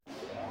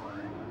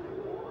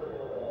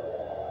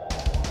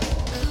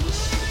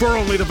For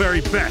only the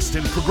very best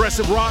in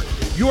progressive rock,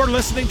 you're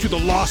listening to The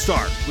Lost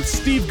Art with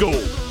Steve Gould.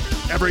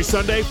 Every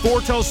Sunday,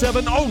 4 till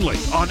 7 only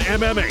on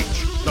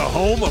MMH, the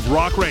home of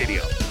rock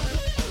radio.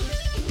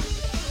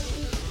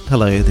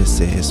 Hello,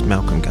 this is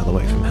Malcolm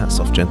Galloway from Hats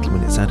Off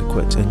Gentlemen, It's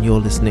Adequate, and you're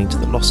listening to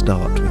The Lost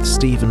Art with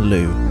Steve and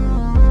Lou.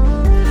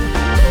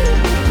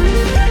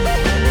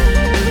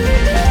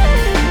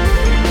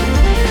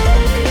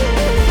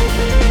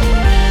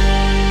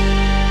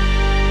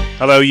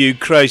 Hello, you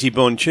crazy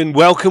bunch, and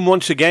welcome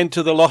once again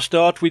to The Lost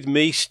Art with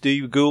me,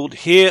 Steve Gould,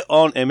 here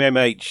on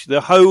MMH,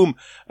 the home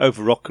of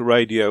rock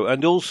radio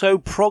and also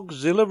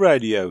Progzilla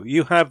Radio.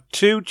 You have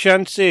two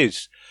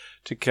chances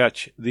to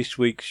catch this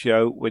week's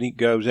show when it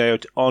goes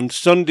out on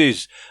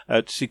Sundays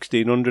at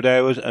 1600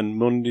 hours and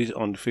Mondays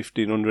on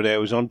 1500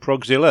 hours on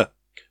Progzilla.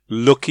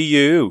 Lucky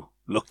you.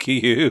 Lucky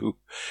you.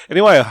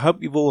 Anyway, I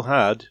hope you've all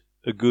had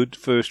a good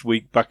first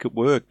week back at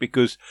work,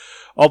 because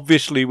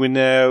obviously we're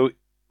now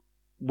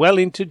well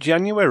into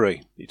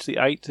January. It's the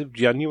 8th of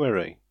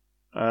January.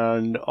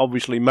 And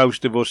obviously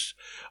most of us,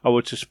 I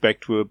would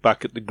suspect, were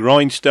back at the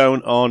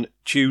grindstone on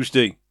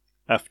Tuesday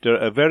after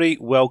a very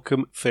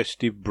welcome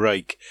festive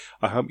break.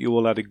 I hope you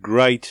all had a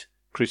great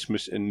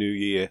Christmas and New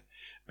Year,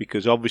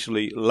 because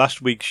obviously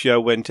last week's show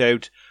went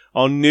out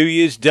on New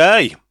Year's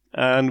Day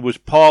and was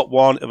part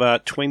one of our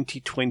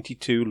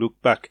 2022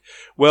 look back.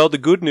 Well, the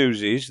good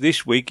news is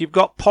this week you've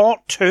got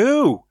part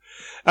two.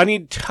 And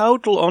in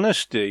total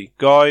honesty,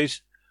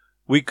 guys,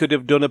 we could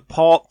have done a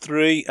part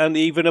 3 and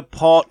even a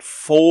part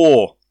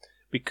 4,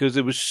 because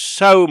there was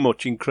so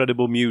much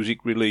incredible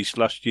music released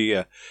last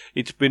year.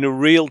 It's been a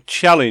real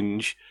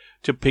challenge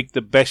to pick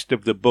the best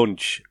of the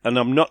bunch. And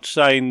I'm not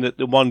saying that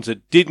the ones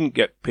that didn't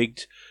get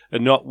picked are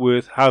not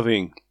worth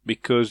having,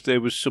 because there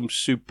was some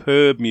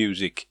superb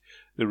music.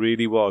 There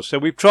really was. So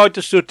we've tried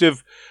to sort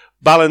of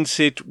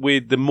balance it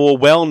with the more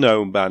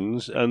well-known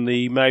bands and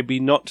the maybe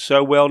not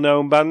so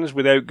well-known bands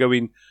without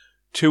going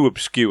too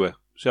obscure.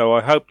 So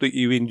I hope that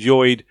you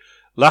enjoyed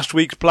last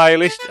week's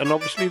playlist and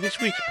obviously this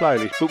week's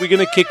playlist. But we're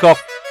going to kick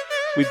off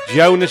with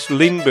Jonas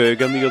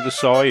Lindberg on the other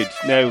side.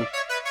 Now,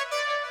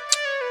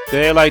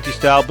 their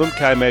latest album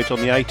came out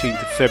on the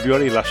 18th of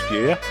February last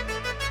year.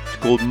 It's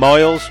called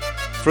Miles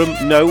from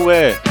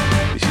Nowhere.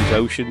 This is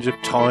Oceans of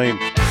Time.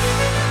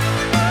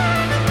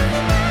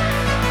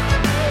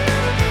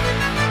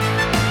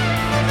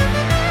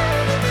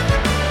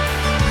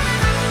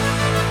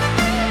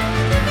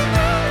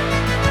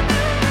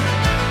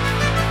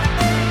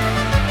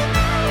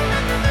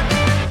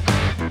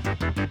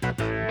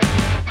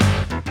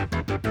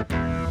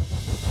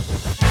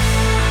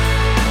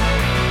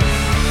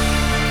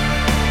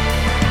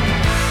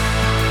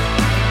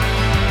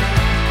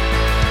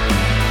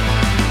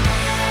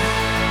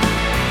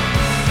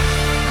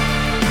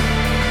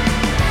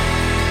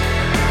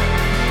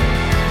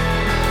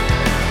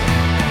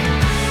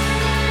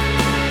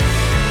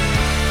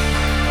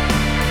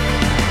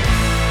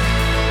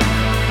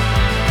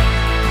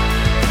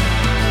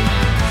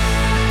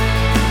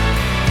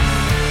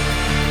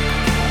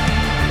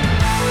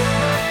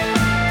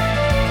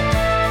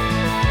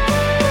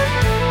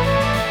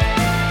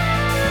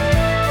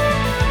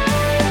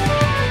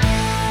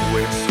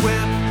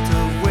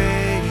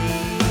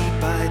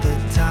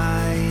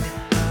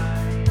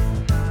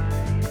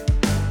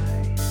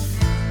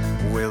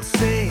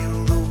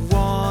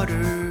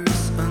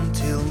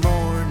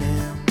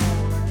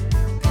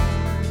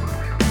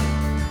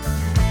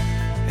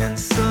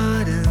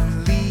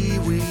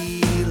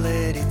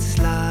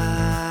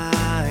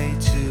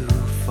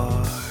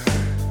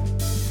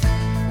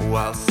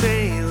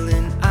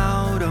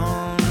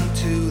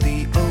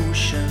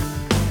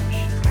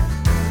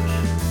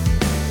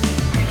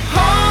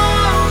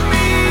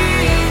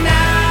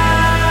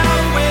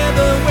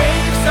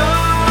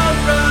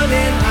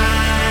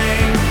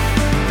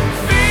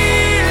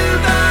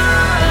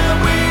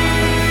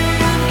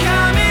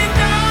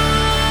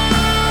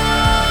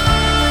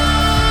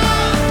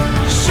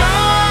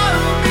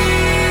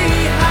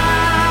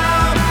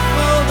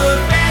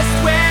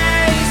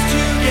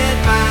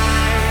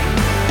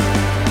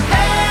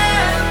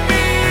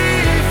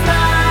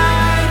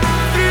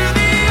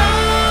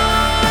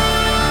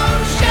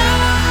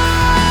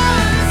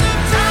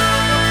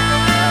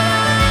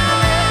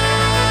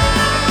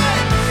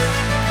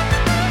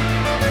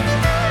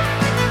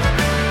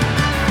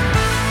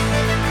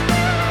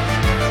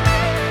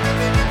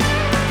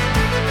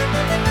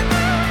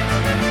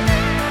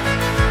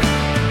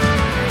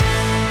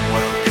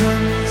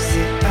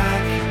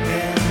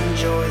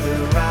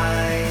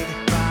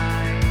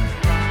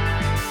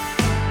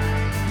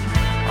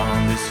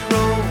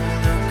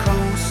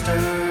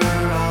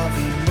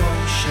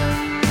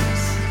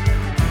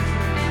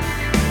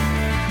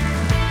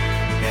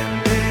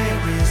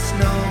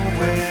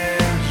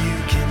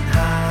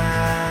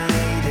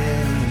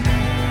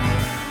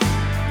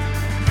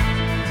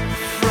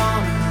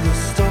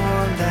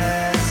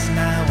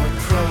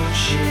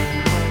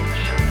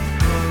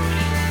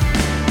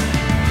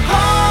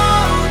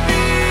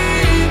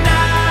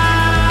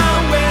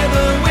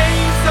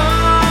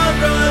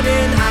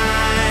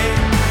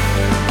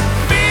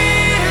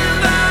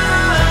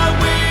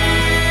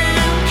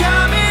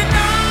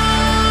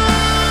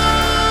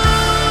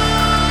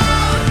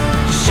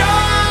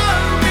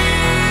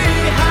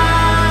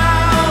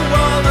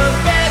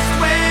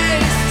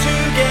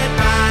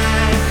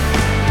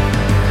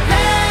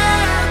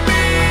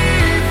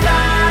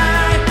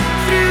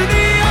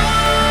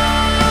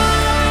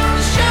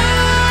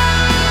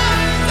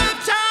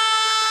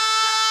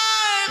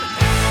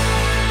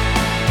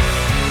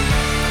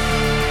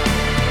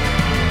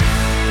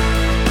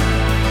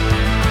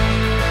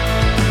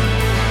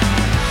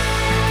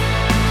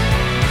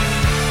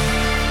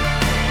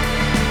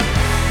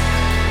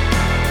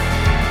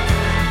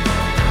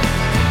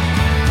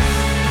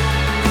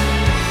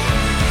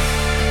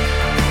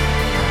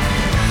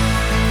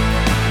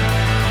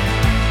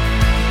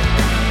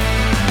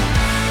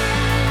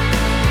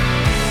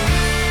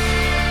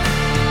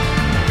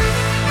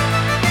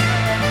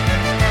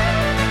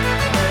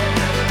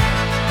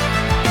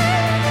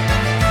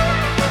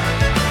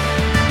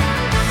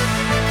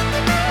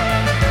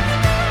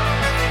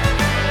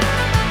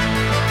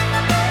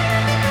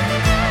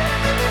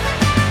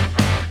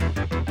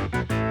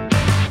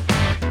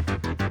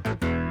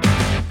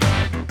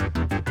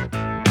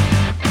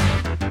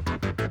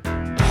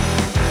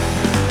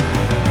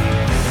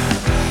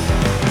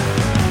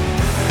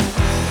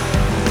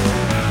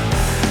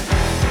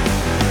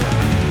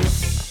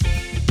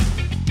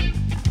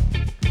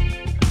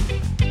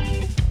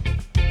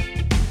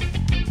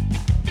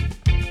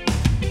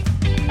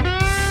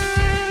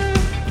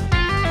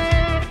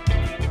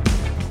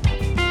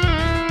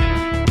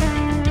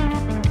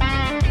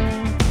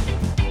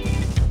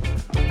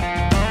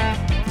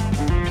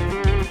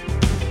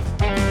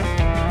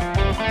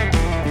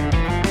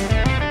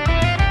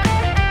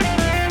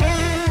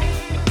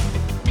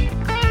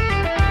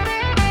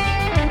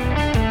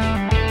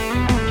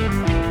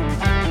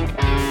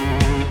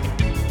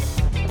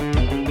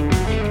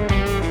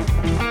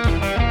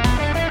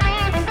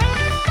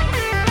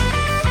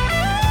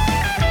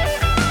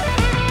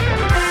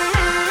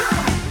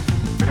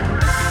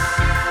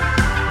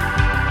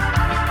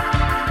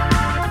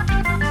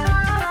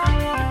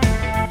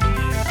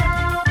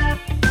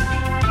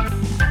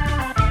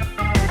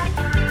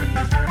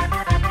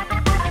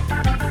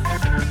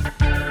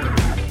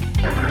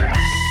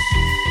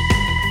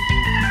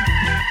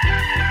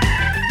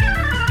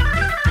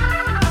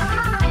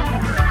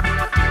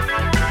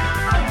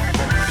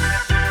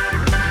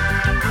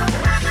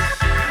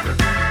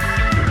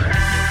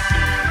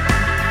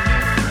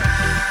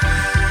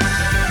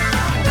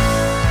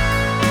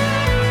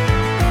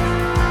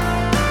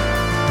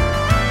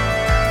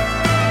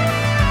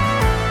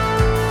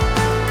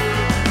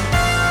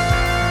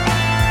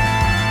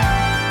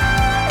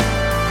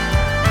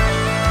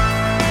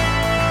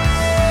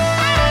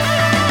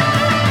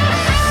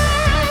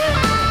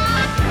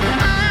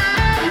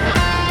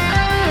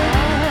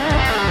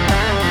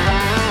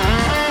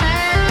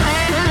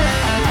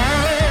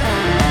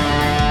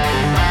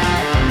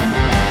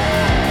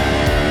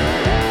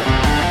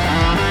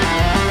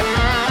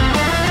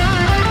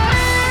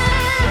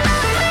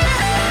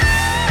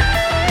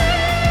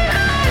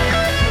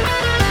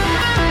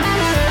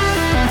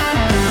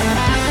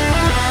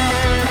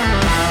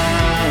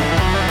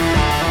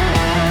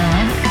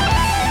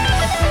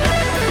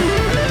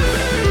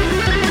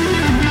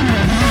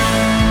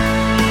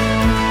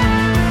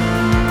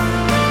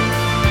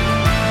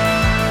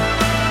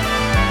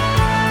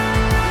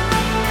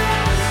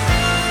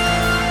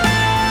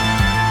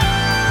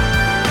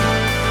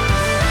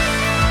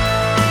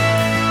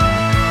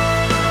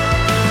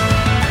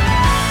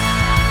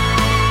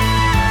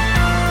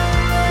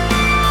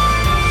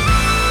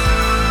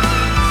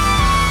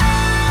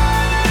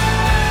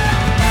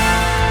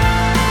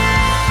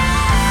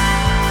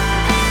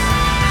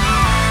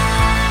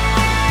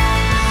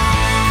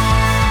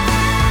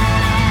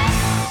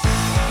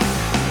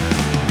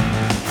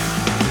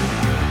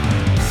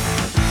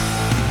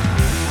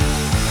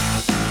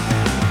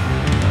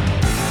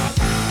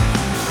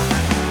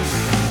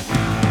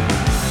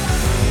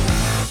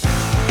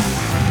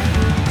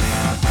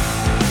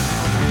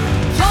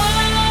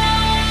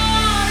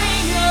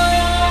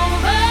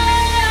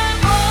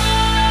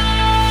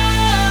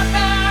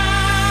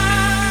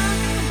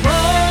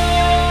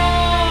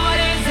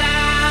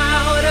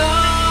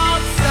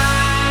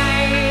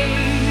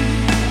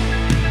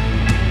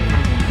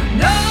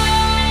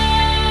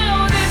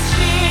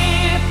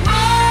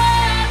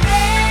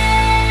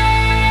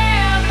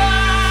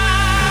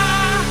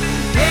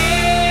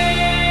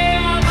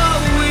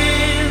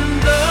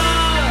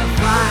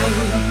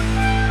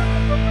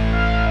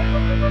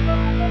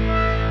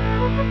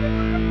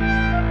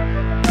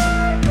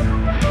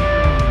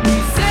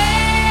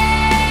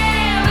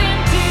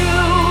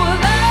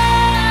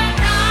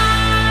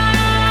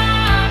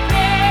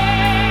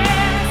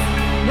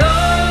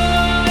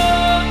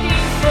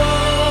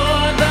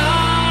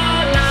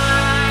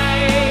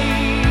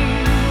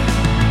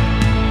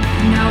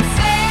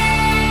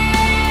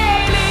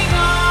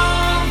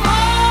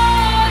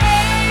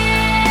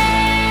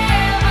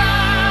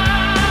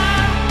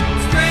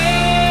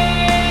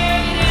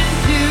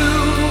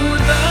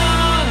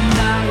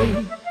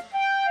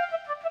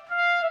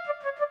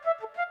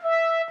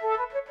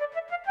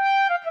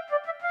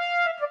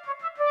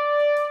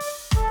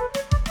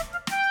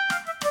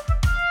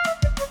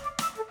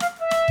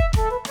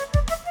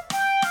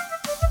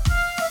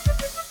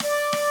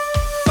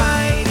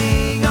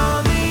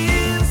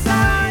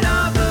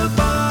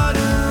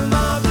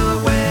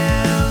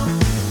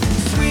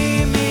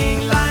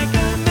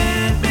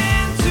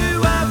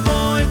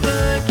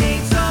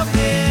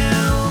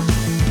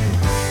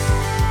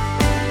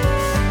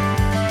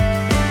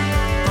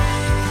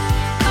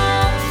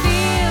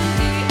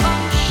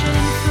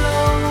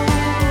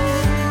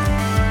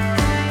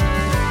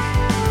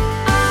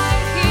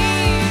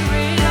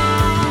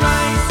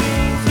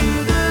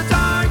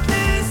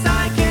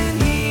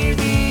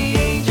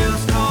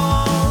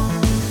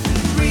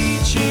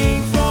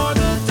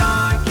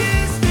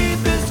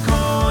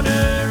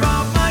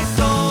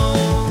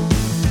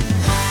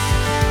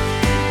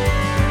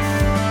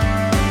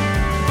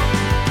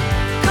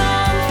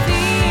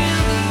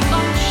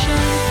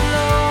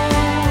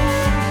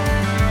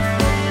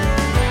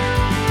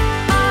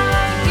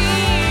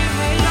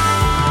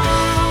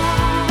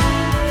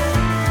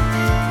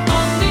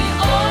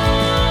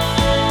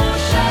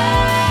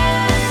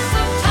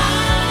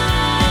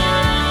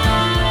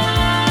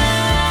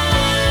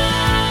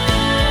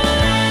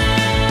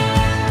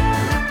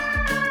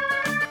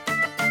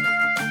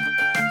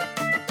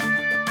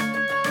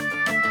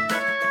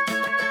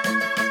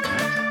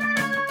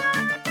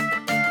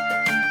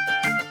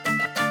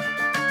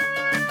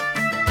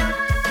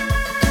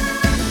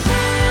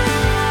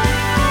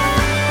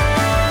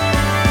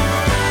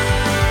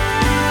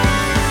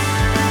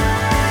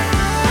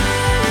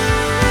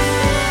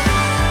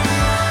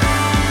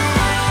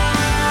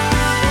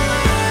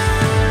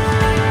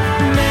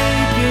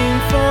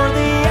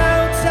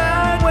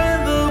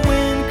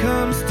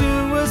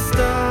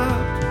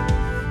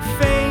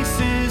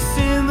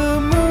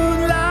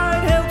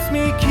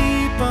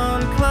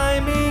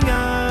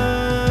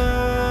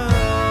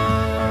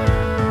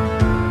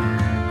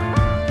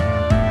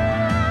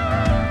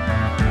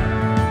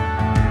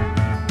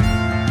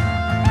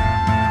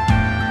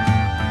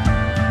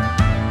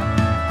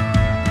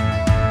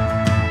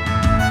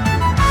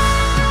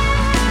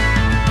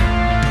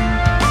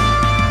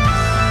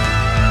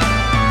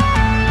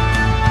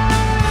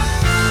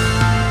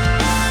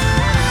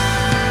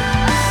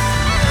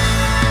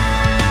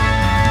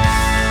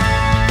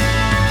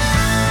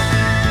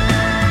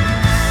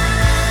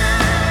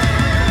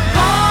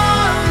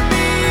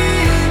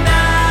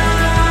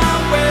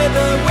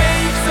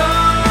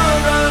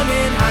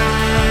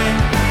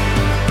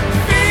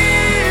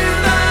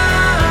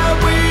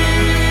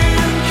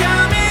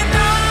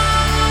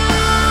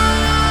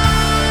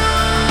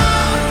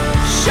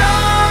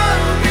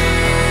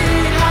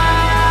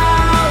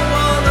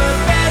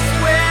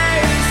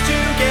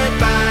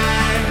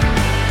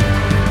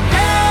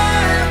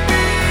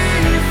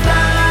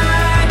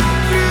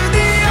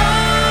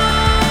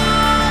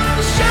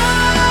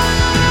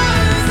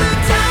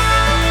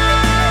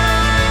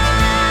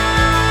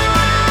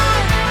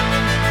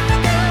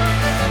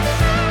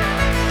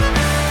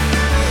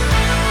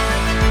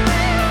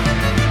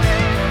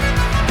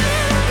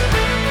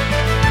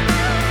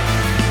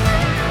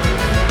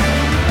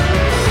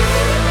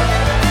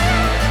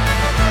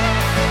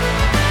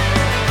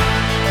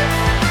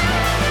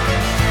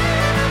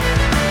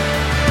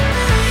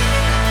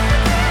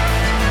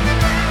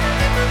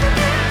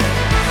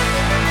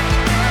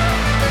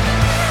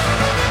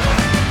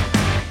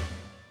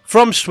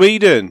 From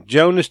Sweden,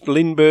 Jonas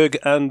Lindberg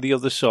and The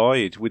Other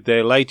Side with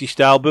their latest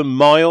album,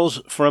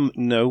 Miles from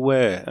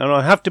Nowhere. And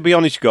I have to be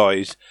honest,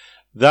 guys,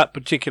 that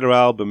particular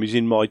album is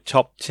in my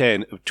top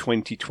 10 of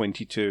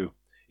 2022.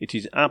 It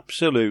is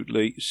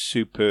absolutely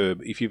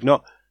superb. If you've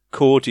not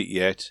caught it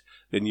yet,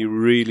 then you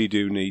really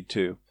do need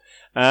to.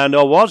 And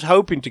I was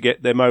hoping to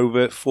get them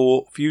over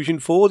for Fusion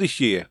 4 this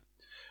year,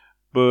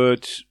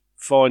 but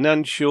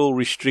financial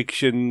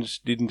restrictions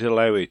didn't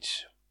allow it.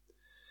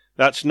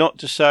 That's not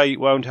to say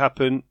it won't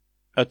happen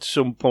at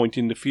some point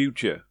in the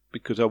future,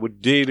 because I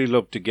would dearly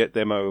love to get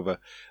them over.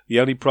 The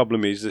only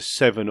problem is there's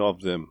 7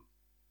 of them.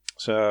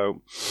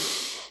 So,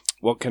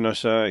 what can I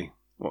say?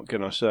 What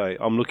can I say?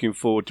 I'm looking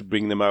forward to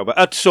bringing them over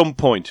at some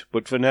point,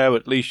 but for now,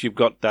 at least you've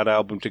got that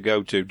album to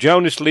go to.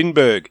 Jonas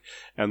Lindberg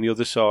and The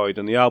Other Side,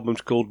 and the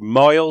album's called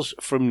Miles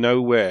from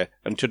Nowhere.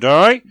 And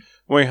today,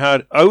 we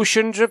had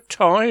Oceans of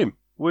Time.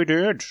 We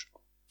did.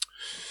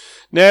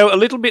 Now, a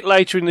little bit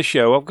later in the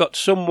show, I've got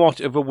somewhat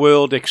of a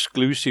world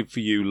exclusive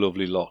for you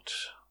lovely lot.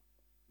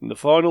 In the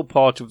final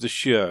part of the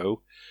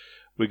show,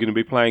 we're going to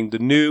be playing the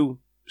new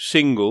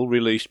single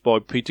released by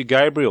Peter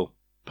Gabriel,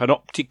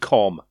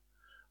 Panopticon,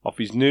 off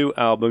his new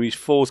album, his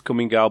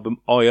forthcoming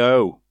album,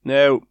 I.O.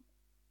 Now,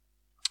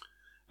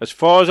 as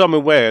far as I'm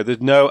aware,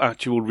 there's no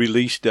actual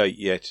release date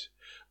yet,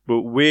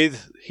 but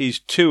with his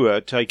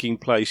tour taking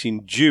place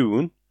in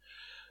June,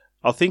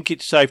 I think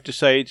it's safe to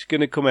say it's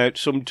going to come out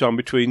sometime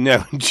between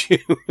now and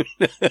June.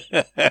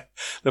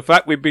 The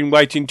fact we've been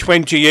waiting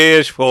 20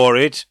 years for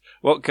it,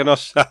 what can I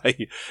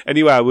say?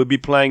 Anyway, we'll be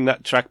playing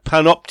that track,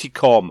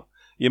 Panopticon.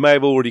 You may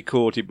have already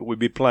caught it, but we'll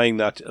be playing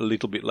that a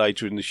little bit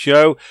later in the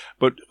show.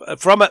 But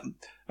from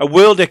a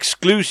world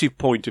exclusive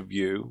point of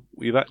view,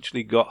 we've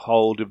actually got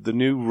hold of the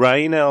new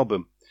Rain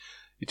album.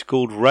 It's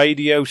called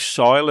Radio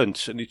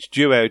Silence, and it's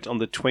due out on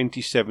the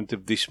 27th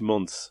of this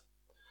month.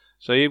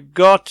 So you've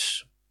got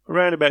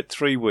around about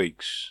 3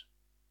 weeks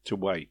to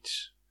wait.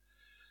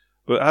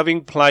 But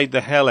having played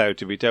the hell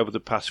out of it over the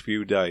past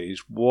few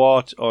days,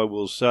 what I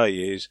will say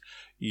is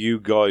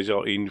you guys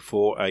are in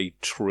for a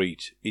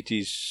treat. It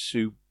is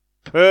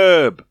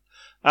superb.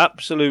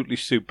 Absolutely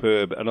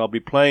superb. And I'll be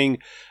playing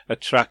a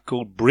track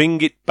called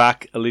Bring It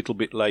Back a little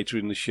bit later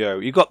in the show.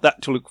 You've got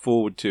that to look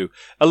forward to,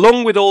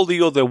 along with all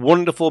the other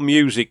wonderful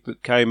music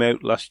that came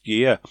out last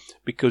year,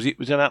 because it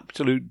was an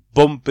absolute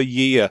bumper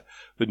year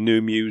for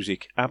new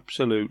music.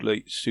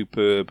 Absolutely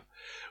superb.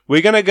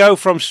 We're going to go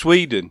from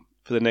Sweden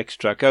for the next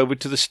track over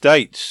to the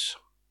States.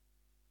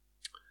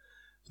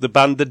 The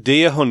band The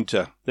Deer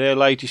Hunter, their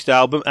latest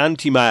album,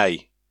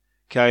 Anti-May,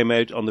 came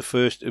out on the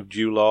 1st of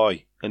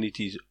July, and it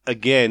is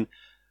again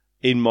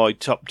in my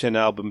top 10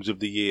 albums of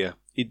the year.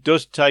 It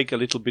does take a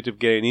little bit of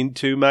getting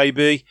into,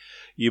 maybe.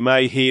 You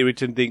may hear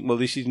it and think, well,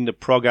 this isn't a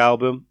prog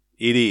album.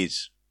 It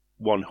is,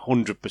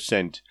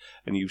 100%,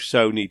 and you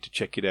so need to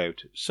check it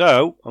out.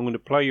 So, I'm going to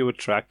play you a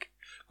track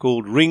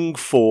called Ring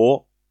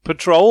 4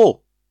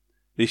 Patrol.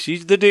 This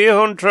is The Deer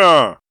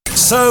Hunter.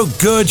 So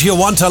good you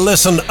want to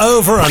listen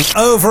over and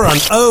over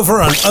and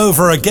over and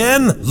over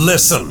again?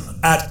 Listen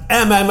at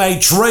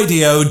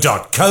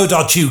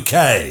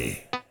mmhradio.co.uk.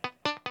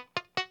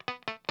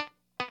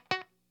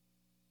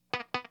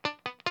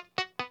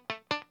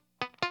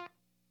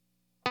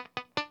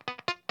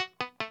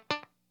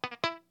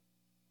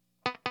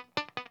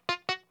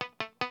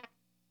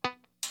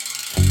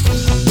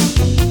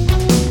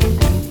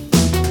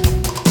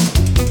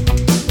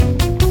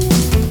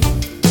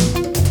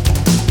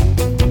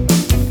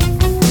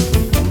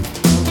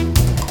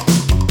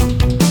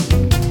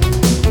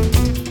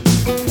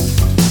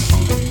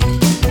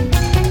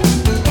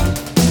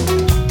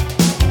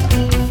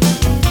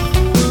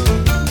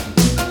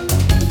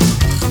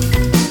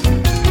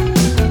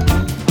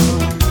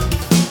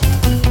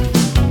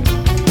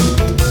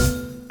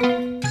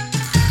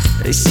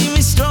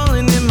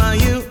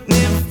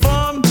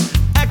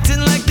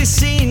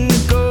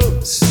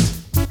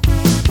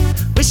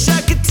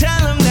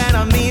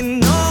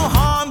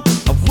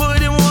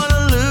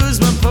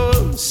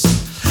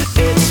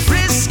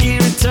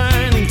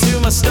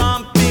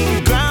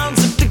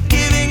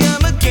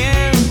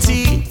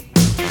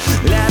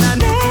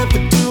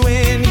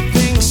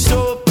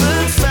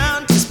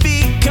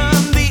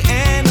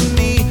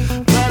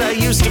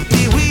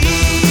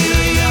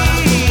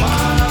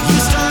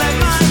 Used to let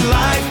my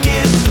life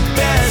get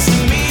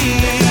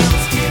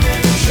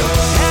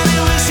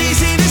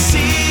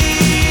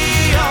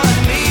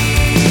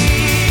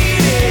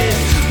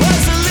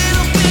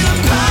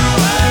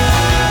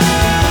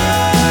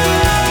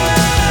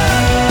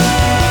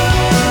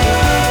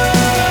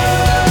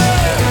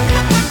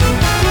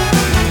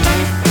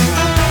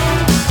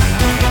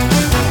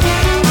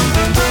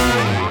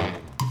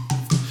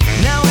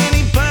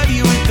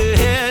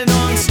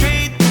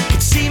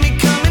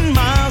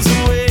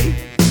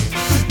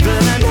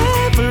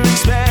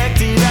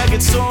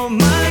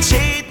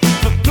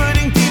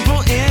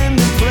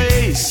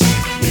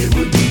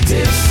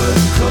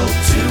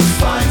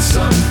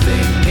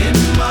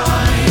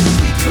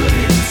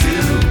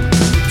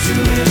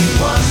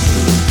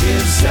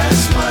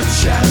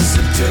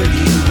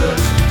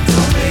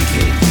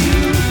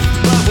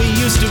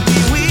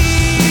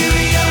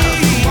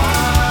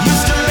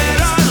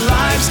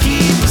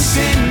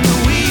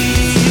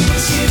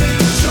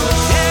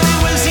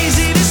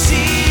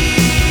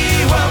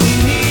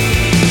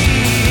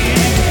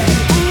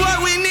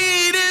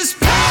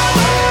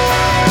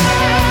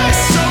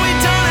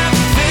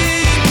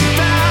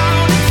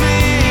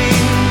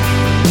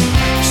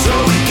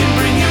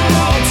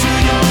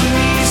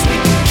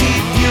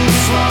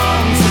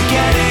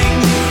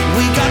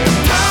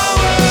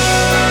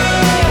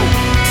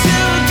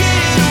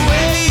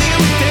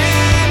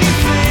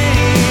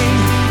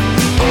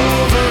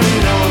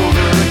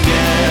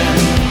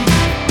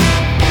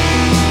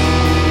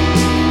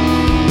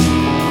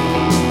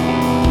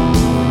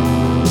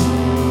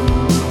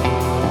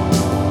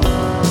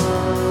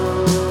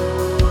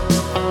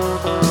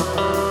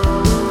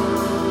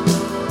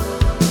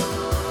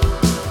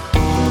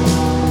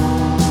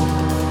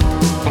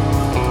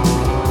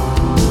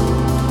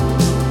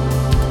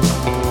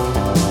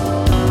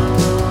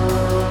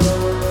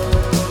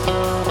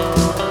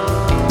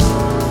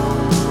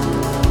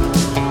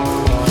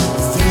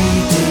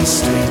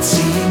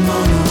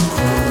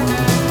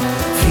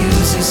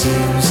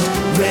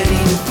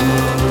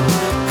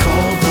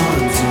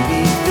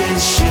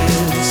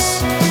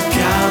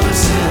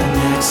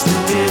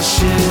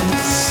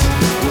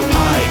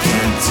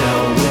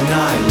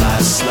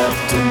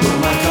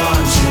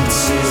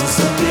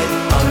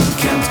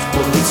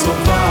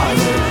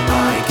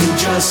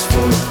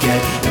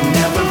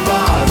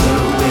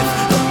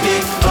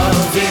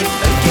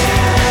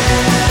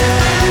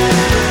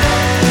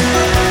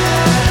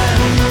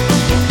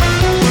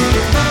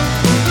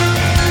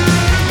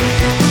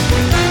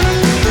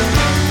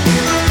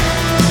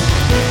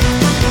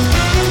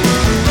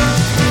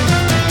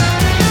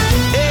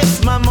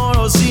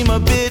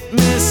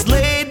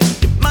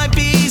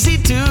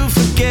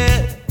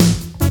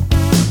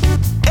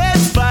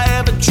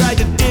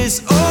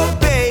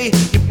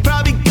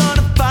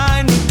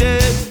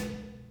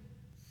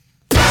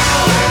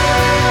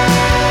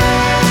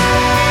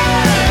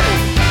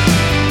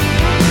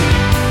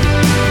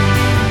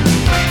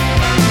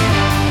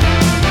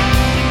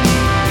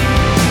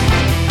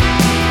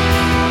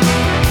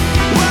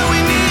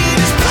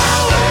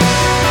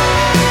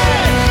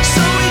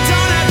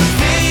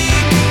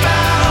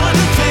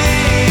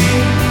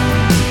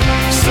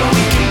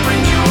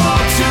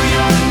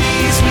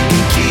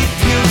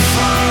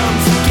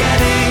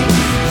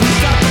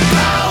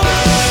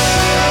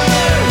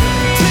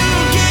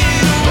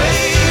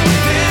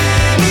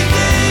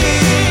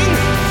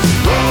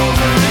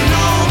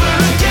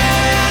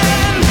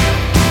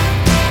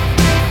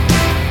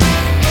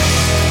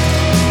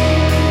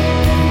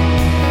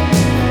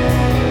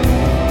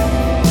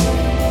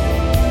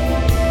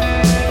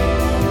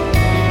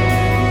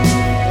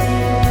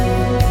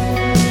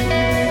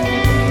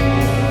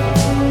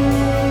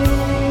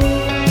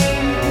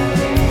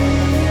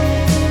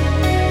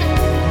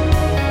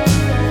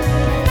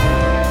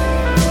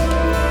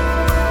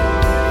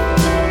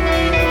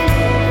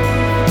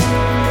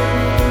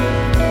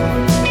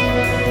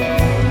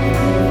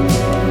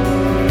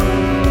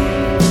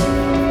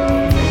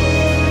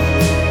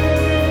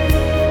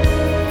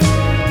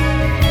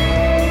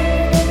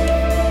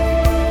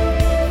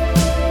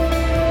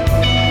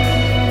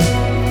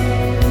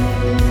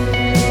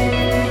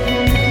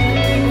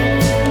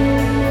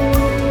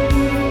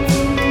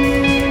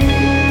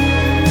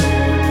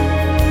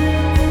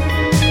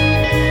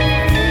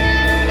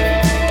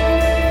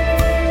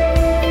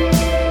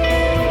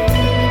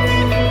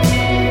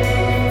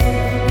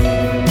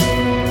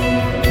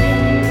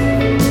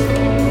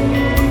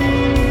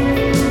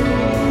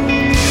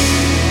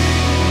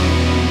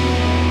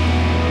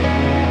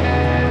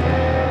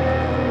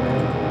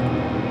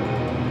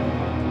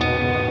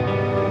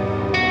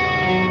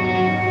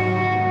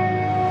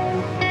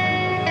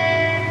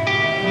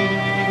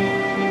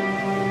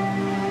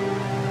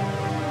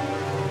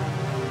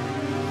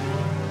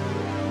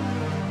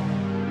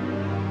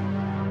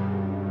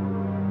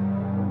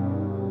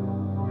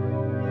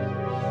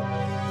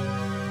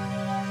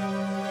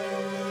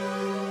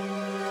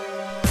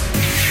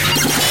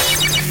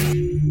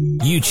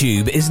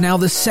YouTube is now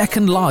the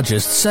second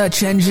largest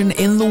search engine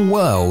in the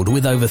world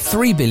with over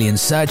 3 billion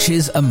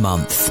searches a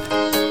month.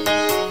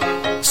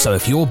 So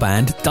if your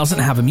band doesn't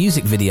have a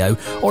music video,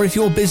 or if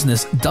your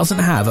business doesn't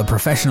have a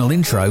professional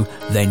intro,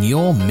 then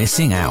you're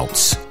missing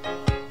out.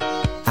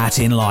 At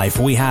In Life,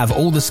 we have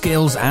all the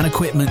skills and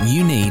equipment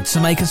you need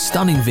to make a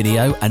stunning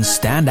video and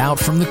stand out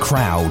from the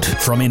crowd.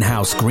 From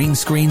in-house green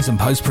screens and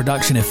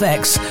post-production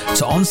effects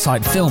to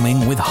on-site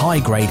filming with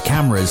high-grade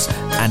cameras,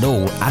 and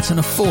all at an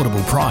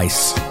affordable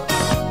price.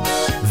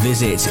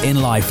 Visit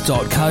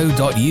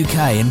inlife.co.uk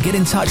and get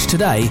in touch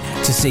today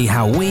to see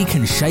how we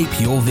can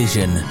shape your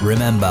vision.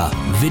 Remember,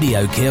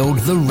 video killed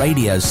the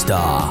radio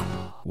star.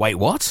 Wait,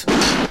 what?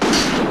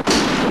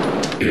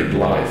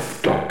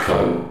 inlife.co.uk.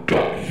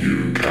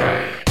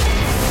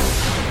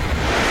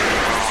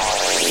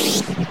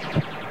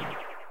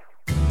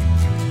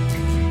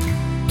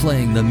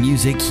 Playing the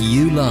music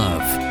you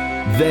love.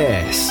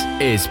 This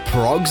is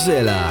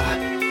Progzilla.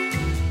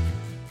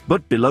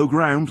 But below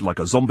ground, like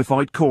a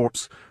zombified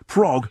corpse,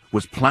 Prog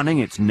was planning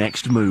its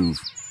next move.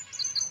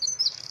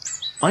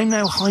 I'm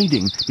now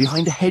hiding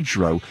behind a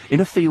hedgerow in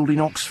a field in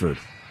Oxford,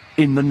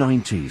 in the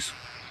 90s.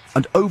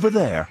 And over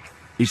there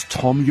is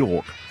Tom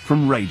York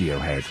from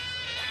Radiohead.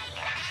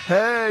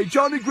 Hey,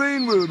 Johnny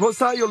Greenwood, what's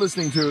that you're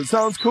listening to? It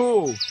sounds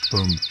cool.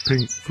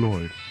 Pink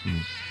Floyd.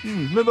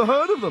 Never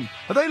heard of them.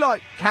 Are they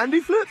like Candy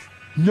Flip?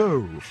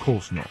 No, of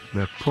course not.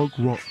 They're prog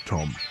rock,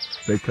 Tom.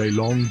 They play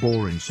long,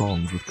 boring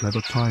songs with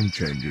clever time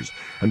changes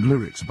and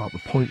lyrics about the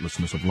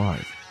pointlessness of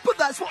life. But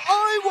that's what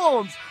I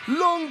want!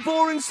 Long,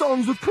 boring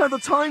songs with clever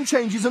time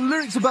changes and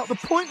lyrics about the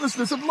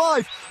pointlessness of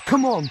life.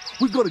 Come on,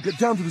 we've got to get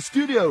down to the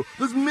studio.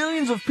 There's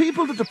millions of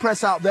people to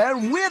depress out there,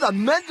 and we're the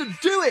men to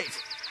do it!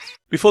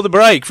 Before the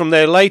break, from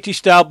their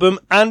latest album,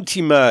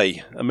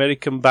 Anti-May,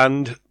 American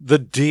band The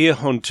Deer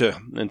Hunter.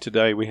 And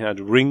today we had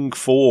Ring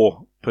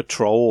 4,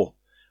 Patrol.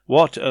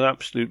 What an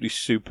absolutely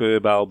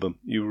superb album.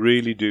 You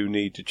really do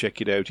need to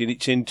check it out in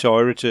its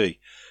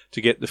entirety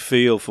to get the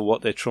feel for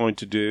what they're trying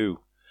to do.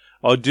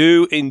 I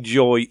do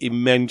enjoy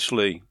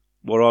immensely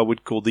what I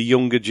would call the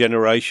younger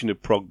generation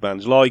of prog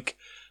bands, like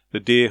The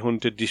Deer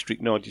Hunter,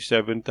 District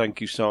 97, Thank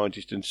You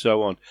Scientist, and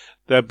so on.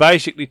 They're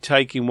basically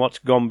taking what's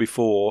gone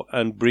before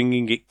and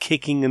bringing it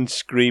kicking and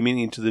screaming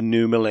into the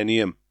new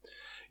millennium.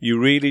 You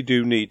really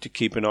do need to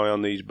keep an eye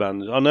on these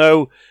bands. I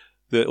know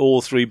that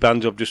all three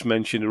bands I've just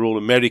mentioned are all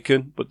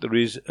American, but there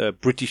is a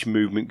British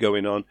movement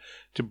going on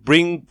to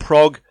bring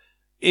prog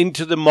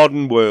into the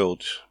modern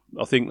world.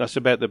 I think that's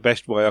about the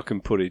best way I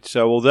can put it.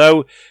 So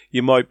although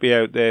you might be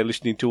out there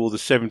listening to all the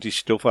 70s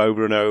stuff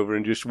over and over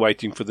and just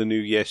waiting for the new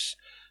Yes,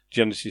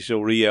 Genesis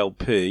or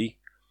ELP,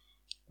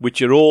 which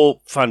are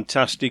all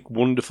fantastic,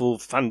 wonderful,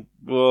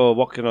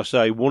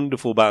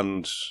 wonderful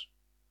bands.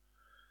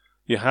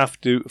 You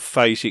have to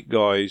face it,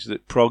 guys,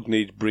 that prog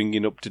needs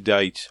bringing up to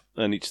date,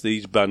 and it's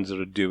these bands that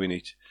are doing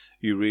it.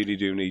 You really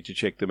do need to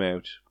check them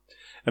out.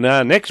 And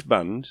our next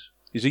band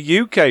is a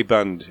UK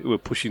band who are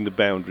pushing the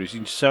boundaries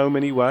in so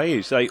many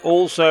ways. They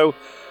also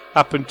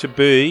happen to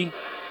be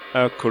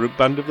our current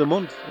band of the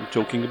month. I'm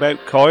talking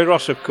about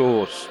Kairos, of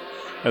course.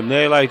 And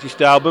their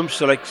latest album,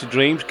 Selected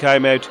Dreams,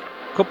 came out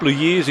a couple of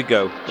years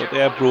ago, but they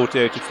have brought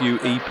out a few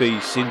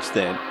EPs since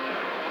then.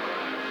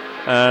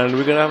 And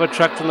we're going to have a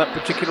track from that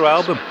particular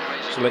album,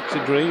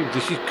 Selected Dreams.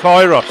 This is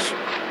Kairos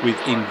with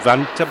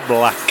Invanta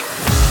Black.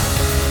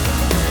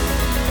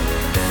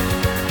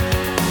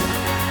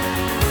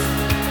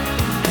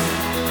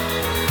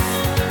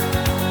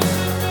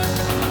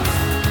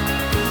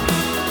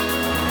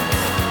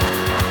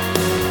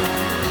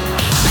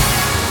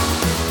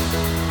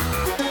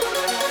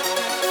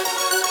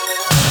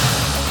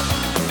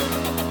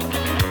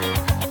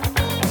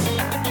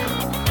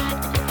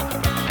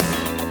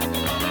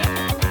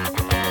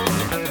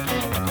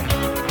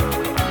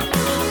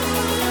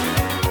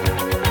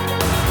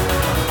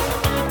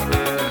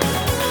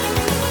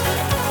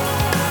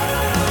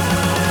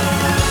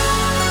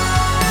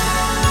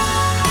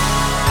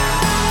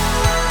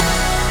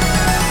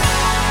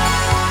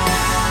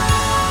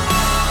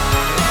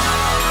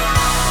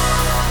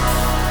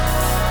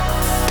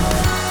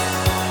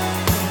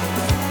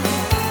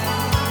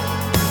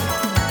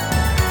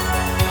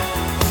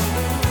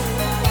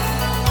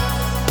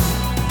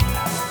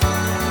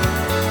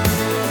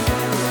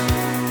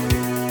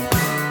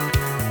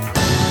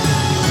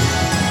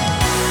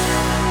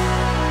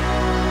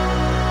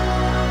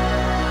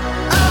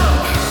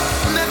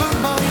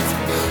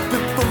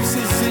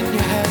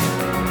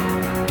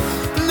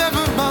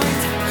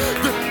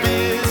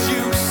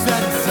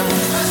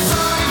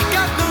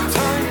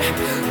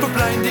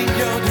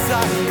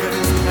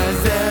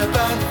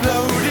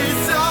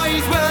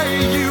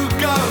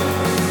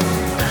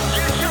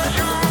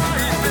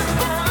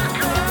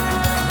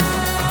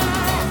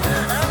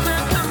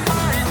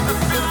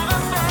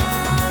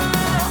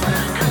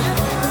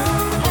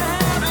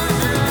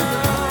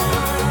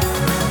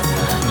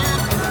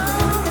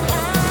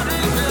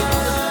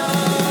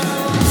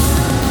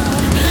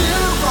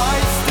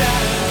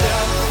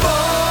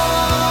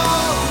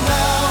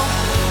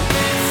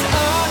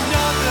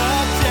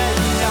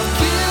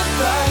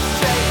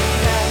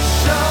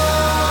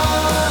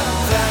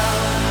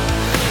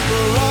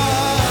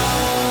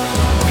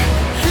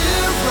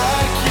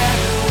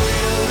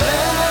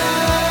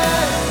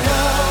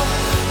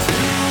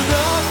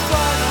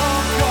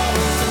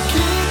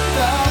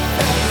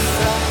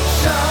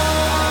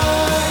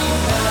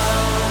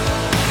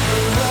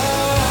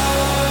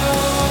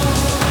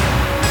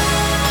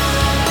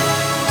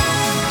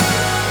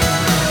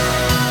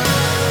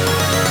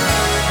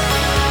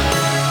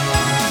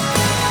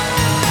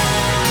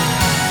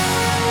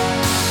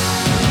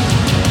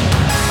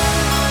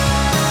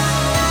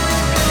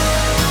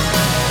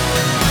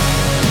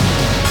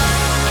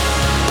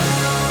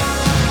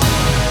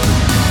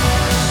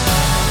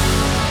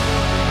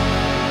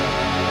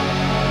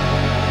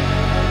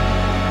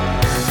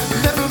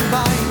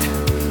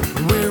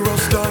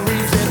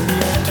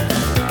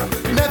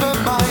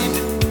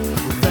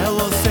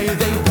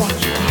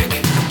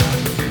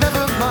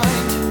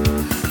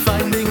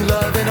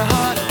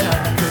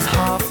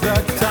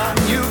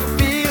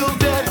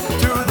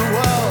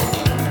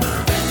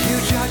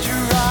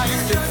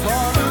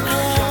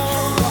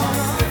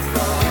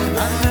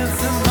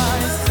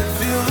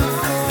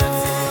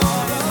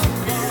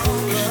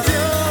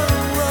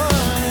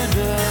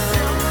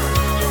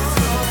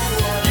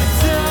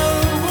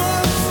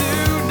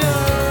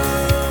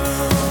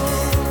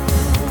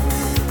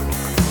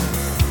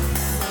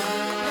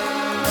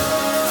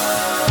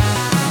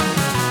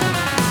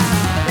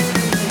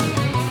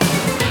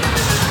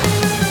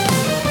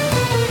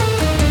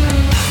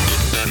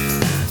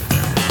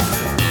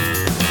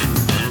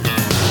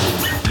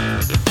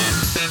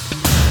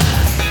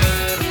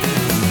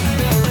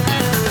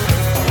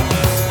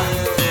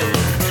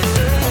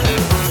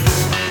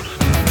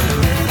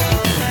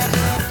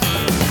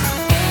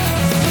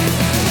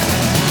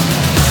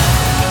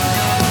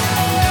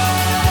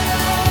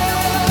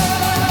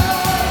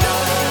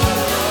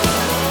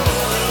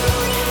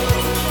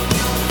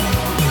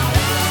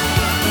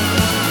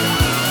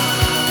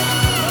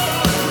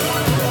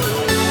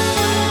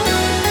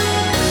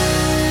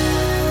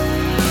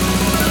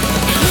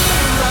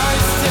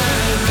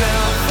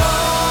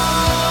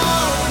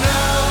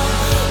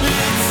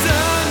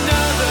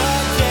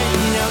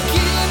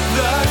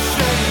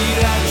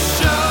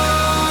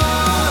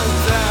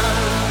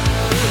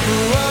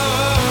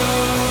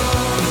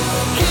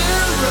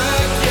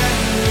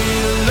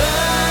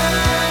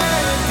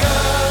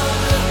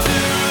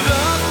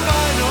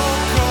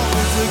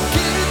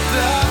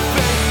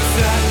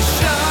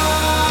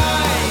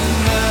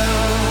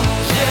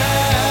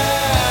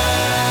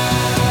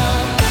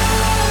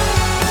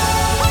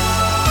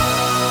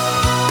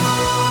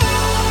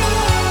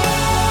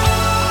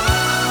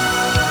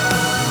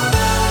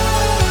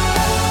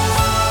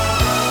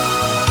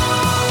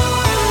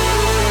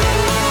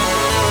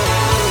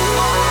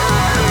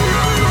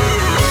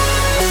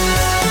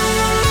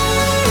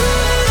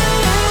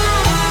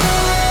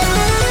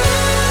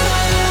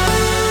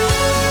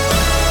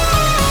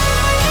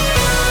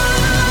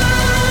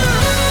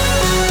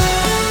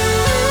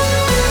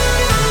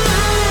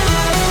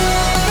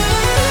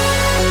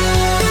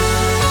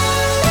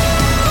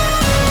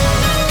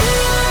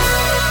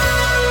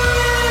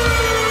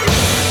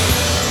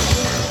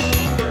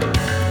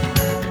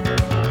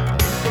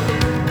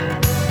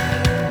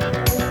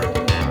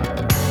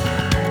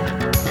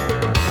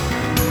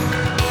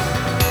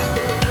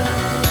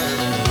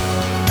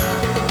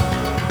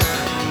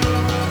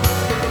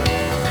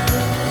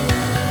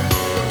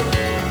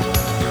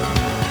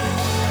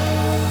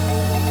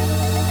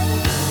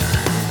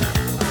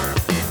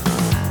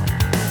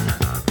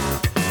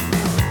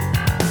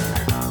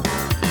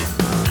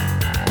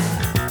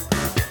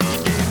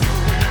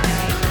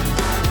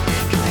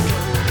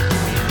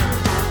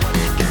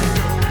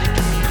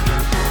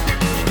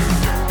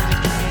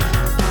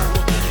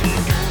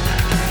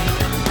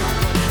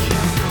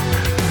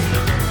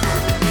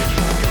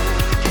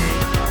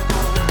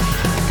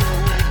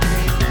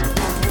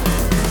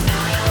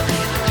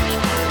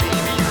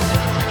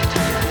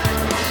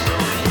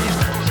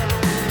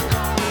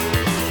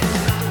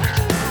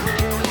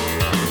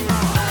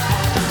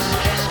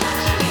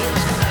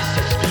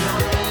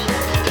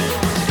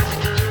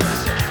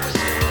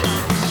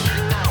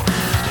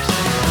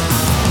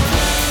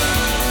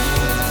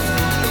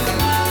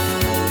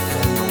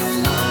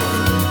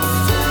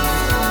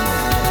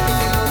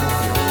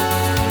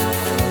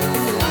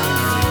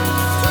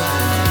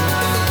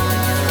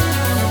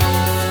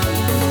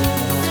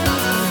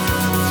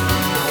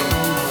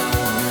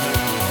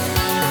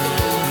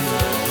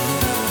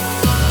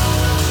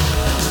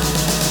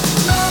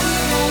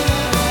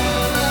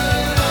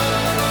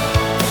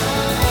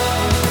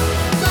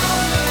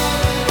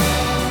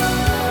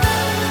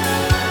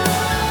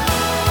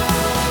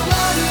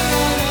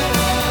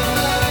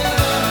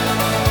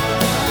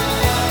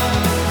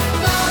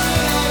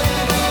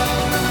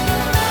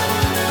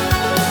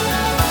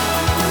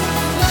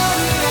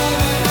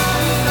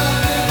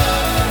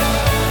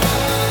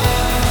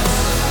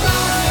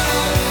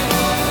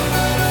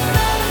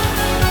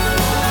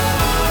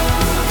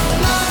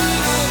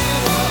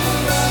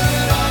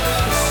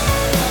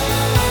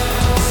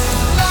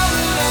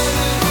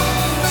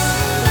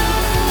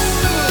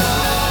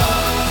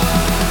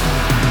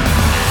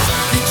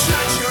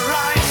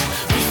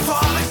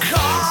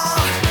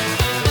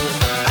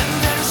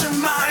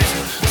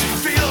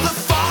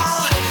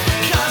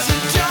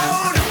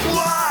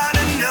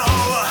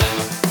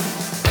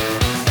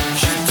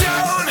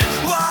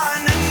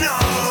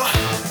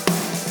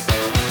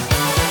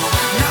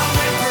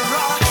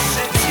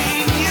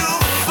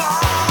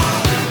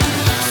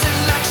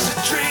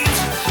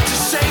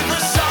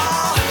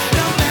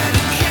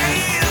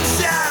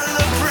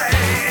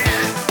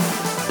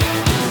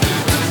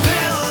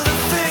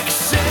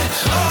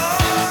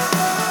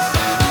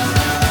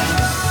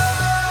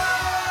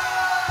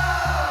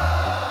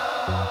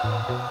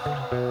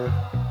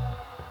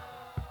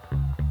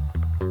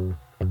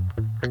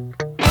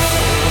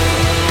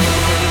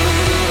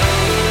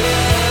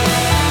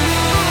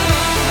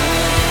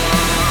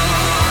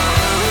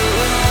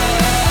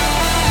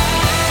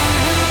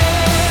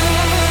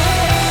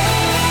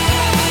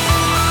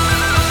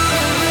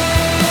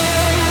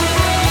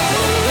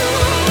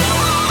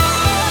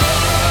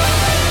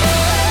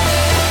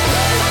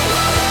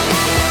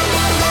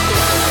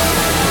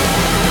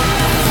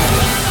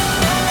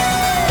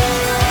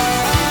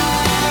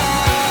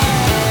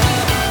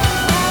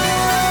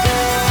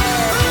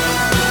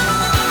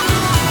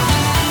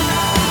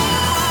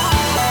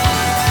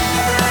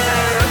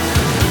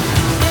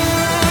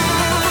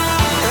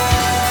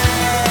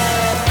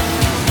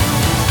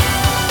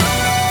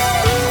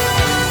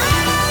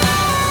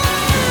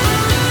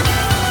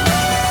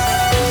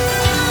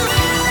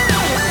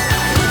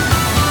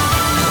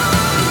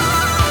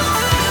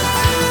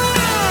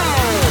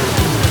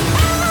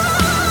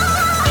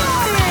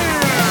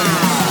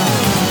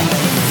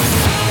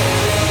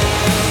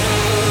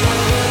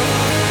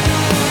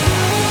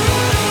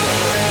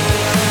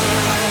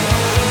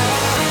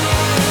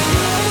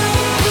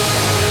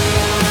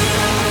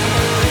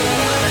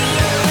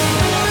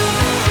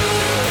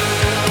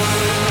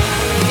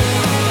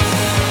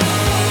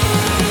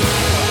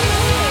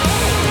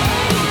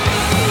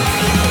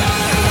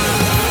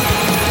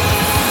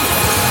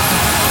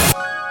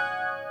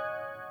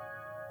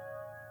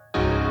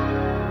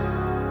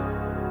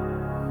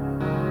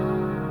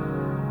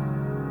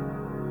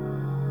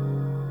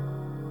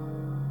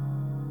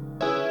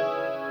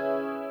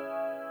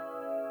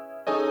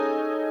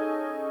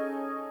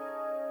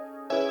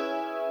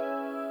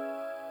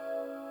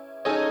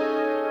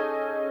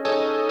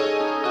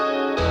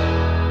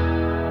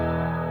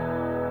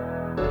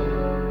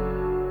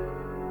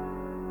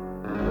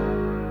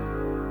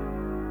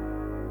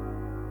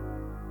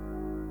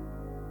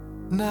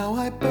 Now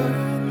I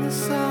burn the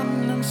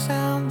sun and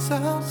sounds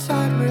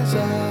outside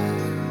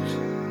reside.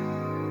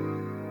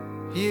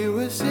 You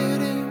were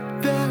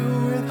sitting there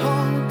with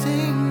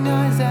haunting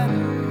eyes at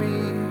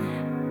me.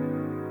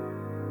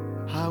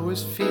 I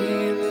was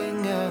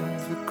feeling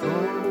as the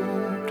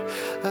cold,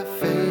 a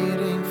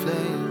fading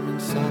flame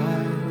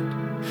inside.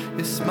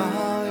 Your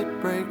smile,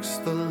 it breaks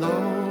the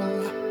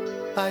lull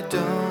I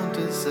don't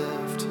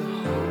deserve to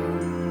hold.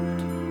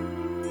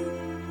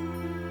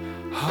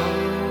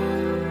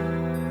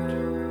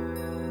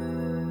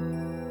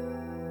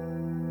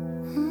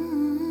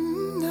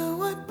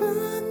 Now I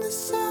burn the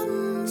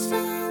sun,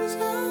 sounds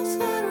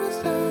outside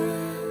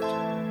reside.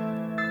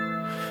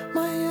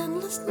 My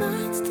endless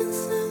nights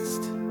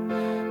consist,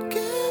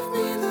 give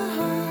me the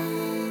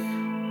high.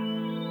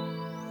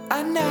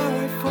 And now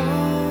I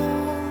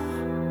fall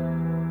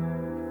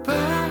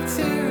back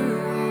to you.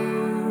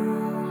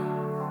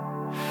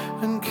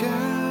 And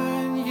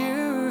can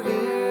you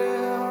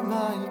hear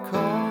my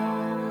call?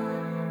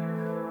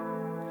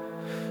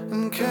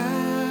 And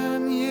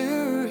can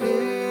you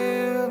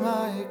hear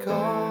my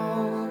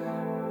call?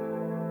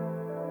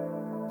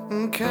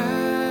 And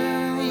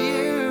can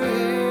you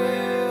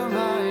hear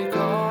my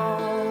call?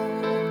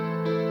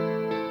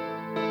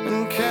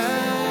 And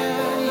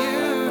can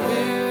you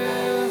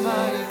hear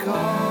my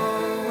call?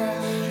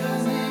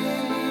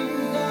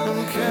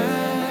 And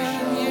can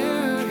you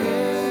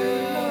hear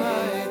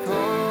my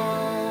call?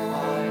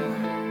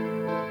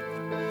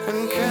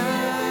 And can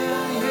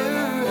you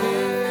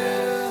hear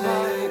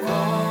my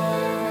call?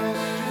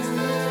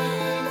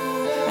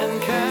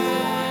 And can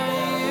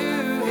you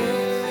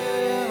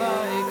hear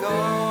my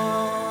call?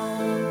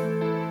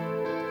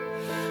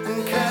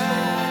 And can you hear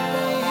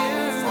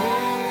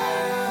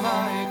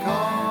my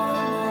call?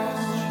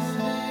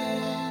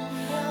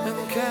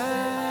 And can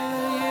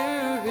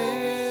you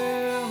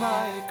hear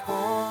my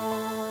call?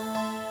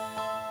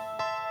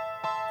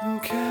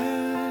 And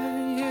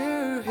can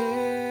you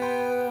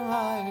hear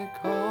my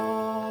call?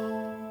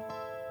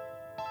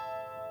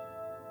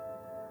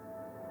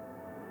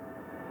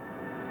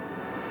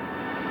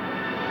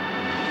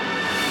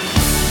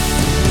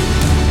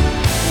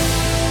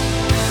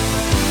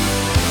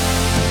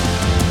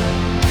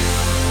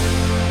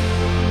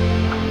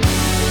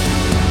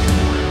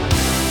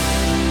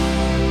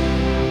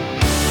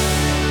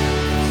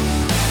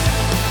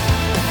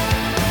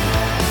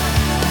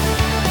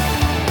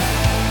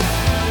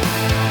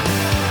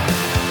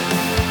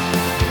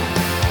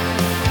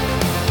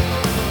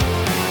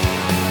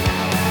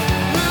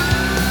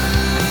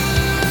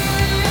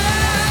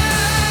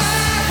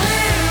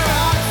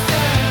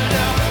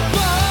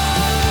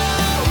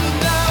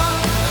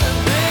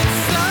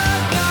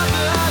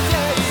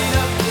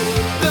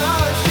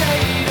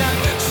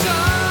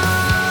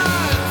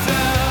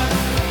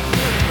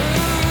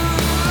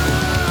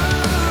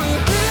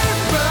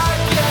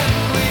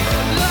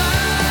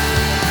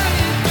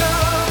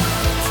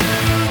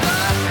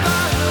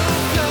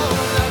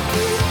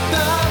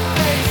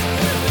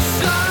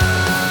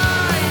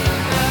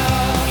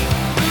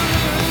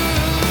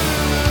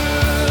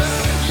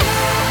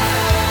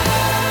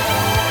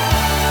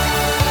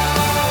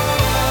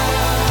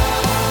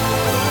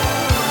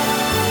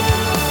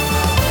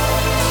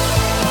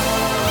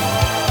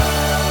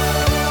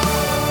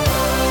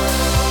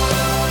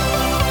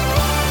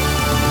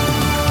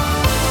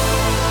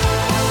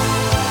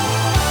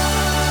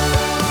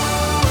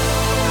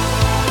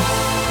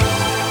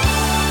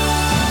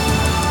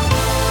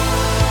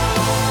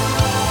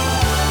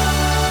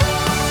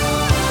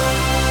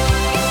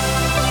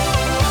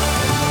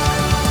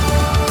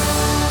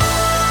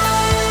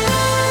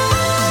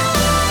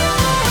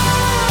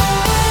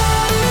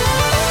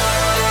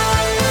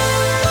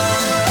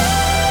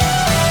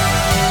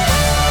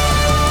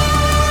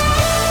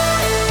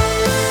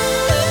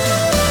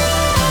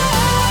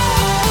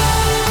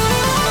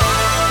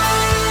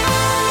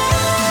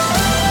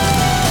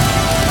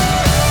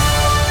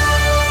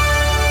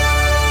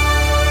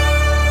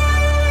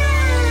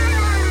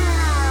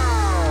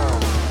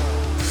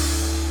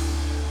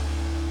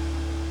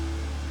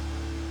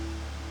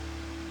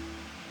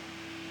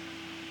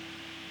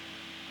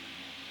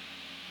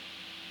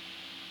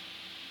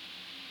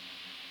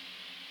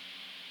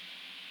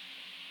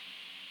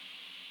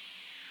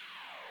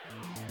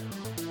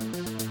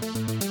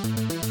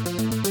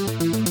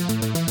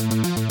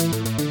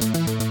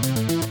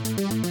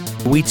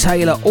 We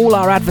tailor all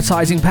our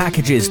advertising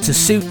packages to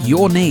suit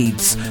your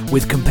needs.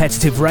 With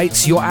competitive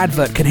rates, your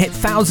advert can hit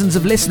thousands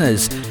of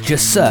listeners.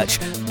 Just search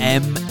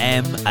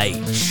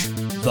MMH,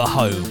 the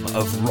home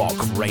of rock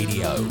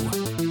radio.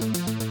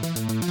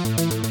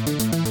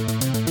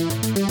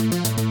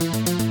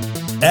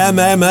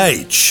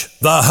 MMH,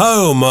 the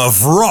home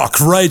of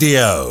rock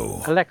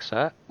radio.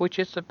 Alexa, which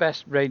is the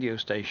best radio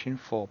station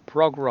for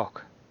prog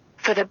rock?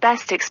 For the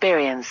best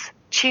experience,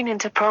 tune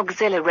into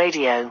Progzilla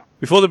Radio.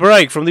 Before the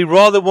break, from the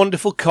rather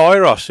wonderful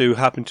Kairos, who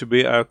happen to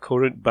be our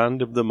current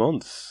band of the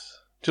month,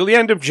 till the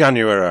end of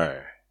January.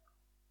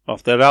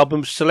 Off their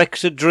album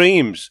Selecta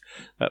Dreams,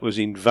 that was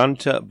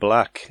Invanta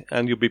Black,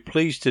 and you'll be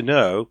pleased to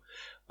know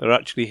They're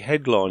actually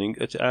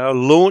headlining at our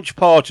launch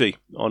party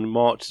on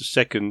March the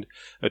 2nd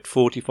at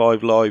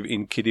 45 Live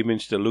in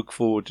Kidderminster. Look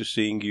forward to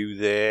seeing you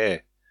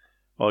there.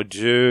 I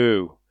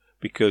do,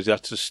 because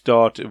that's the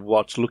start of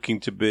what's looking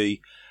to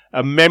be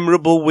a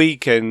memorable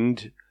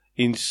weekend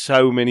in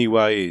so many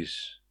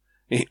ways.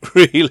 It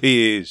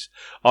really is.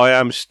 I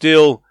am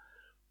still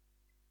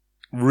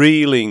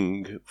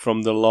reeling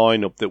from the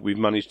lineup that we've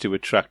managed to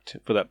attract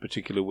for that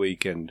particular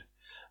weekend.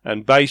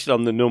 And based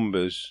on the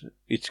numbers,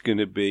 it's going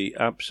to be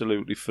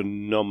absolutely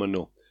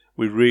phenomenal.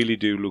 We really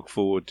do look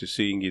forward to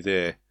seeing you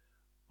there.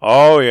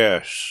 Oh,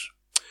 yes.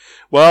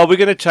 Well, we're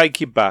going to take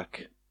you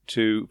back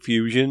to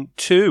Fusion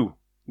 2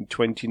 in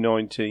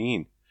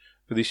 2019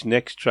 for this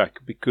next track,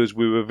 because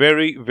we were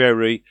very,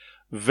 very,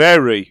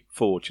 very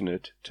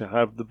fortunate to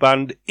have the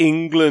band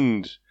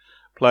England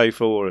play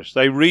for us.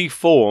 They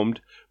reformed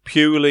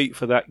purely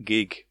for that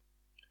gig.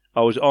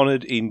 I was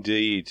honoured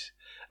indeed.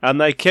 And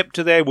they kept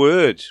to their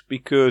word,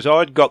 because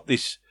I'd got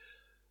this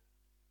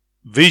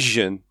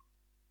vision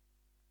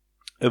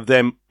of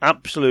them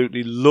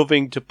absolutely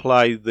loving to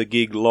play the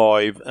gig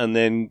live and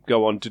then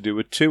go on to do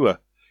a tour,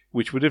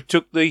 which would have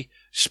took the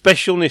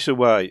specialness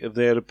away of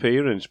their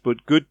appearance.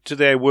 But good to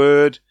their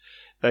word,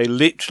 they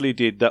literally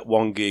did that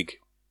one gig.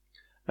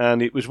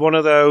 And it was one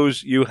of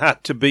those you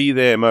had to be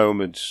there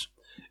moments.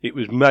 It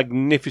was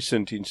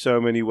magnificent in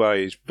so many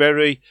ways.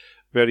 Very,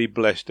 very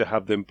blessed to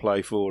have them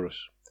play for us.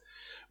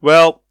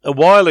 Well, a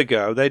while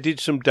ago they did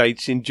some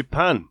dates in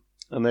Japan,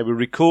 and they were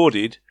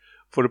recorded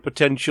for a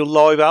potential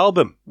live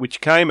album,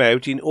 which came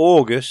out in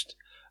August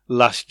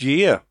last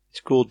year. It's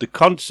called The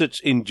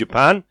Concerts in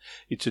Japan.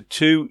 It's a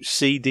 2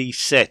 CD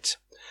set,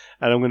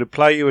 and I'm going to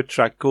play you a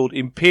track called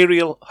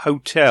Imperial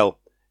Hotel,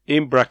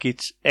 in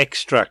brackets,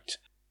 Extract.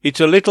 It's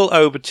a little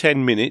over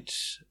 10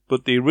 minutes,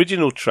 but the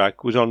original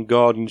track was on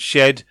Garden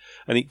Shed,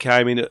 and it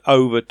came in at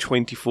over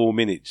 24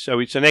 minutes. So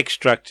it's an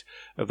extract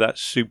of that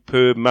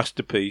superb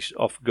masterpiece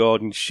off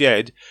Garden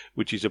Shed,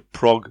 which is a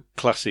prog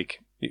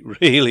classic. It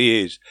really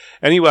is.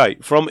 Anyway,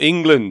 from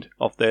England,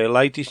 off their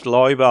latest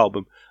live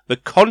album, The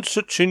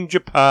Concerts in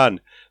Japan,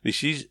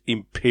 this is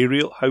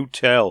Imperial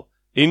Hotel,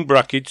 in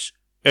brackets,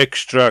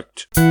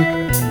 Extract.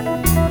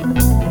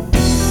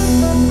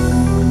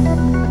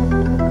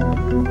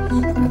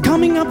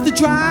 Coming up the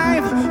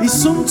drive is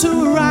soon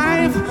to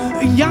arrive,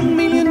 a young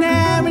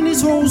millionaire in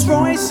his Rolls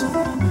Royce.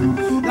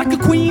 Like a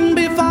queen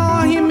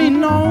before him, he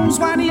knows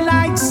what he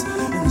likes,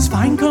 and his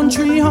fine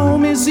country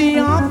home is the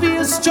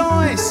obvious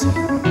choice.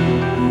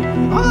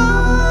 Oh,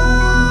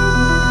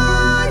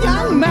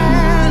 young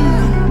man,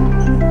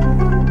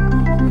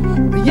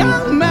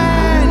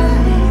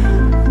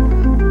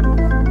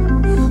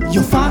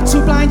 you're far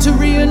too blind to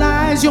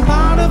realize you're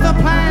part of the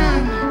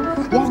plan.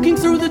 Walking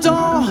through the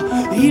door,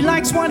 he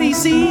likes what he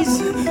sees.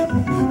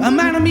 A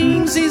man of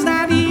means is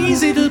not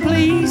easy to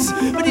please,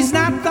 but he's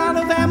not thought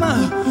of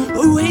Emma,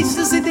 who hates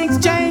to see things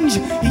change.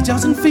 He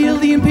doesn't feel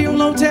the Imperial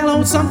Hotel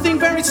holds something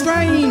very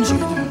strange.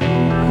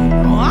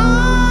 Ah,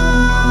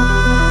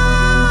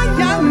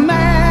 young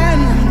man,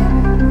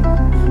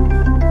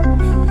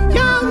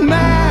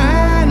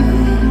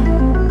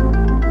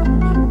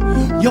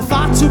 you're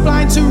far too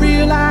blind to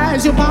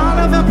realize you're part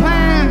of a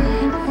plan.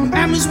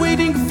 Emma's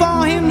waiting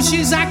for him,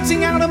 she's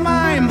acting out of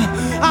mime.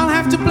 I'll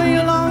have to play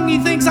along, he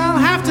thinks I'll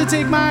have to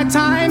take my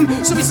time.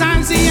 So he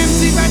signs the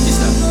empty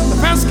register,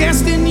 the first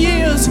guest in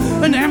years,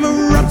 and Emma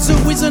rubs her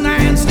wizened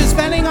hands,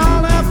 dispelling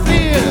all her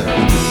fear.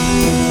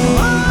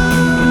 Oh,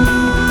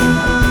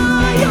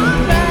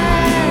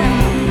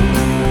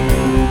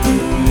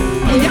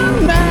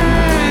 young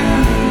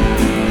man,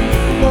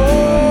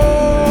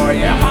 oh,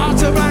 you're hard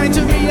to blind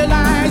to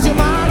realize you're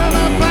part of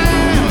the plan.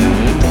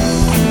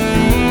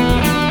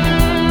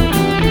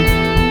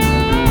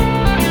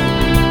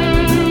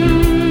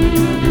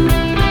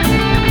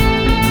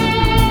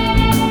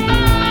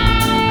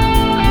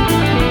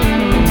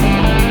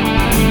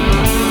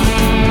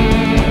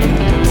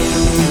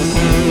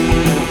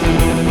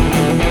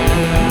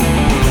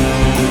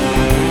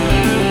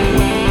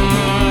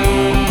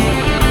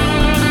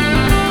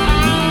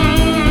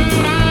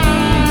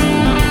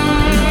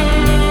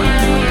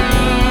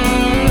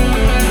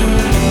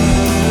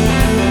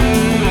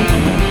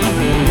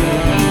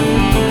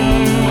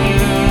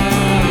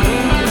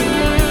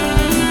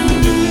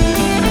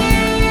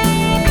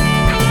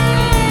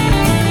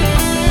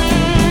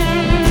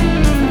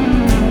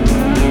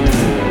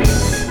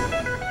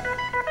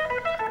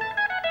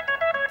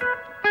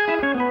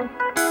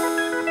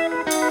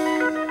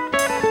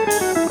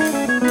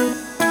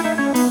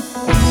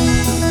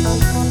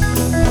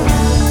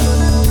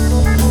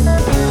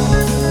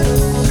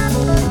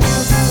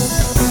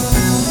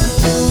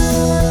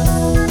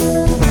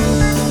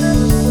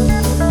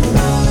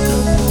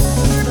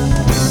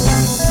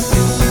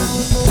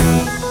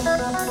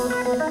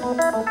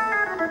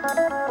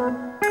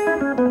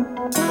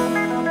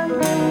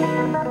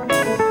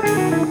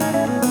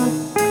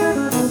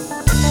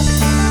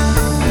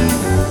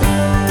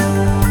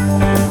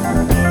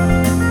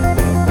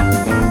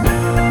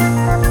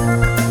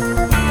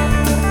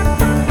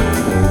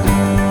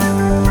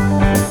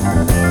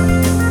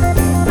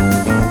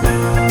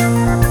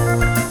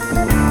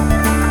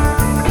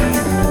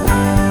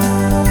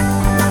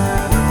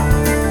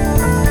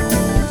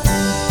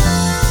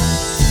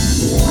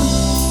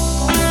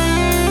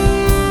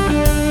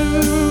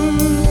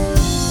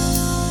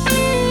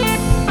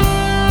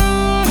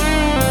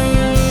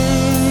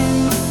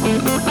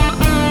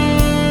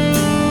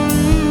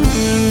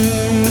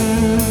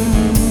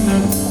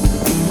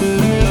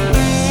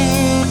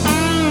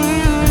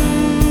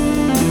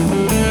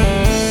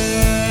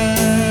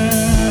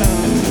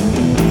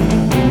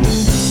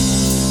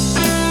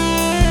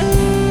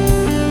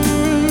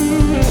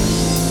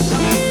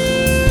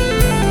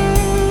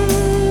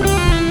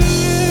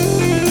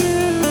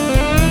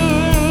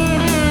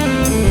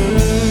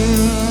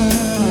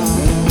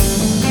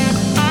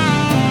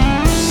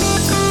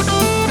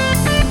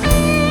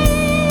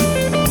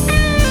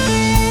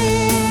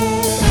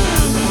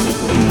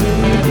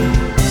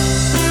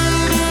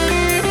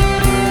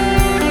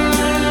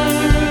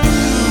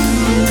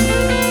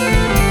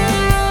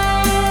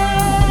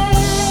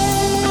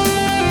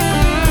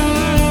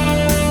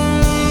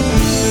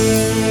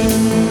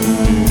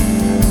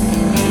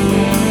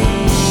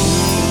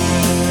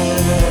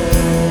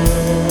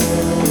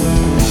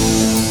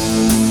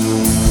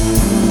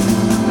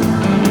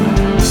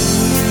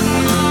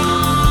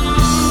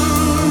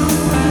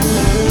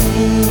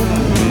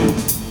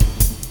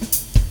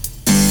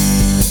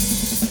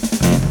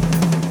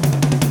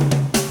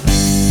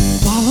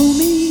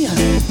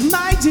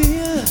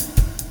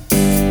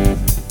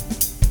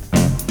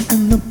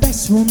 and the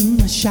best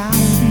one shall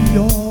be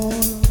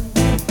yours.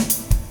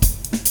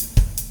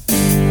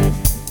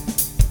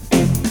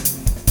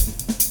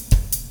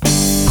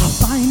 Our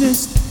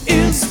finest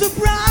is the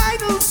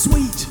bridal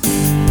suite,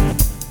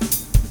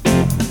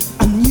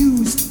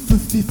 unused for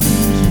 50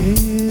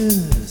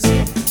 years.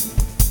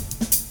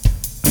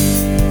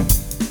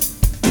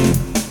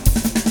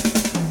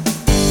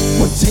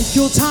 Well, take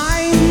your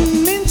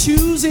time in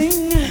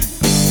choosing.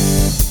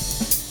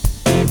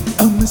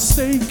 A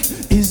mistake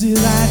is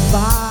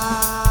ill-advised.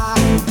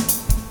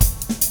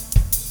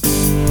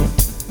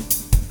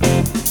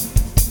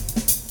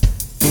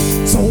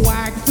 So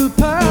act the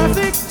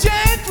perfect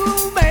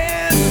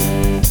gentleman,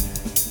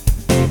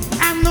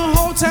 and the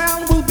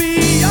hotel will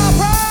be your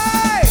prize.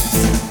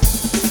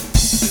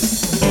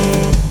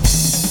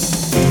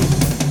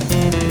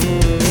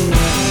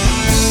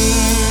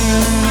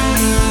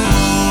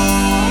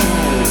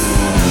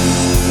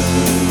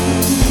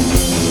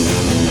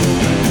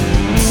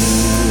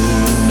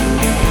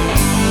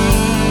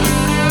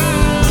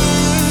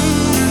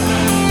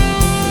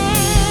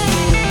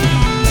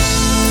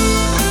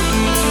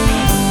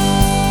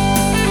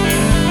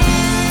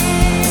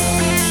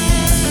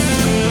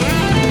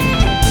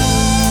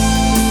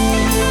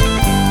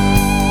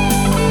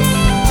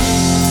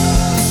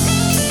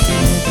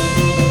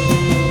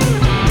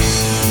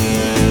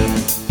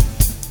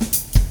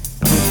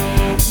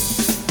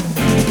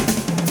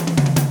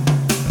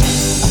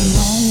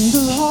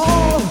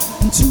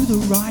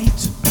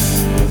 Right,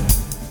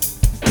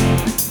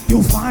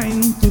 you'll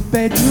find the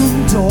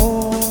bedroom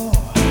door.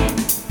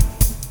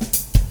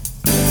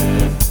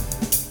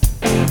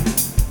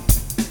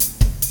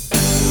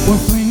 We'll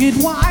fling it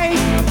wide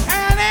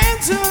and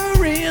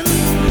enter in.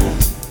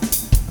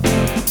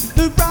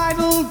 The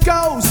bridal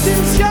ghost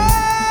is yours.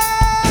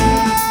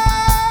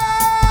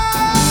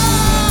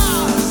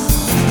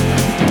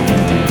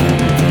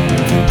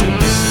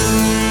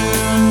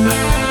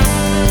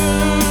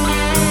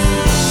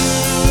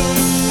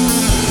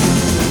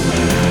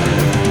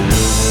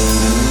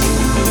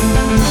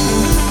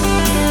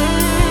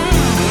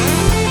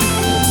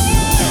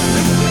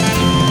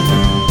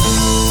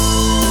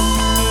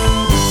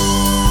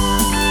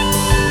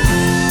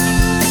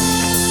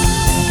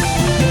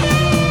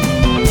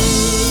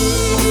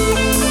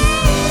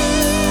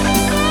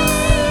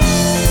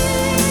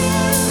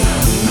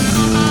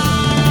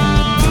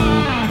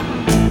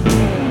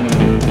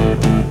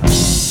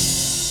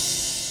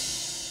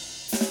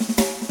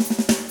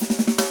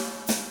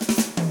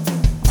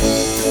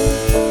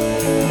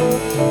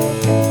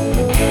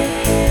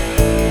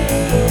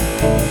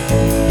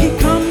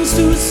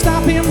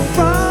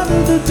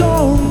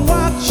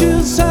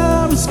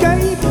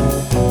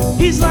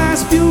 His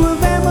last view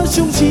of Emma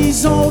shows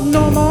she's old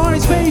no more.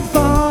 He's paid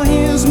for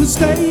his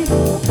mistake.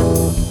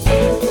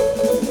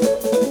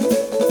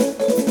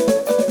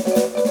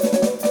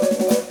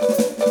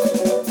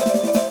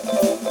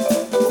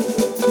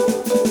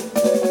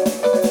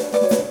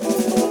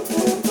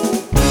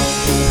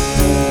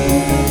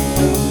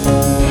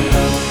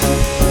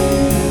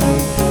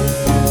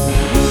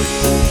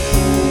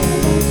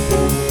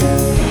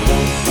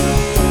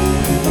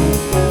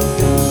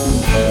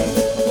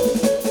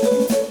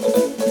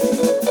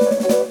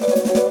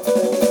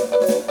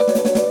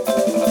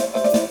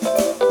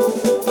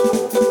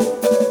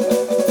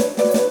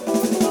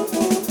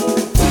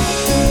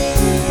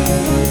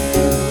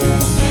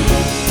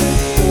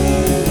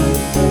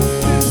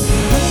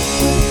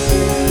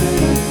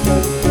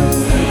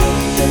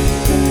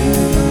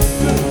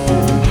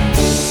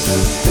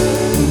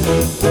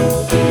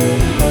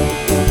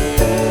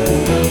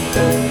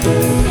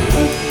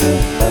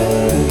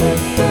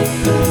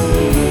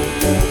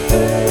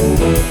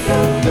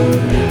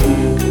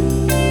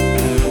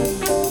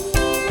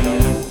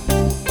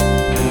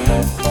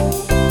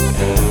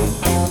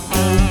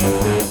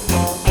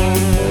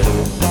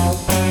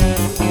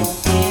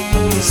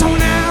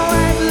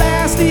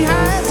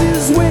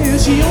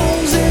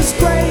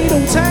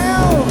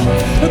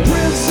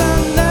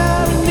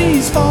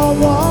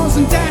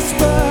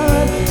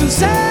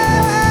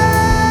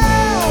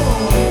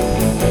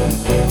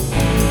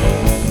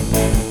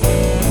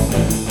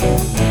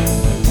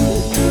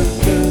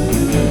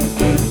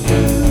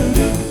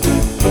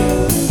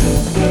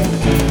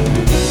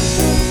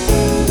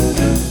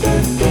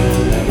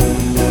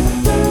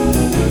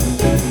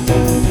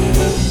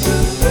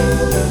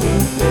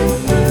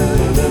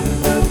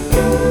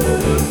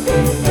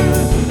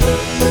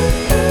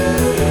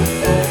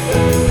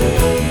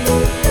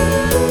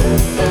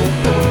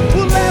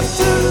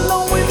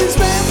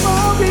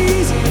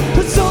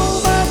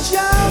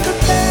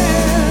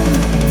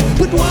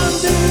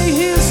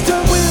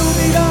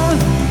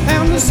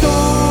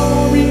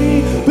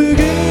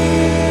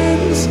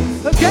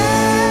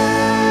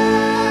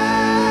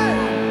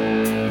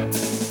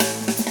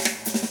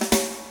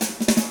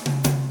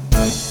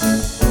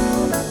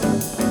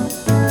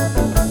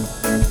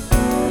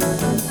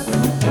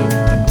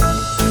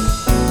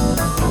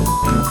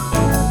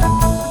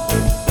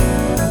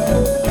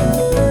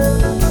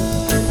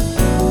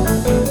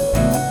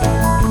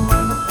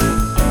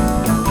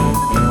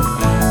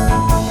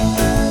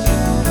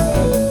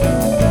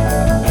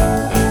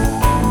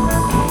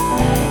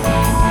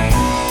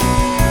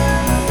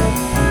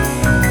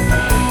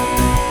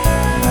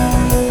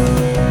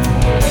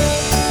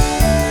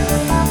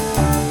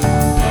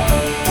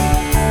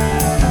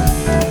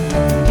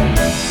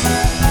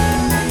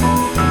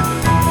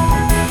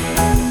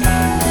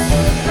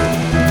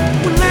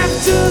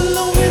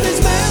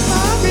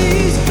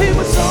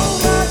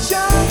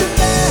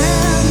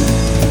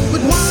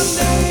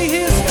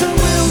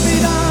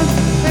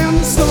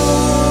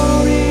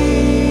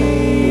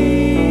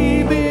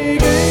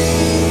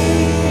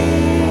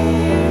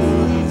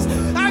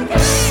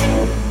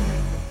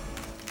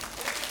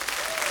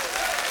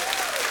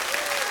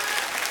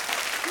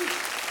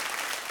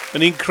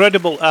 An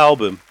incredible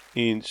album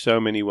in so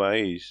many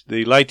ways.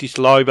 The latest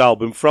live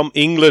album from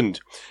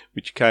England,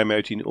 which came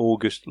out in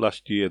August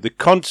last year. The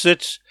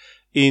concerts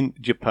in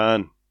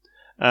Japan.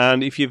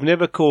 And if you've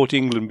never caught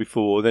England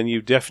before, then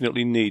you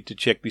definitely need to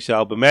check this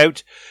album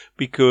out,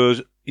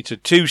 because it's a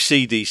 2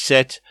 CD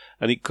set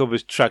and it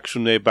covers tracks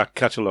from their back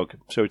catalogue.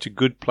 So it's a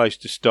good place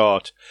to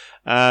start.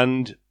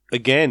 And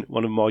again,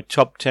 one of my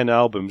top 10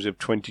 albums of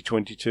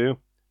 2022.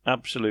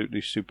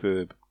 Absolutely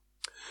superb.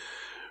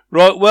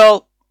 Right,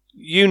 well,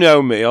 you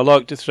know me, I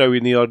like to throw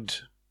in the odd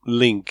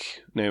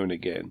link now and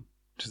again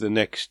to the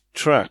next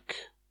track.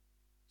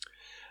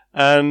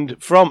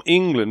 And from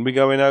England, we're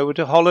going over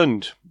to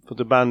Holland for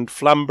the band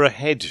Flamborough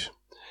Head.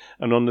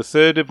 And on the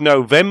 3rd of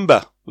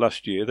November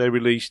last year, they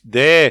released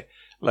their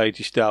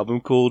latest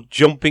album called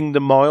Jumping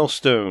the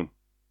Milestone.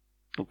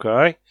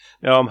 Okay?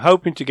 Now, I'm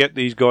hoping to get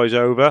these guys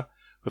over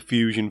for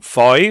Fusion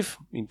 5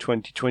 in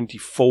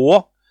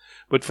 2024.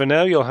 But for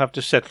now, you'll have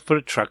to settle for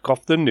a track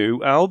off the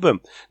new album.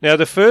 Now,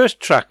 the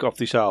first track off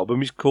this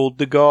album is called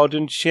The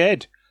Garden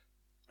Shed.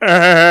 Do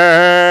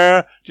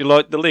you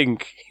like the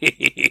link?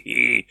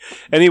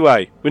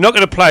 Anyway, we're not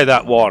going to play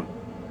that one.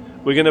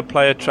 We're going to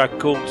play a track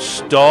called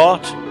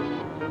Start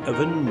of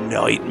a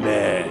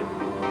Nightmare.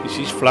 This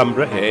is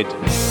Flamborough Head.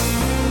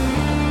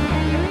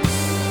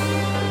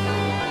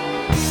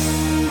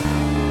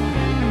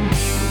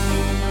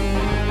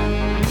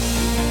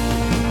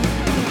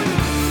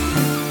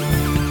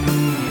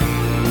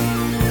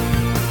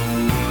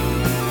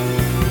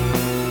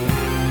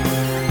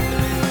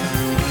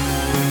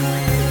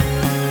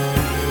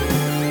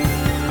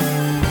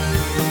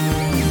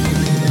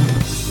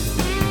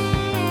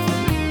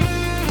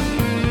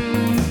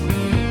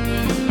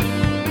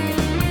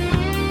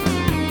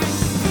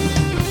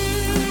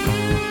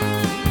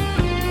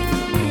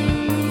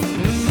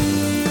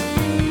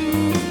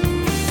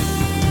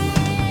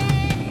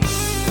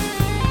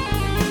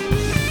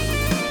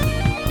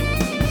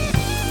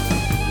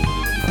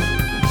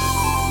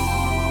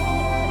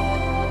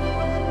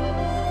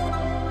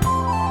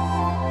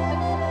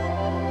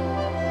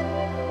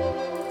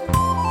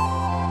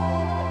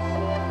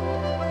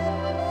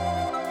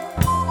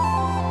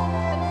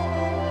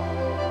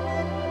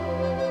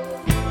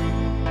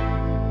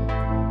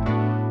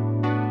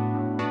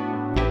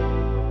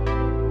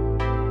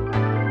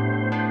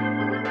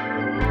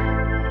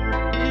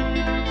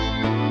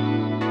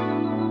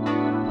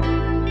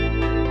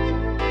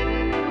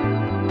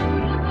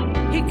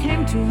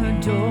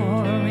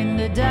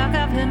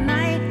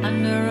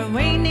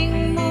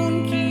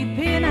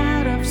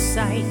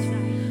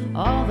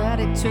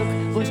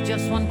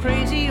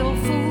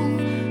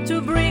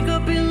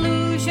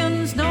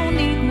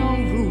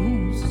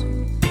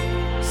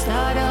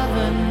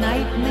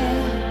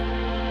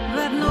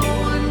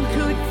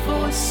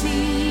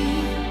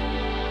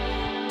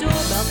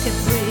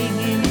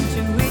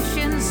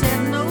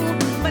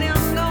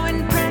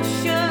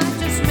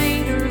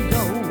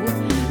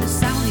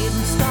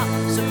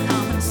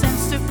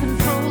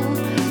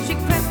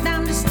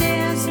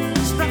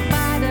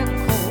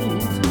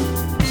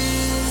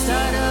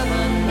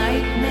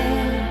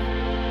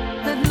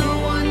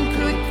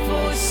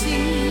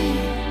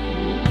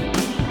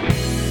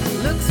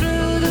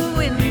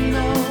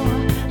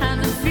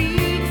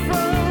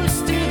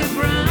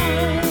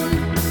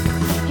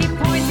 He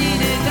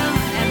pointed a gun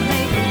and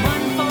made a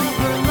run for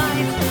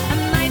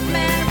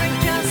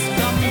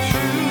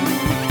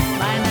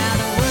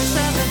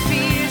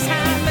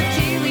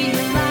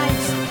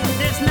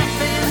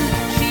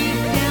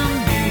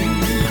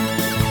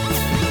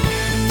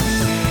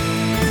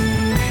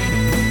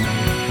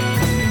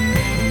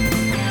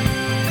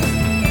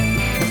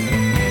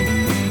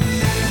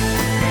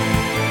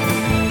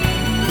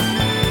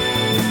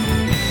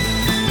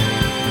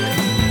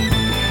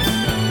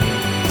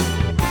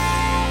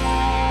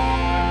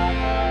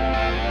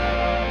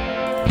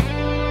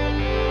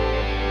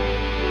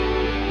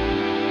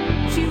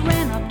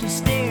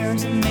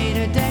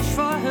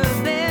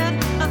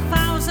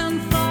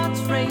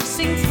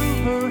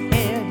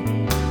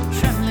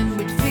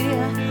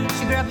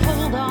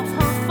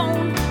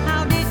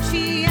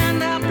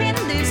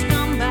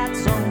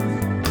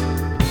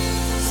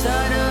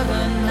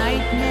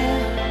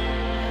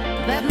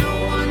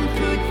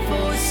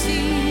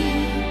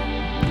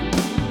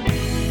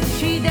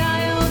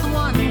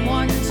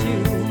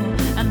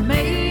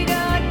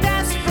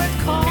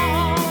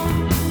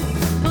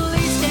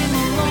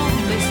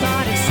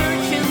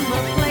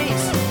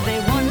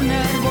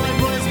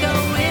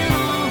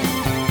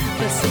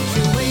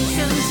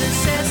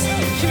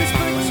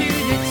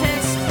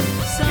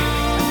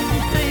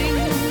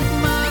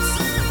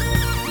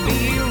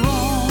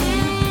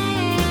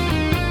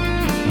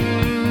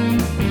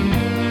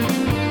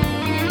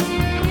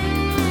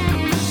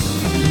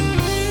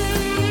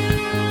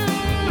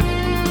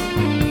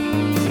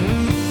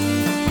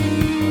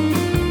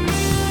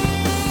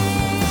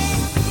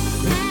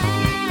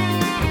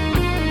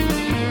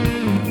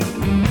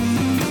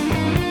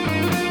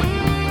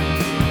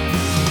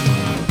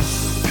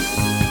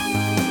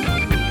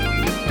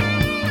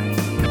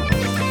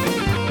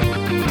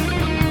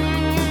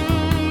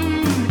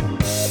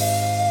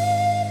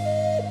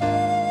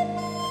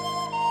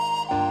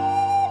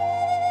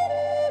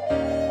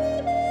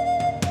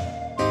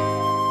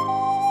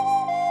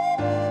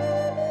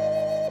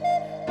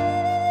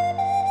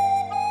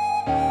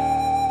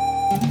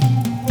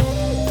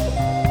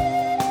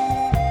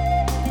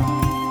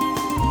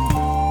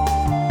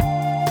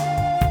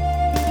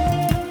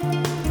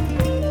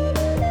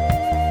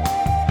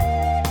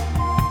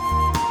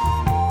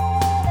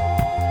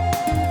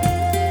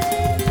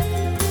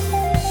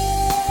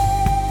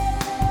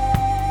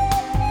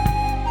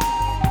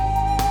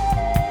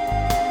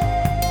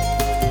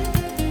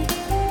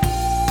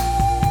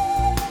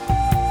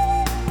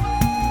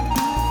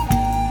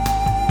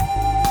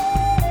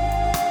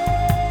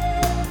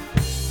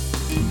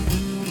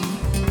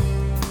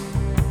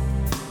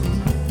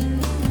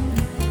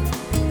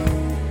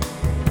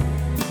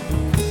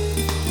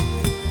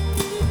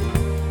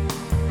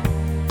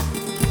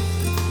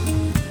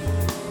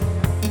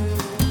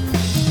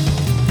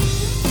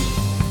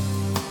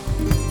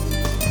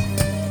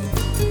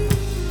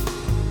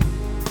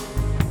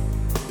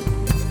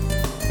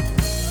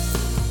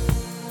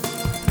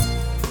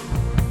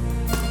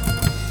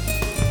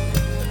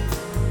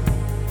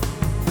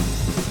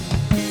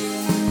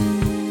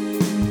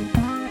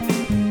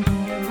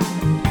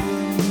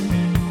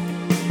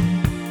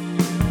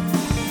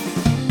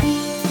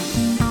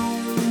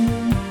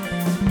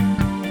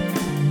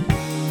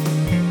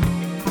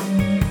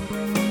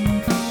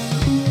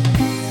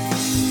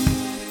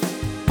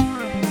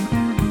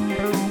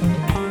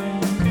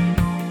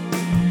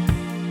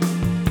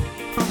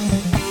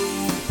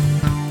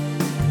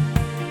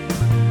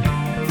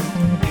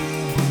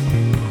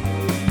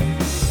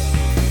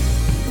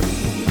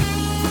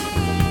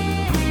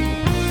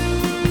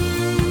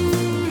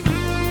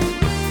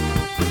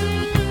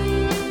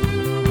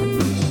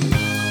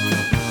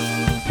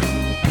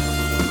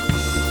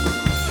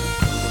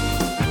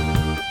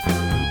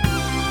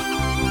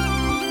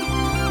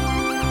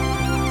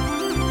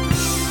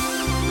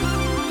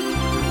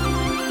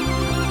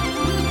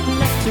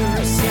to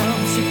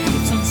herself, she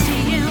keeps on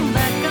seeing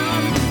that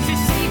gun. She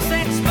seeks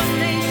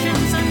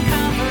explanations and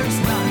covers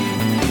none.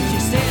 She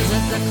stares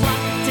at the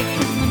clock,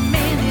 ticking the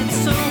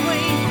minutes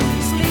away.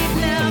 Sleep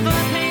never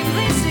came,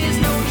 this is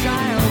no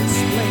child's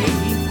play.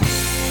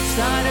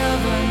 Start of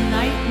a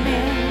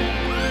nightmare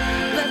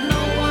that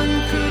no one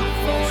could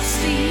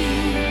foresee.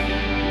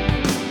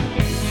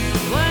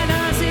 Why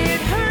does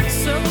it hurt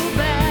so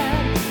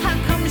bad? How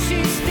come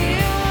she's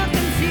still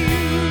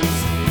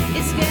confused?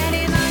 It's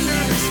getting under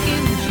her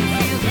skin. She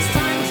feels it's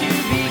time to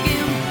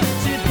begin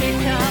to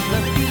pick up the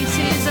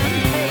pieces and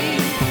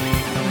pay.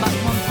 But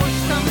when push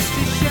comes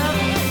to shove,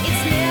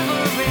 it's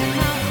never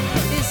enough.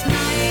 This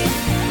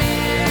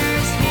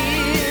nightmare's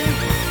here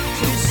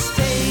to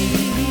stay.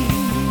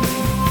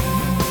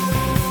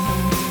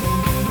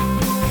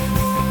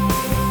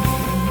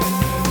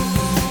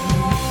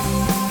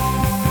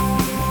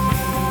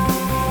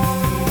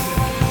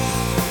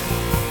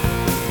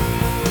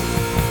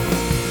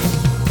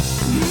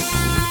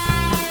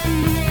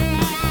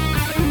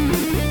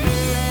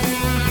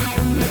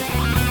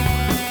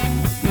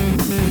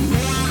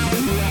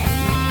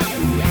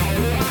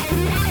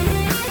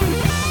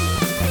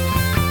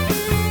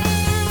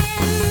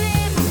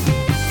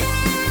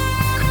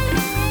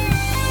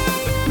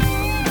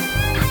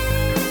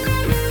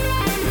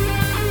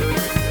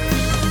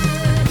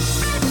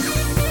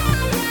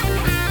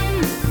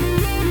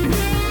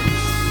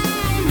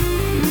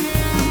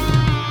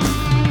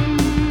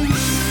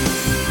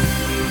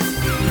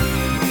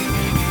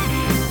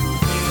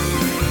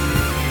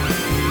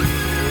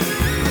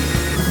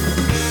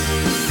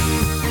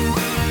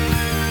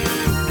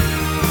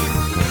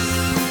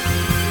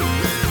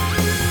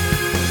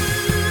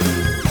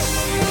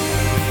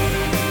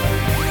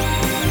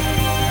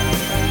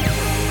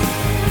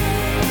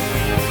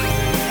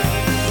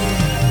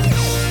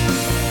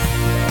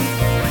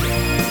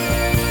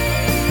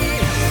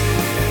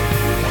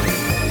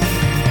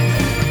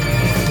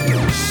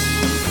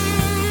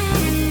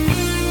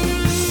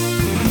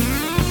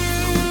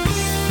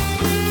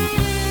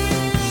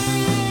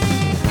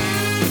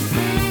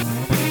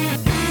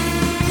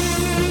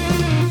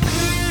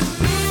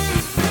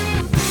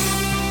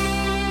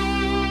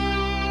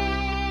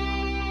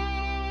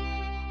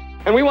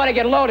 And we want to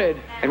get loaded,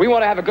 and we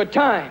want to have a good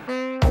time.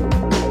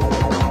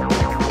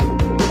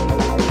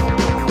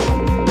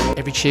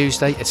 Every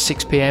Tuesday at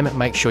 6 p.m,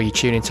 make sure you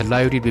tune into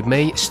Loaded with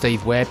me,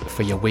 Steve Webb,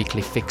 for your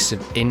weekly fix of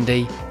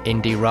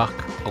indie rock,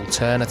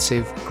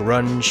 alternative,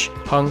 grunge,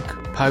 punk,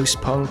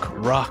 post-punk,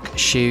 rock,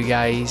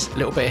 shoegaze, a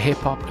little bit of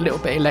hip-hop, a little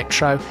bit of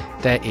electro.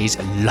 There is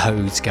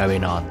loads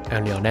going on.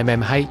 Only on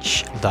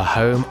MMH, the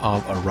home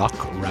of rock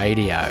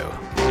radio.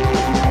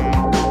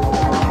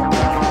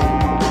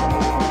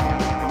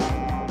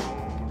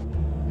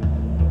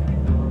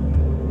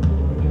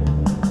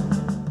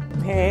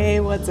 Hey,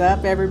 what's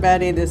up,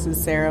 everybody? This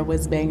is Sarah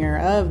Whizbanger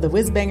of The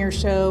Whizbanger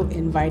Show,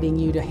 inviting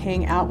you to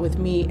hang out with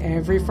me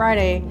every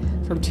Friday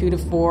from 2 to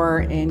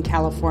 4 in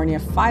California,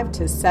 5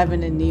 to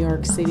 7 in New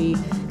York City,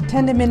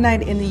 10 to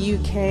midnight in the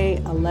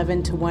UK,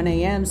 11 to 1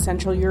 a.m.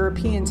 Central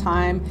European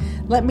Time.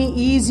 Let me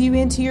ease you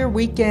into your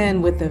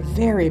weekend with the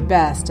very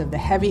best of the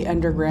heavy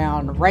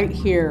underground right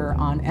here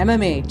on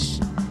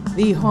MMH,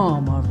 the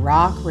home of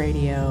rock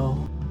radio.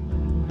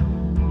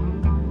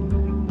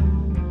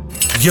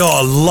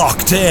 You're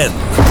locked in.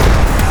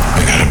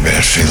 I got a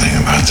bad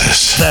feeling about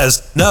this.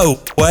 There's no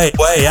way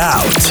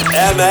out.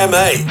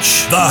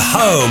 MMH, the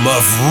home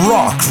of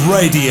rock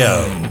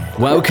radio.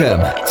 Welcome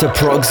to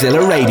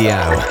Progzilla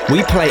Radio.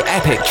 We play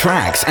epic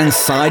tracks and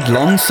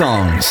side-long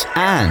songs,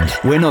 and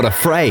we're not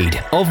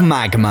afraid of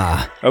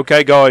magma.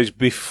 Okay, guys,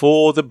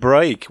 before the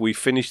break, we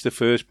finished the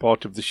first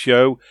part of the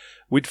show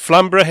with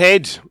Flamborough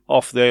Head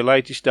off their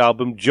latest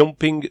album,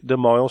 Jumping the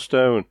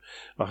Milestone.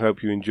 I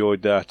hope you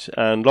enjoyed that.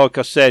 And like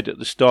I said at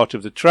the start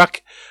of the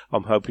track,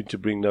 I'm hoping to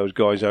bring those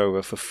guys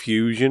over for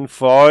Fusion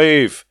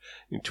 5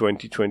 in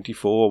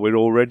 2024. We're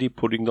already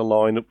putting the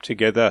lineup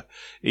together,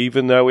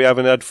 even though we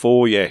haven't had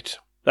 4 yet.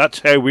 That's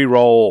how we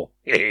roll.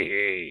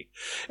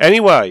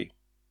 Anyway,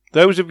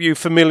 those of you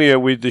familiar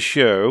with the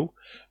show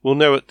will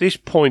know at this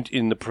point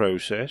in the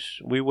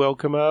process, we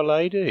welcome our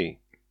lady.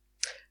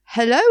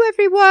 Hello,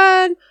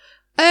 everyone.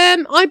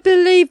 I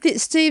believe that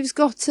Steve's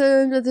got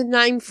another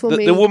name for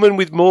me. The woman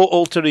with more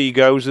alter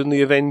egos than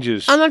the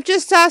Avengers. And I've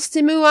just asked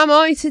him, who am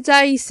I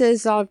today? He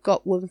says, I've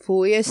got one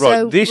for you.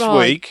 Right, this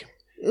week,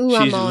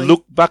 she's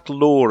Look Back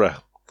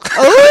Laura.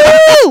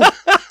 Oh!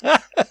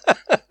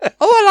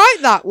 I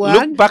like that one.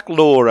 Look Back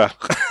Laura.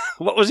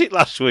 What was it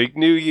last week?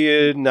 New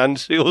Year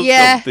Nancy or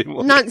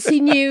something? Nancy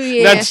New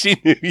Year.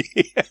 Nancy New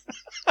Year.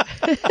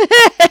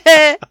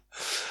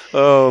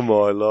 Oh,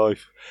 my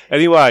life.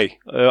 Anyway,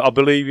 I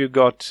believe you've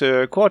got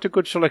quite a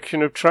good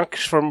selection of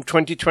tracks from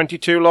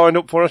 2022 lined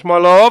up for us, my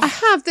love. I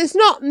have. There's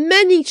not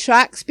many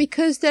tracks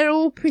because they're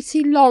all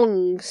pretty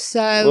long. So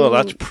well,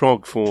 that's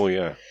prog for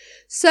you.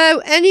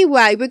 So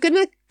anyway, we're going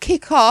to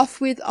kick off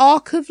with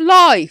Arc of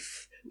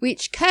Life.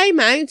 which came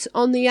out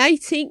on the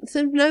 18th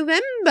of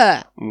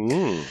November.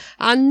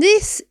 And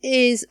this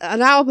is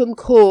an album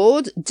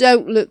called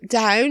Don't Look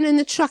Down, and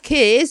the track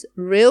is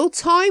Real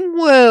Time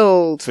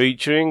World.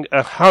 Featuring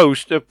a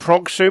host of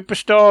prog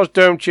superstars,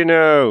 don't you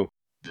know?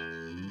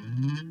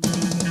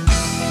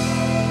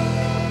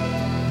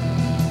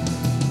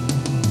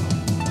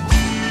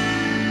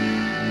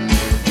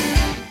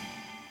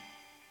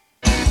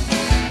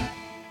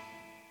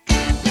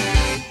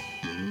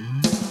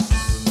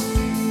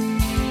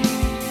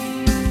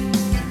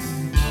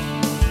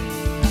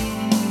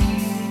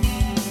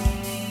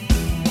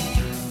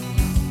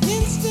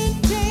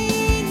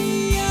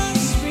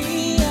 Instantaneous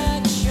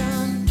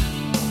reaction,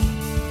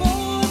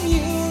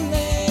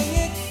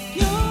 formulaic,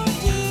 pure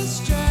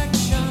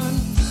distraction.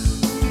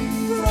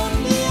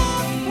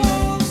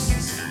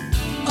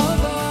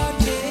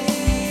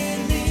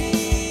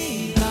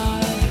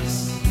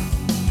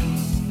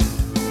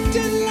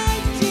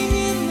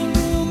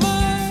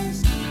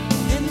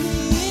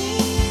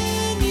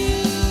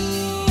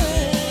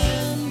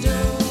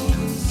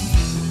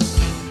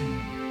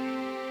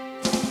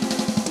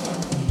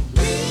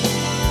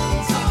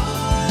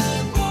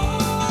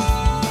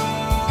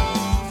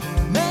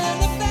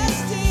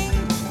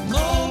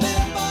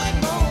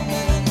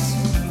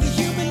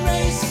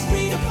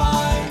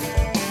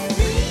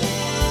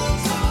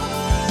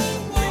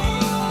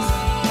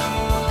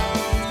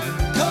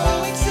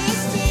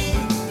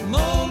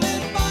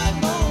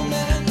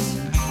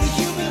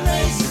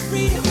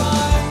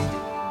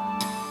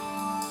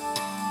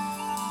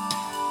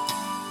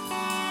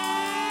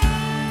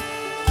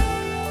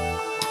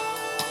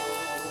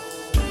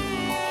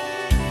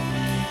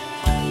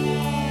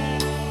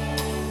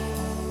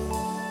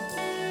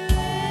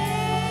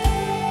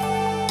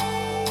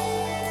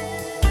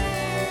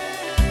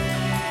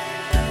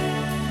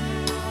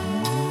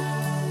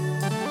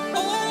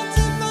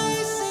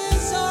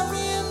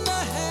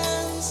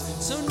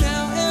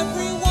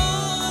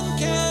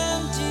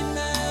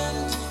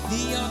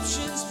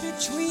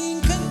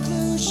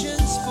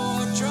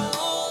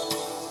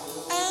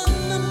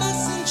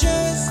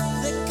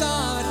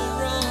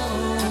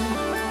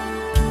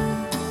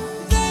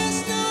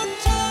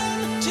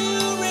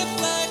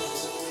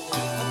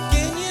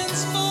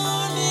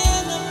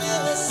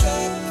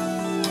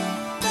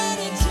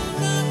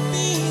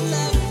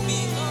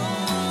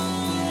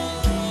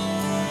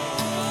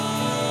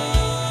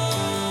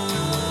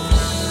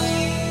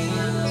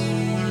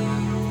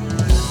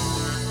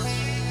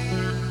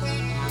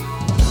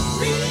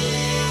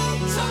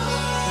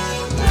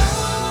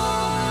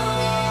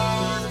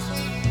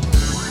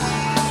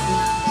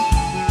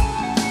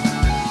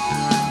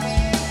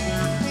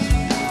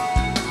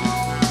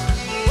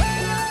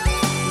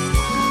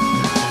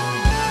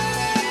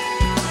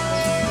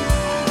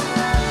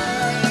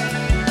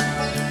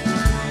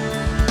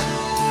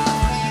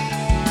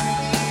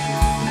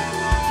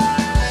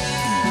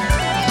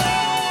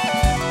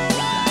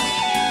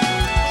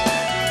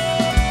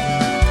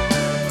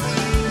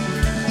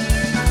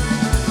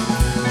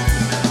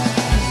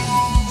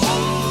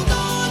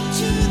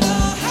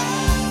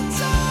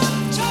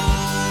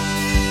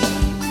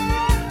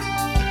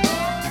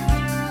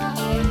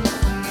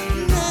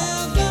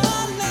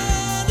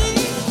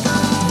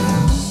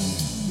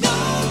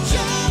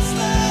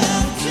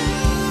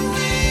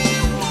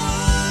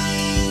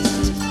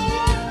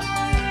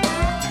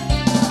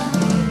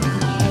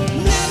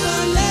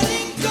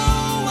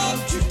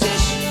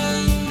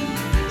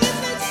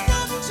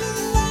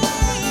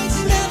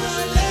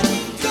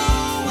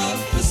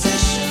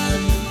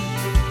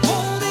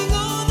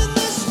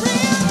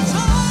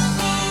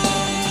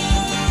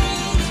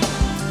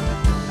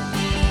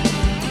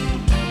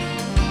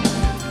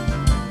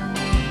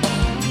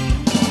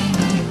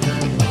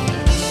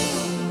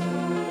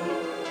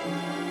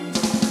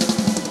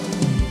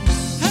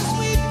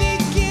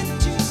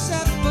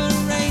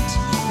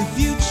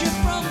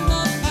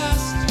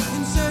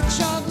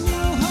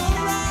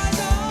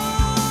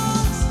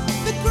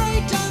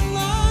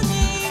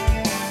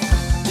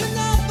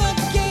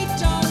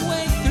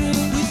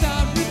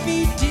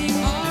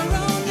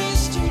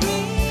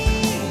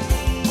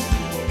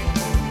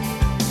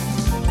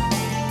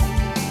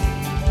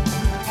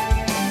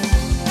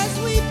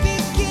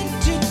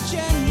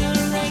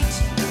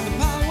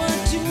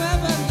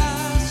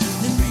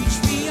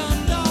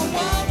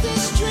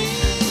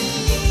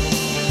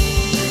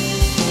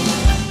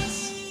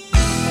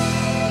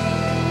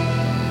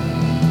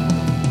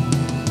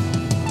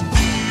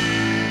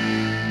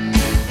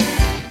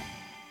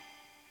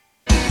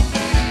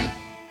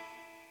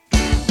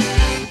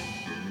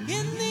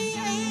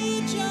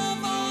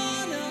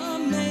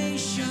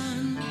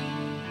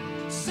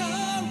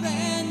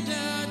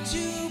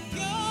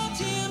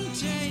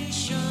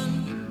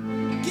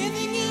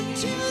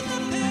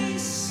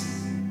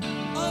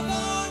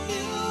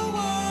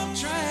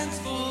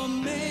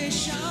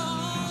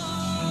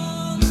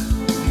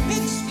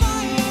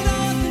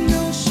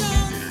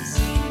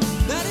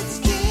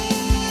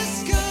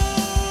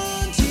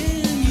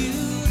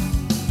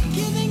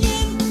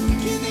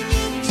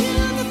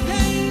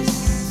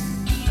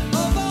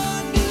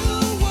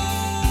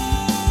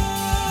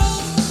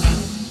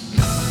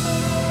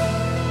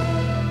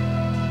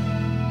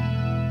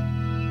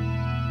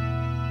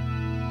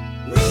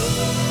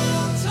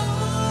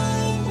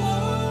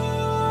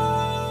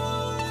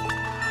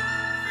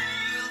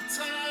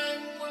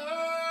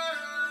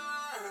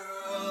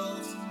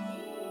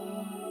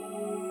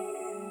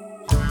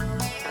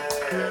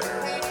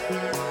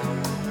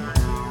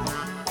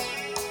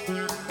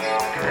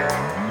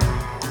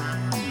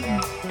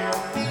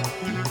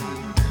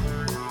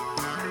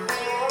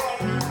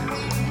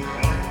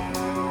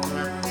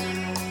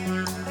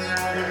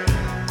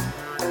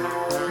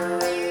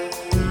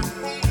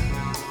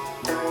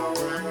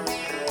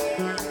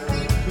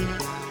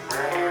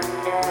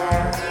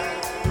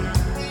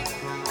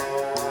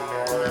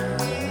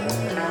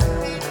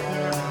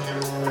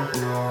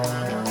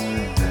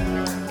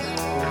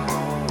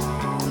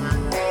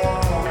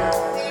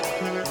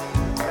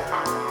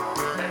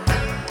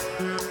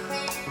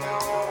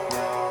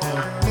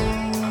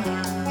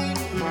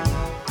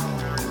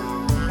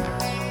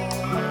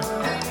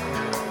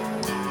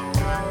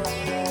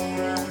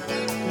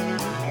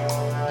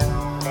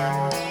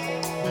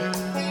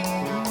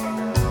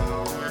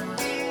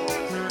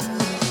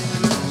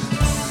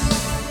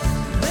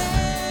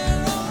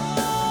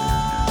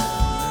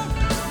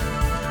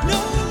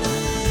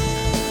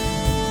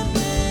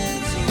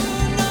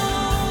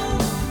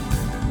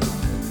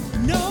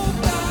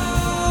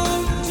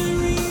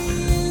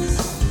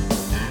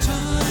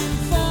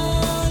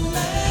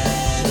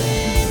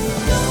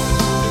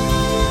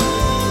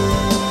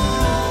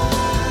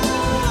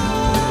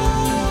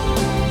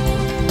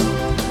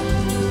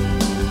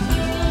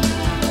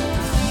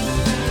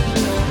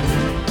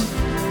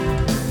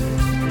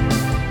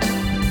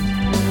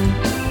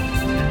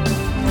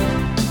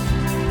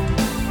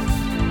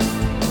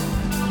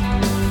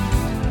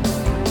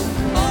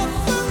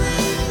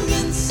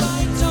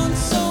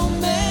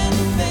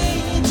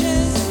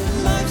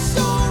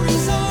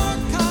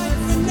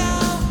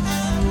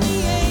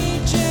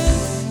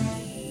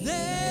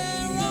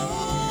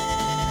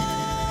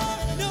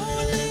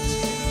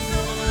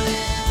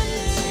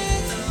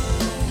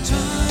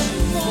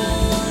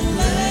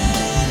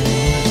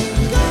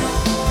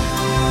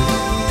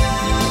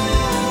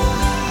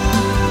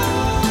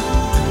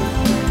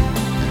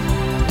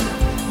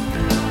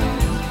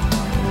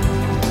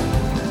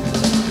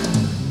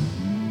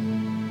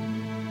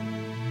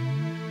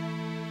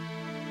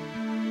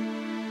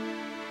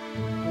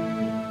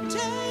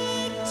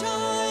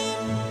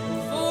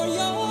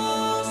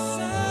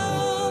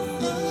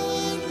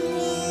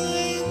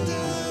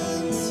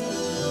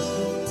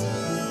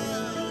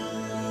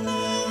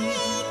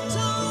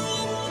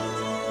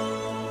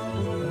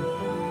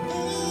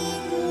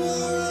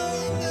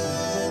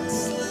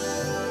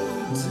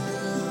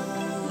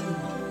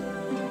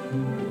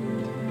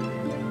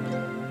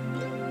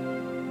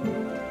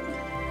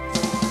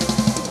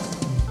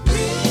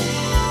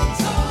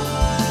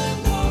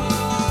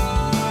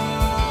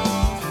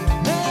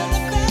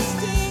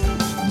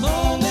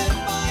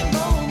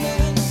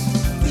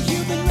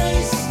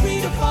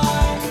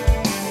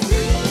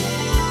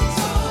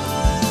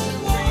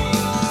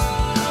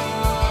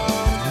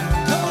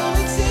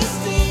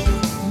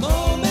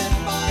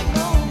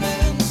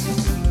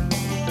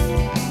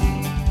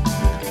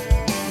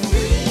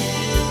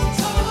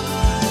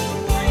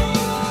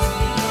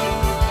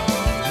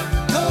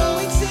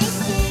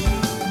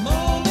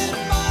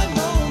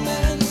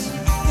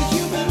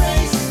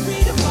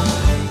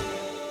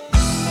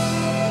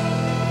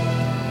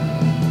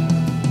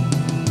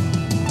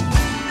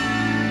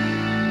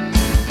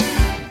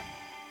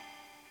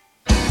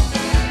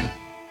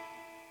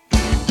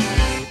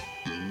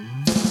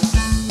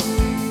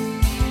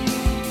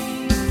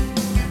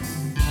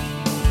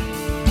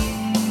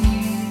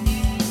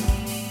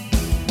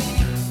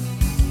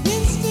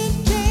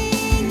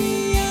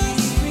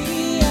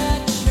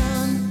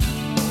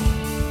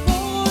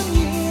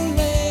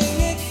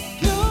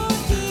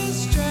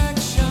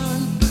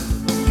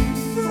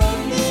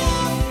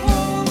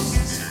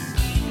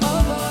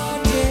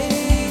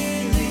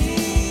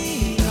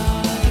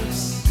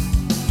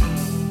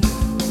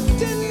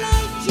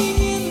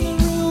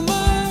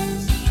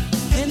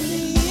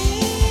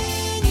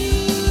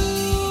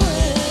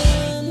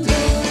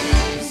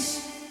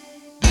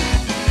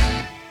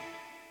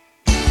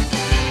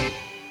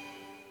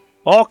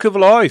 Arc of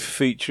Life,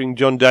 featuring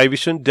John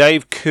Davison,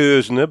 Dave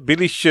Kersner,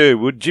 Billy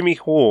Sherwood, Jimmy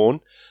Horn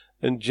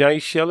and Jay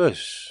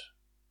Shellis.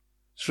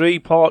 3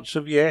 parts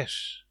of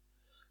Yes.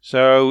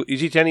 So,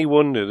 is it any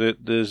wonder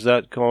that there's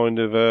that kind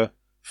of a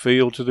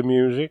feel to the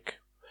music?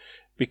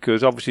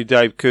 Because obviously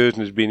Dave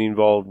Kersner's been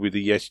involved with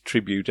the Yes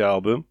tribute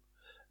album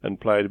and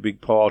played a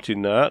big part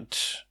in that.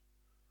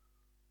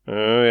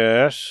 Oh,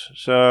 yes.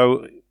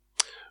 So,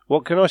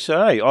 what can I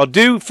say? I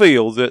do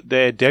feel that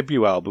their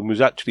debut album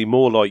was actually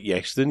more like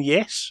Yes than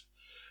Yes.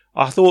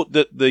 I thought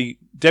that the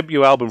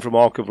debut album from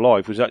Arc of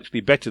Life was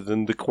actually better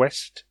than The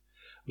Quest.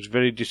 I was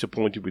very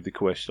disappointed with The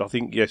Quest. I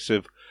think Yes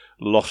have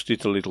lost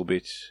it a little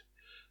bit.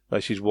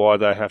 This is why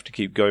they have to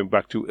keep going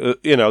back to,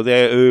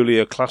 their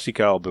earlier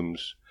classic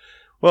albums.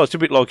 Well, it's a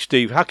bit like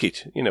Steve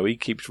Hackett. He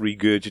keeps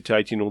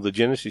regurgitating all the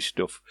Genesis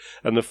stuff.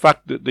 And the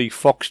fact that the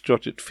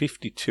Foxtrot at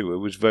 50 tour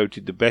was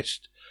voted the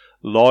best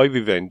live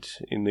event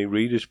in the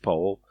Readers'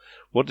 Poll,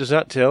 what does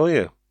that tell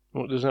you?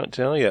 What does that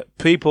tell you?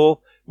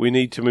 People, we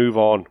need to move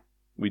on.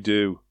 We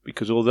do.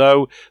 because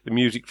although the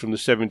music from the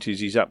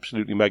 70s is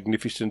absolutely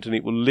magnificent and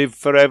it will live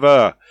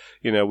forever,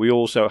 you know, we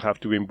also have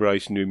to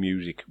embrace new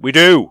music. We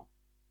do!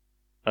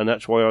 And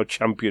that's why I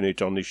champion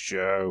it on this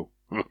show.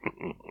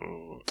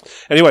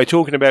 Anyway,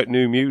 talking about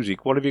new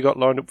music, what have you got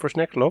lined up for us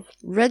next, love?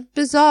 Red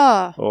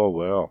Bazaar. Oh,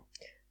 well.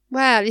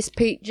 Well, it's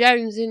Pete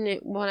Jones, isn't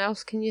it? What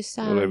else can you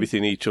say? Well,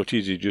 everything he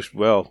touches is just,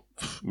 well,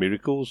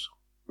 miracles.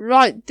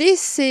 Right,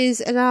 this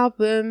is an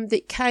album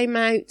that came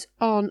out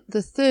on the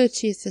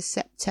 30th of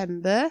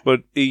September.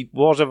 But it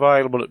was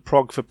available at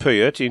Prog for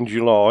Fiat in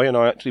July, and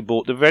I actually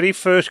bought the very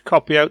first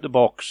copy out the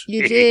box.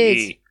 You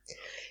did.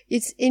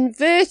 It's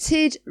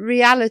Inverted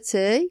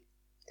Reality,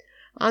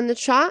 and the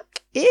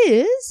track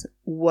is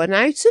 1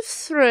 out of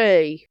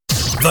 3.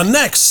 The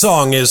next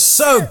song is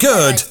so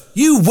good,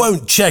 you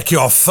won't check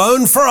your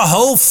phone for a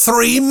whole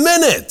 3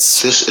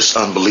 minutes. This is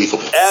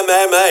unbelievable.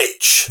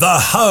 MMH, the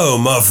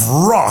home of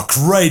rock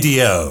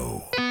radio.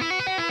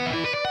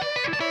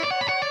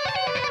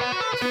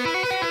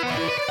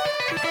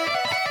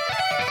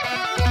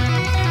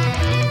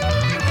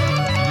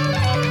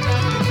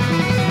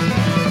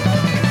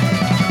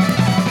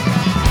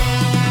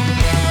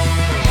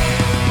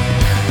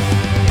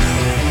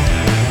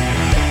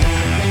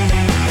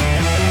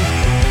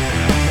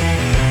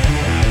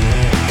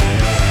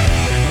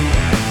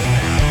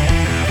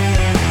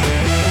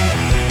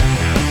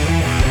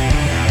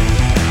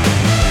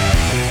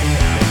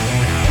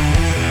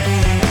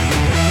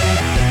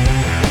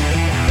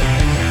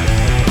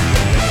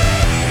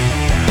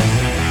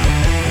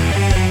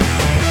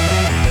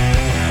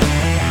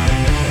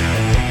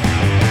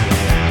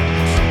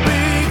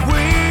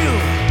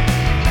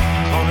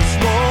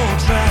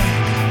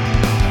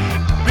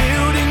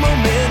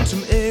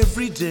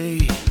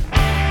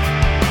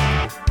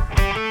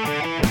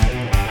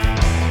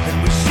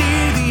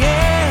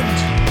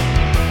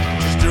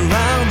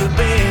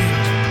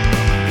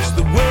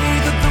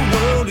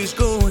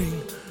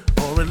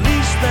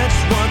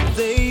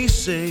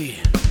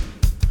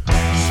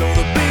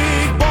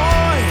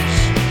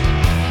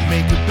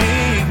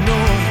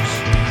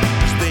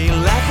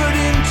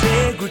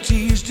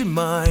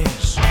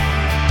 Demise.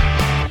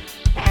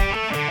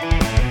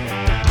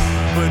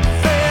 But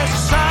there's a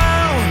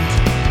sound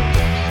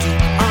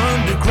deep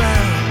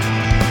underground,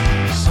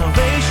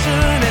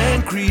 salvation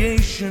and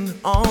creation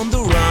on the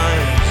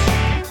rise.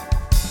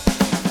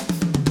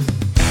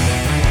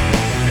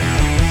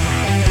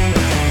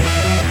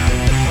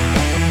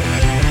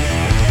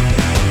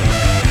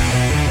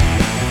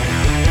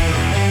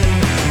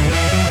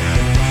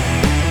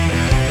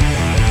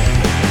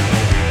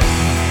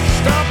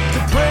 Stop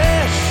the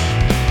press.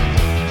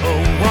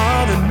 Oh,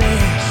 what a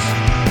mess.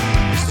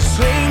 It's the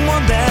same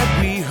one that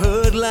we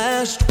heard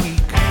last week.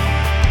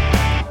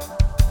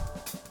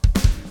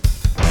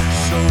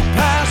 So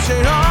pass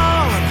it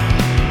on,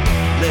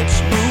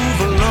 let's move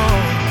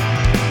along.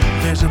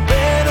 There's a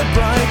better,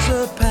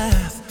 brighter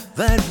path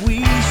that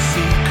we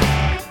seek.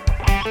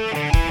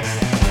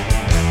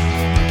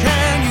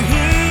 Can you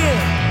hear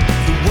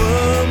the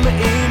worm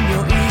in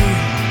your ear?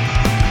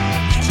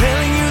 It's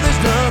telling you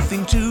there's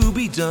nothing to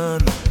be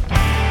done.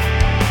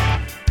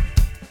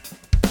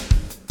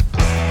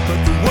 But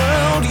the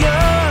world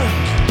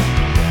yearned,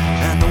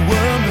 and the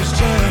worm has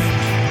turned,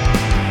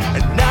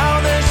 and now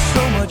there's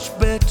so much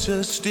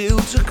better still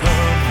to come.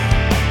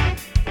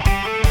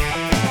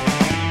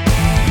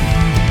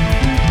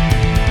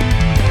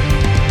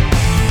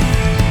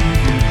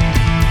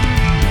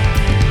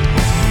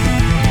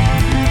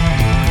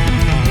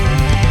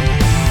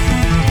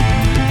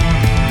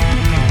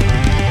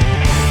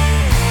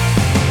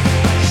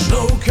 So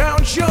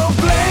count your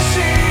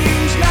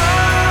blessings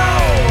now,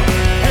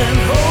 and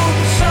hope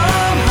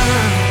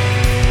somehow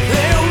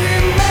they'll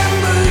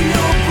remember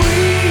your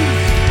brief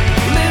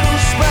little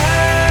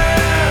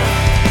spell.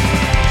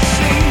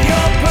 Sing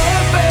your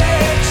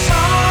perfect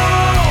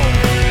song,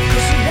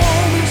 'cause it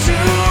won't be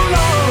too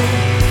long.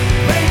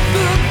 Make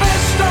the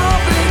best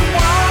of it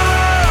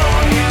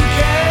while you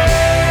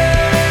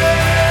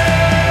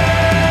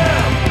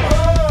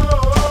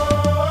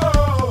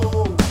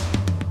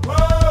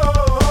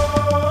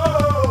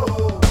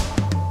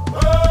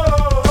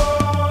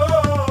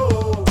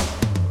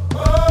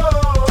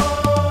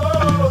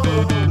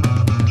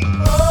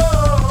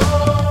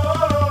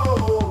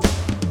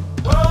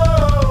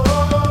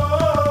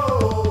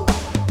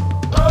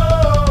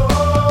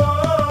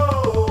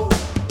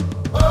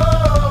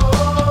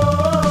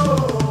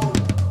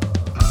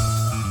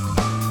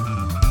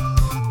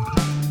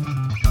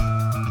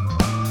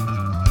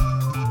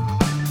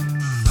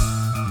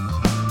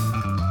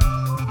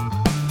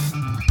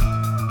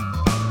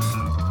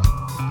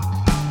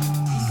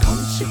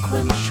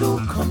consequential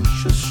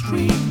conscious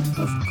stream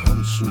of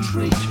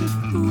concentrated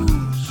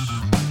ooze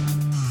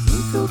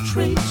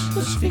infiltrates,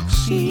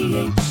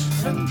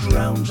 asphyxiates, and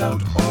drowns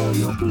out all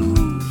your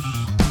blues.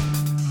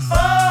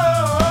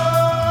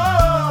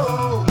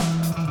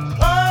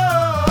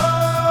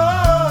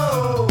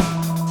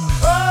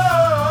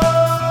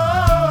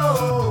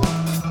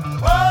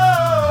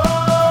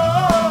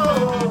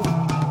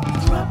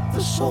 Drop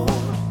the sword,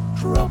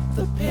 drop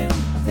the pen.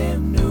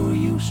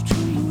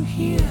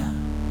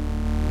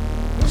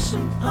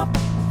 up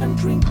and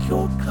drink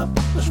your cup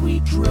as we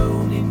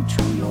drone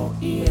into your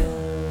ear.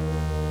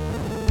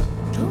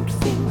 Don't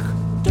think,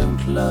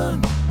 don't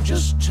learn,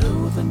 just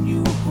toe the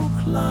new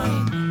hook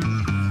line.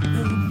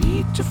 No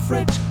need to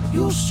fret,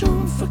 you'll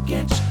soon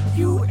forget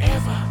you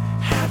ever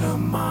had a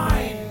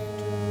mind.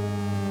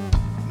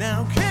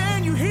 Now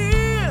can you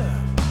hear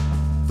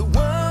the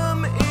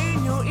worm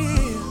in your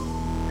ear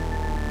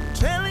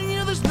telling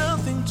you there's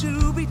nothing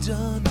to be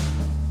done?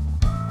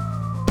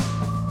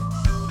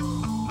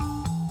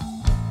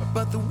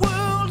 But the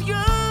world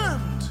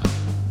yearned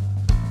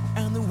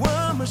and the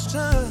worm has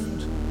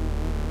turned.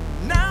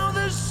 Now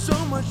there's so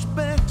much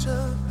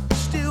better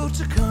still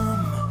to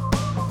come.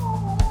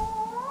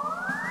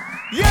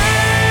 Yeah!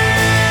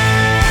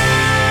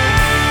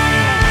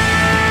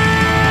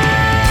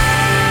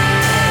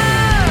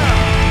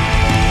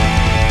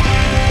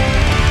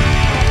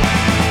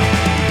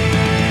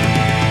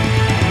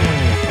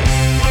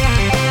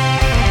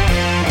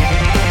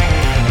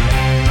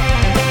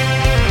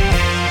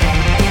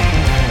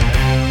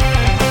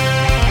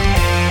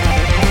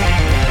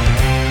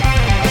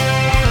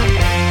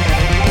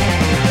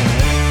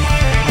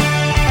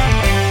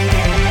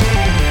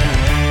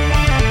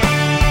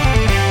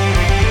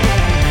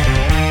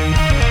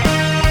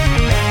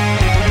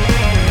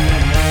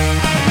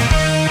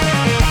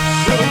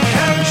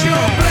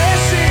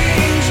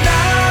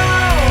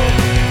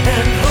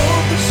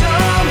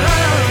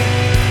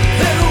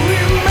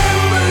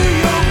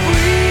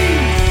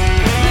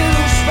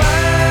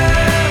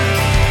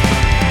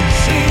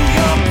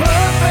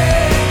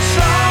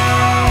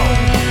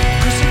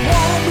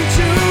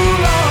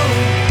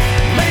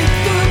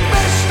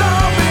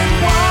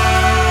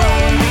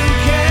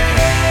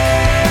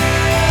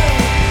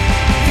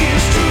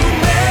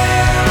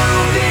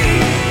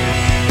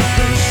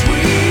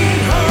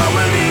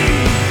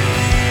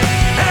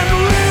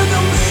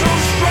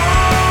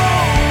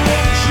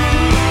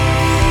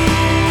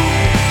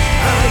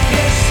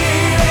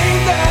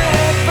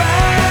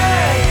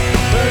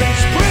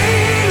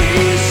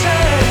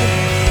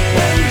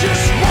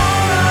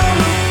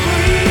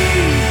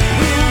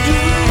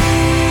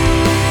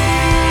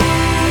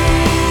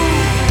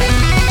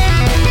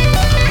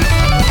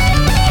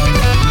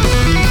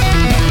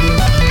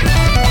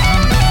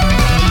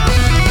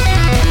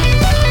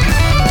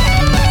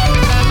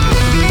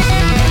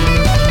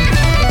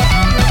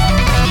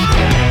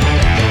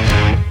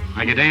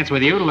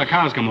 With you till the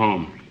cows come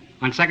home.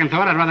 On second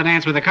thought, I'd rather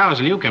dance with the cows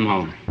till you come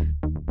home.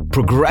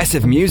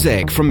 Progressive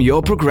music from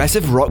your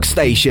progressive rock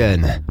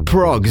station,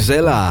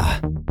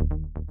 Progzilla.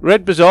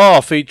 Red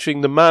Bazaar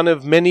featuring the man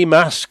of many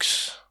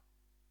masks,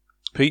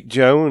 Pete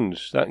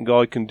Jones. That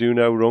guy can do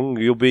no wrong.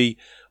 He'll be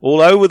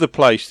all over the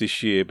place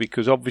this year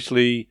because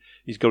obviously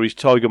he's got his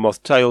Tiger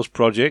Moth Tales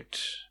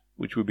project,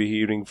 which we'll be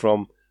hearing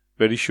from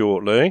very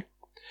shortly.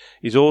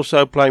 He's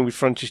also playing with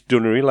Francis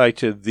Dunnery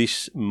later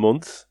this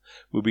month.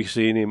 We'll be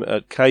seeing him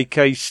at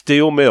KK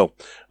Steel Mill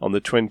on the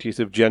 20th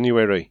of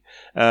January.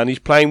 And he's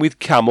playing with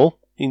Camel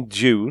in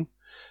June.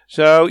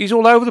 So he's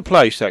all over the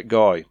place, that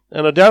guy.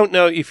 And I don't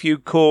know if you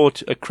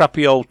caught A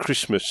Crappy Old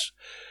Christmas.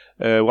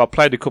 I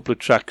played a couple of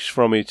tracks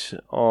from it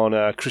on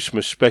our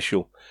Christmas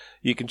special.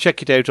 You can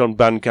check it out on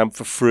Bandcamp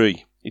for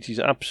free. It is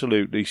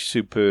absolutely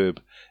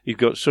superb. He's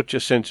got such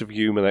a sense of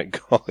humour, that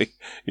guy.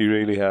 He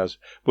really has.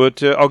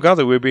 But I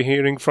gather we'll be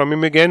hearing from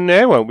him again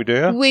now, won't we,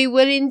 dear? We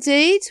will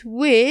indeed,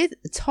 with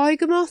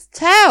Tiger Moth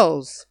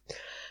Tales.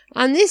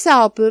 And this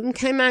album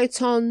came out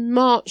on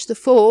March the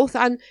 4th,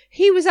 and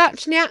he was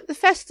actually at the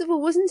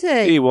festival, wasn't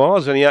he? He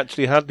was, and he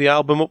actually had the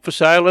album up for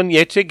sale, and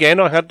yet again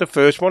I had the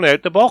first one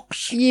out the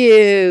box.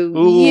 You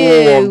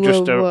I'm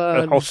just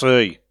a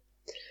hussy.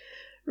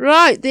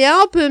 Right, the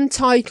album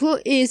title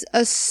is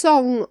A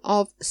Song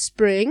of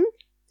Spring.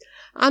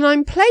 And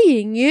I'm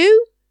playing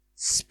you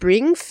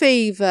Spring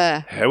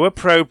Fever. How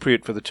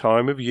appropriate for the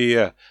time of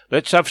year.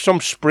 Let's have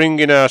some spring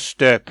in our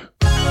step.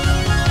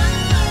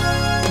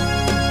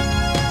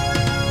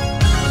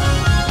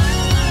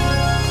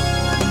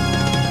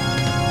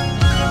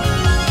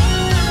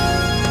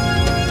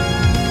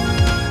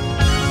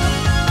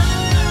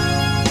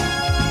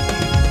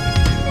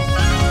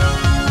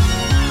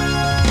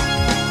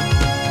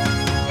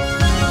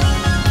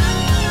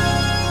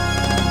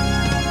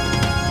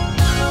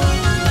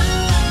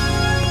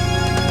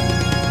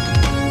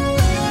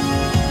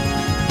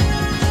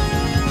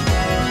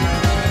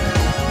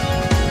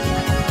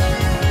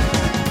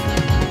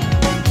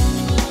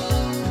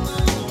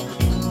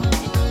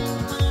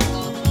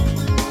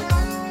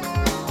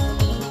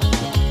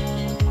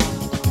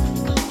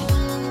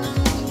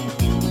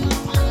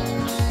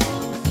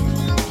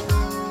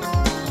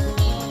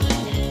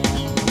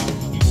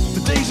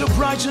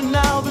 And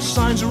now the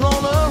signs are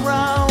all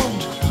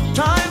around.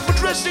 Time for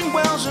dressing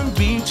wells and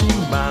beating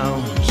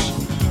bounds.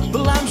 The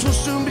lambs will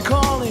soon be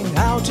calling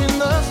out in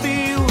the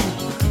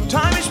field.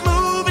 Time is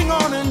moving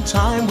on and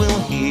time will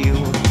heal.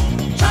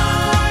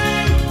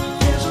 Time,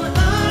 there's an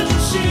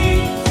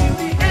urgency, feel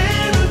the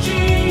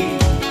energy.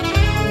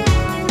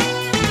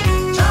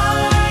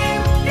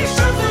 Time is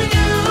something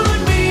you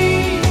and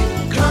me.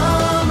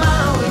 Come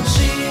out and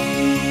see.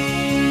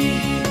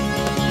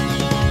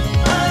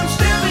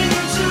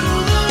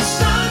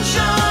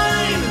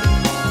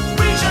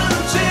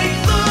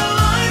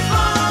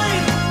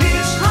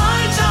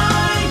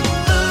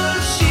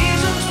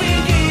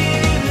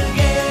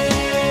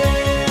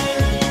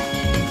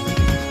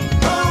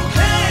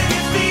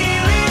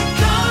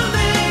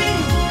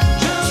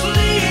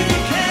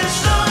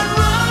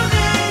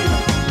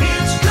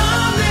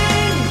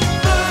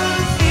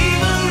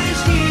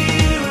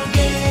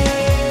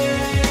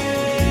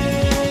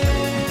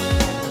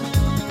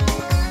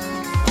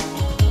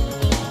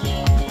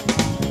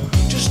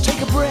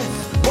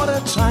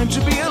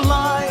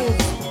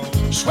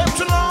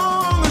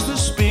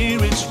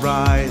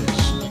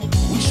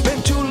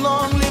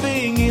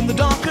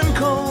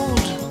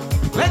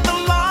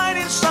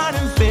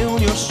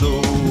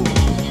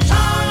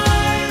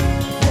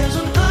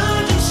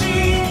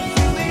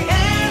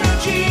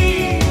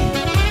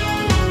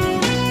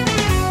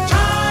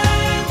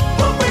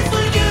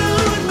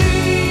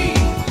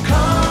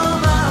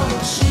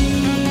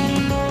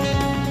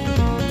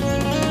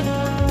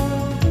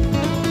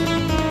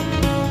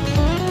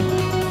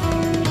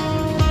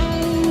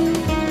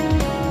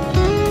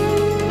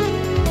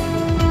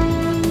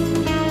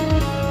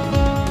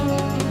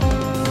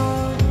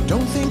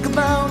 think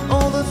about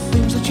all the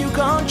things that you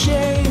can't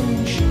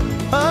change.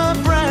 A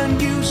brand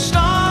new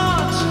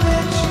start.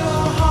 Let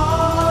your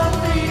heart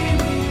be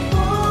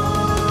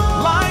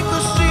born. Like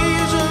the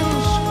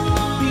seasons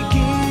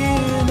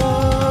begin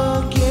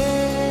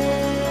again.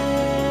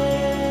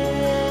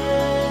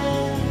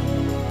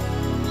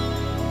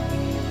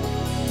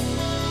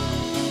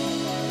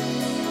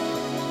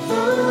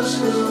 Those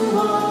who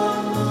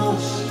are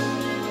lost,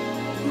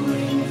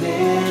 bring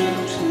them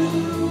to.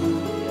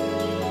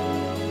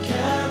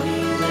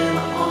 Carry them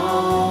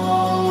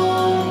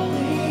on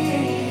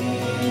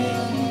with you.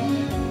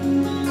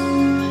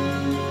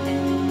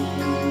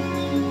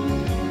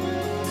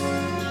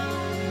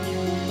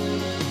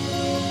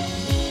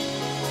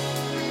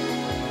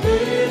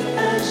 Live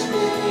as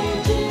they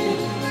did.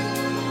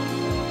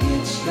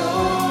 It's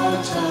your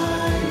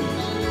time.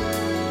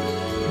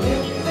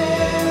 Let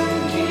them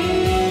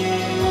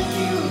give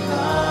you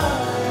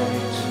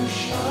light to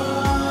shine.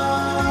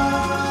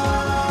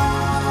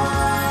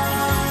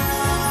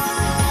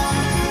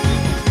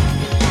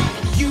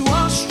 You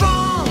are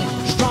strong,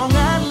 strong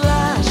at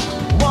last.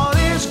 What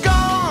is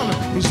gone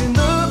is in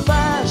the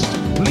past.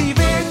 Leave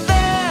it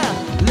there,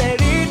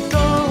 let it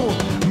go.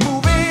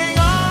 Moving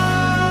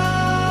on.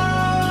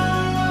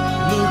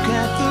 Look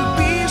at the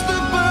bees, the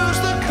birds,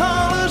 the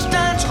colors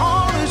dance.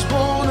 All is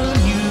born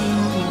anew.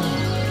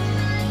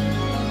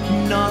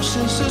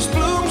 Narcissus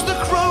blooms, the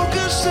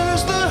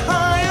crocuses, the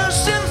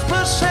hyacinth,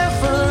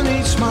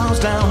 Persephone smiles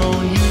down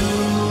on you.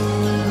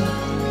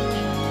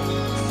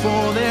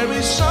 For there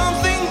is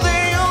something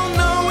they all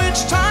know.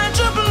 It's time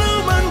to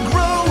bloom and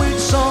grow.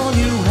 It's all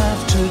you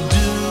have to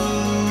do.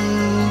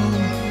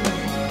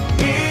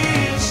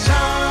 It's time.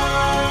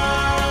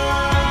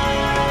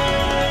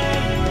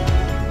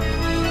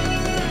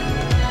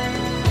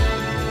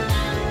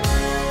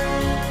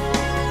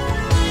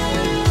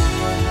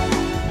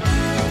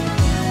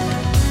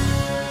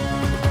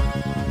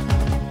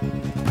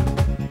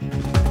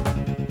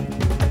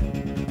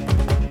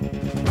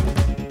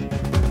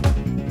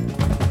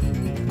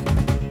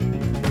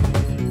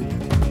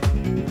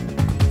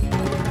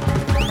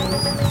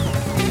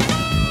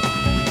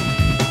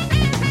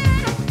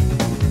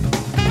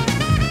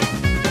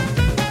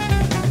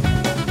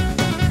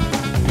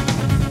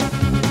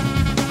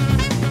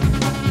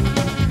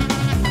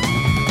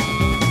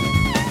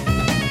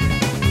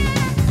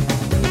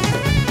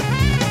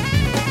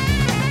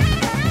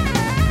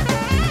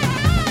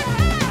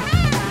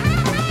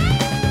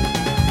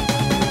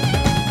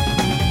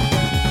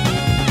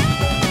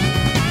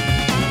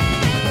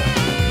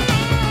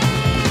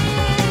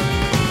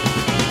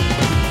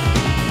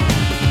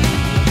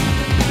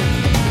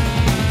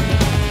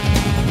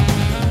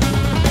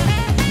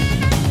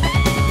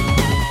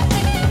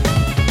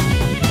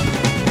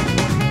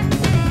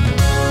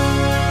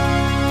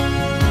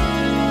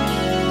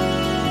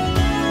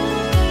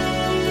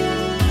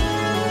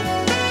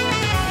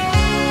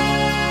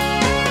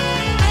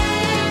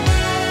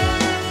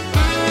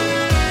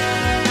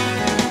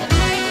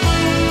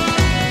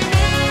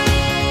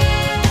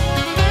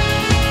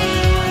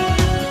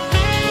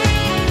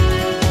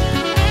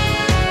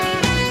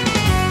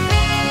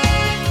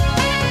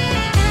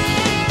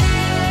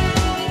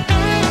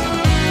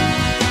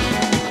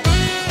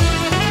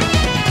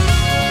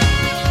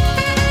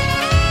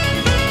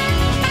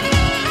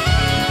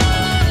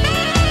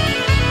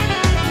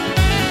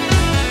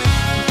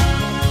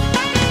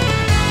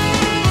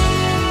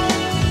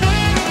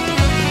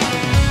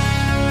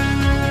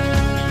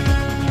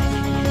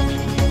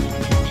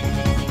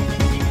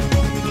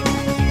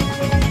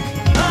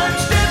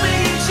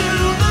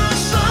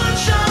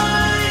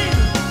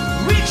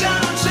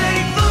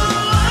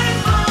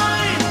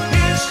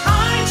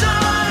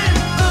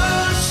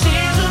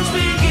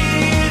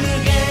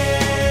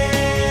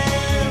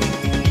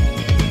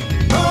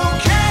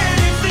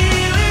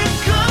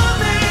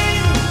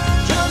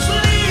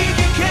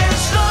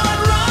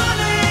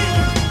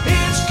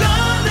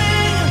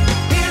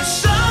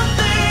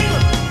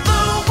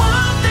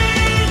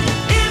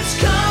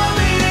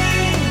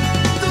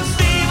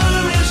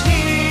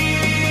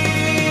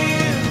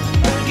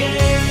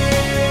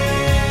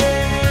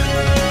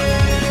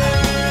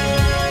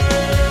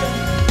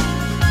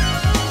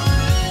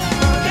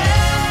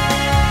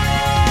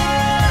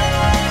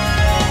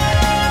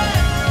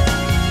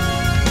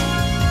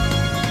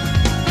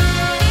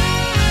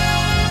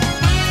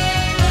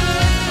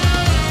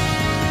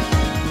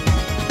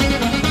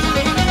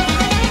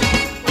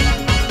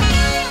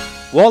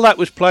 While that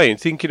was playing,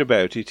 thinking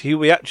about it, he'll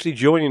be actually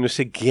joining us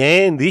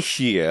again this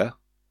year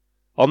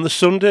on the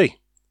Sunday,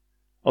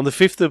 on the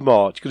 5th of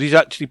March, because he's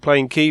actually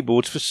playing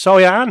keyboards for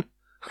Cyan.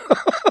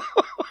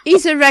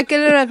 He's a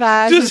regular of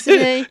ours, isn't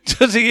he?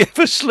 Does he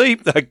ever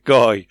sleep, that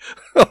guy?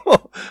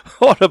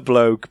 What a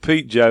bloke.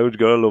 Pete Jones,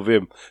 gotta love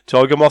him.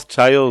 Tiger Moth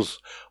Tales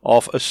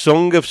off A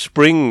Song of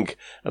Spring,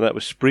 and that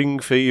was Spring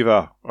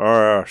Fever.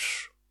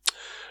 Yes.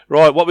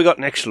 Right, what we got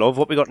next, love?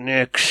 What we got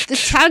next? The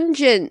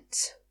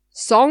Tangent.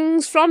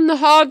 Songs from the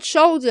Hard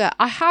Shoulder.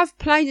 I have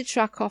played a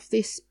track off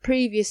this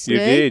previously. You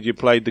did. You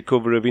played the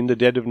cover of In the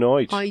Dead of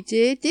Night. I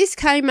did. This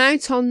came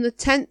out on the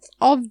 10th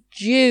of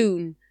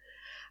June.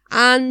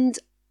 And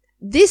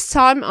this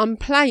time I'm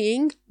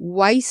playing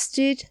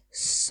Wasted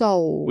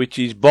Soul. Which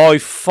is by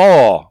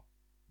far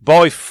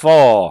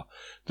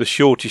the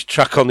shortest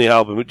track on the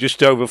album, at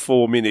just over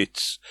 4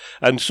 minutes.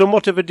 And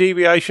somewhat of a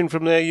deviation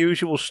from their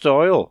usual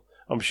style.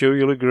 I'm sure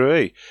you'll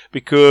agree,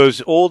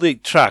 because all the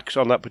tracks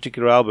on that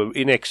particular album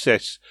in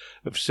excess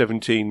of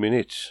 17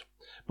 minutes.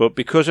 But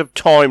because of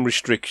time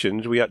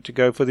restrictions, we had to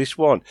go for this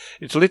one.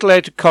 It's a little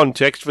out of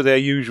context for their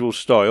usual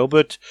style,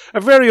 but a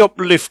very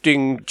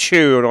uplifting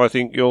tune, I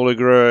think you'll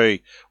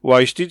agree.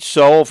 Wasted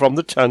Soul from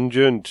The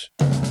Tangent.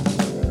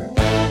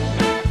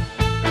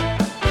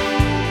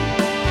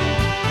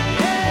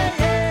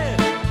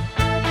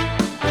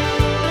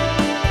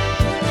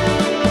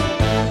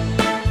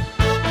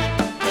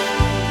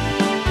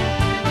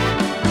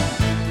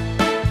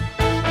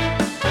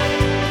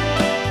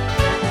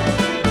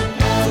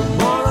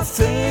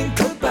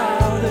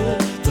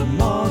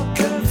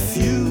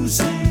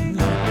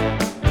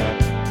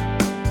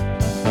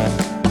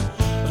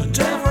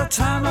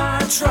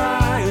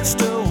 Try, it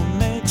still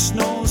makes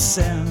no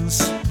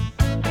sense.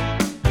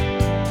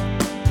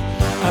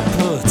 I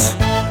put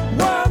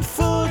one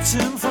foot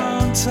in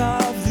front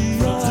of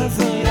the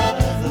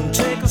other,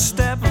 take a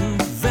step and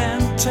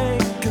then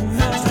take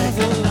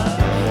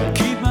another.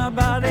 Keep my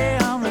body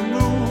on the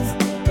move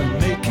and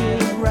make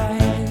it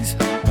right.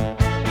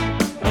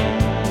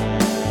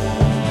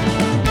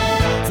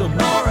 The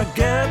more I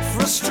get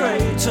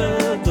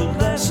frustrated, the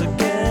less I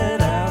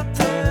get out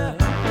there.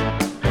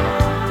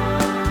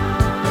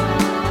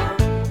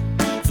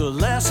 The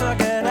less I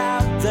get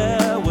out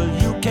there, well,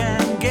 you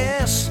can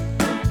guess.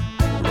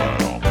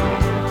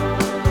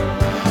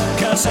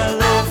 'Cause I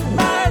live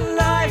my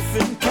life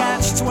in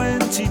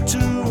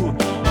catch-22.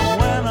 And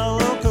when I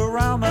look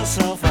around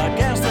myself, I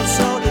guess that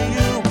so do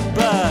you.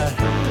 But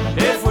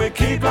if we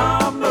keep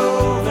on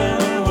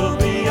moving, we'll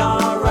be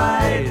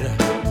alright.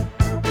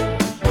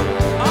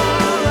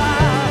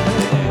 Alright.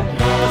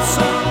 But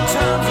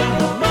sometimes in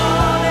the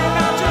morning,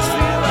 I just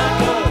feel like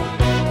a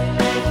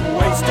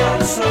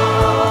wasted soul.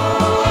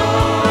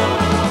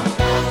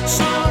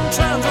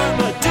 Sometimes when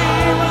the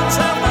demons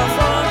have my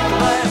front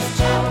left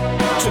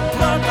to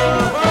plug the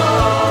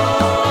holes.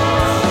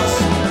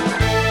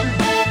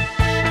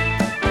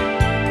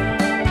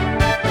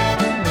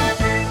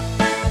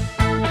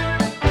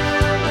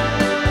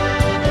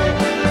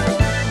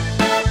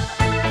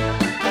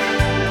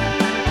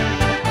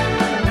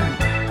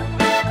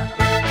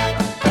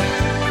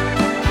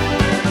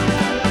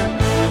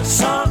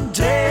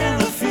 Someday in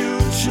the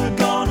future,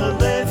 gonna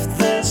lift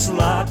this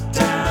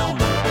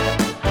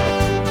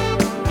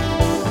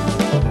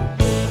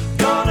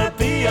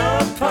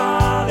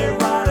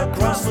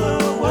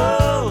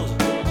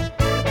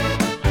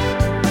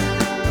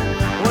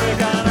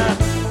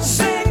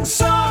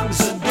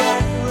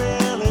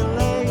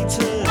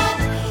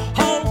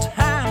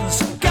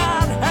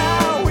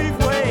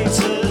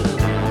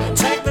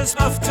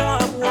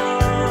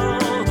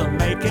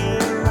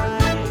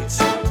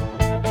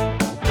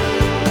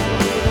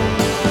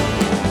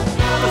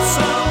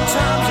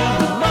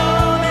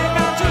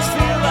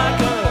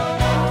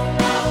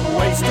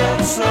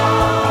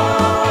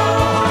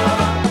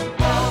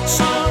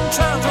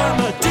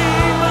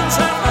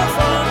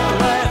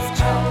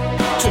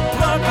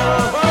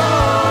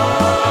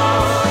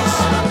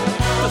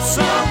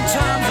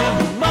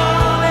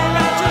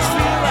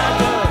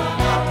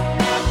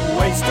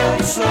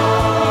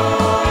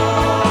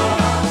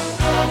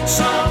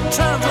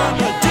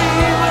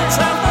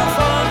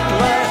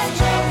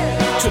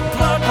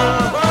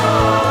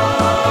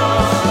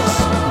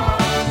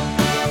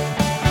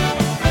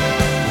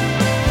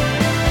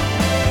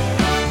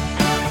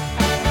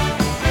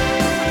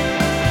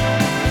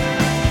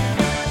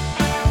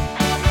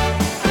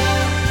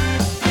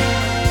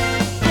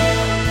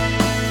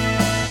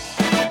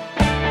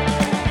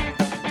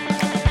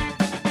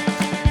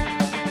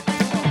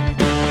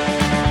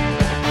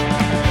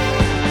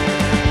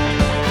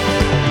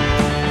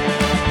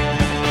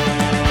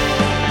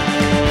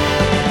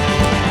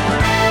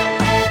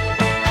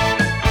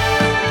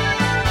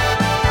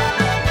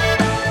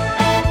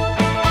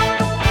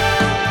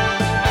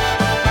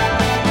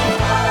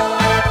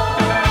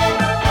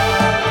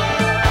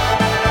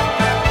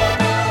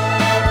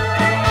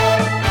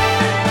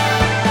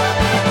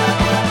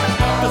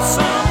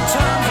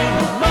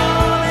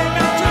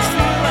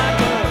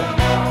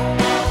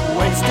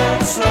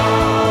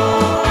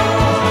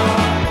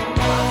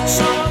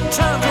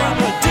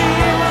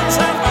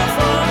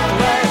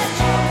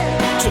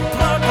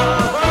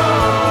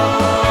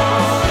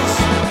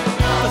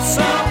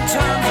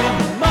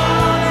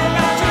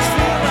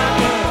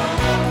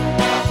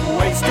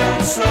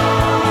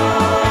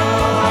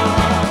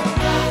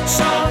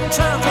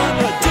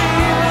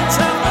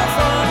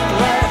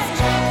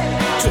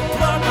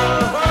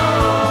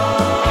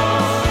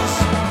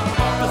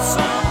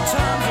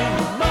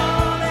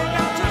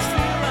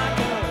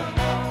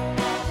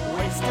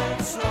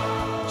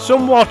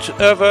somewhat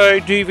of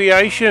a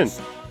deviation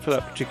for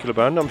that particular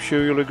band, I'm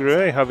sure you'll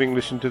agree, having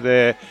listened to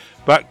their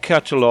back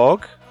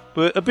catalogue,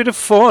 but a bit of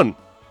fun,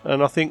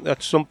 and I think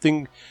that's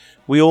something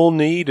we all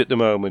need at the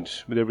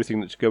moment with everything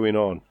that's going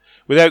on.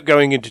 Without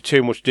going into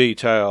too much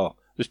detail,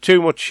 there's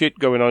too much shit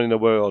going on in the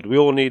world. We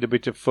all need a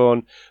bit of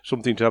fun,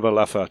 something to have a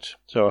laugh at.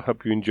 So I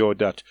hope you enjoyed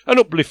that. An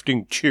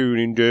uplifting tune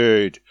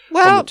indeed.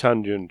 Well, on the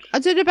tangent. I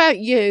don't know about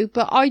you,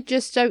 but I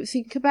just don't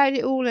think about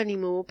it all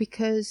anymore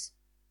because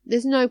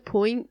there's no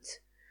point.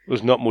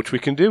 There's not much we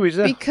can do, is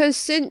there? Because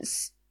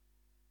since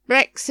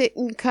Brexit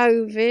and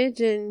COVID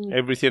and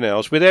everything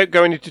else, without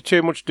going into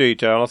too much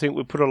detail, I think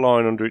we'll put a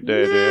line under it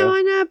there, dear.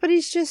 I know, but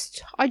it's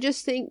just, I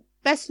just think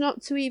best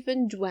not to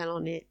even dwell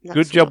on it. That's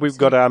Good job we've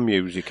got our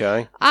music,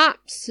 eh?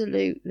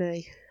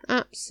 Absolutely.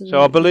 Absolutely.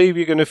 So I believe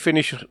you're going to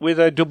finish with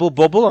a double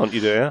bubble, aren't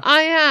you, dear?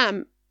 I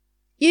am.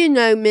 You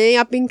know me,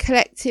 I've been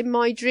collecting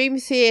my Dream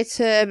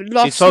Theatre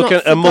Lost It's like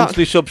Not a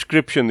monthly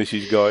subscription, this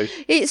is, guys.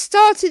 It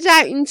started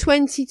out in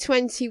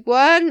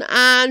 2021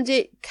 and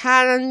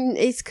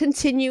it's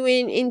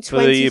continuing in 2023.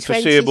 For the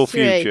foreseeable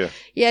future.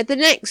 Yeah, the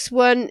next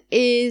one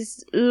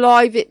is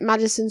live at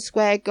Madison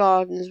Square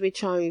Gardens,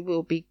 which I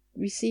will be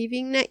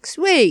receiving next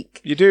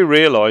week. You do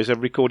realise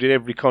they've recorded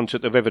every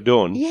concert they've ever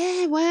done.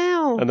 Yeah,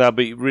 wow. And they'll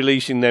be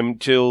releasing them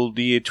till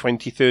the year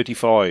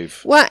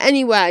 2035. Well,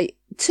 anyway,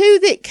 two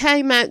that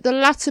came out the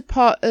latter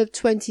part of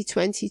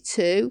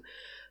 2022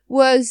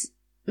 was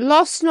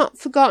Lost Not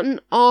Forgotten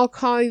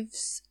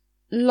Archives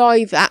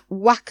live at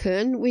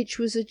Wacken, which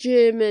was a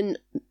German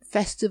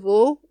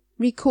festival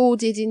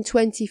recorded in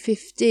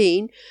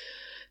 2015.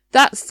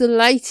 That's the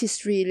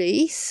latest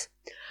release.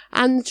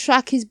 And the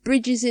track is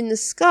Bridges in the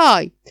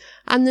Sky.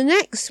 And the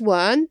next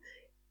one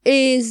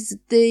is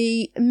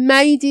the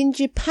Made in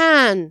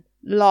Japan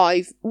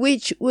live,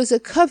 which was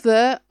a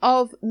cover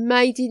of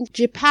Made in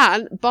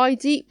Japan by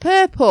Deep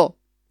Purple.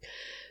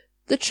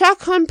 The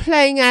track I'm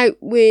playing out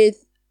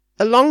with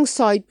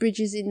alongside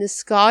Bridges in the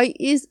Sky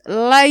is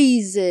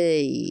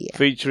Lazy.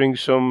 Featuring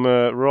some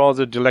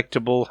rather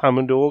delectable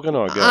Hammond organ,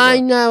 I guess. I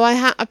know,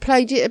 I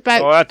played it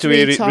about I had to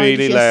hear it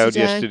really loud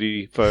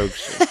yesterday,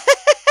 folks.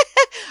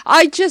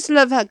 I just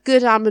love a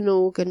good Hammond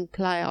organ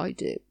play, I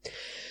do.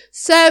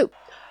 So,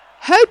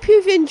 hope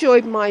you've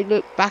enjoyed my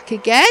look back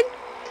again.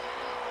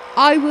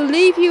 I will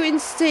leave you in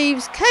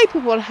Steve's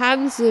capable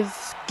hands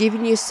of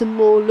giving you some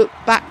more look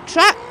back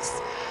tracks.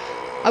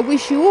 I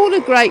wish you all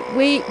a great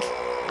week,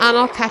 and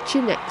I'll catch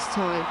you next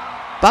time.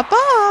 Bye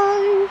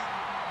bye.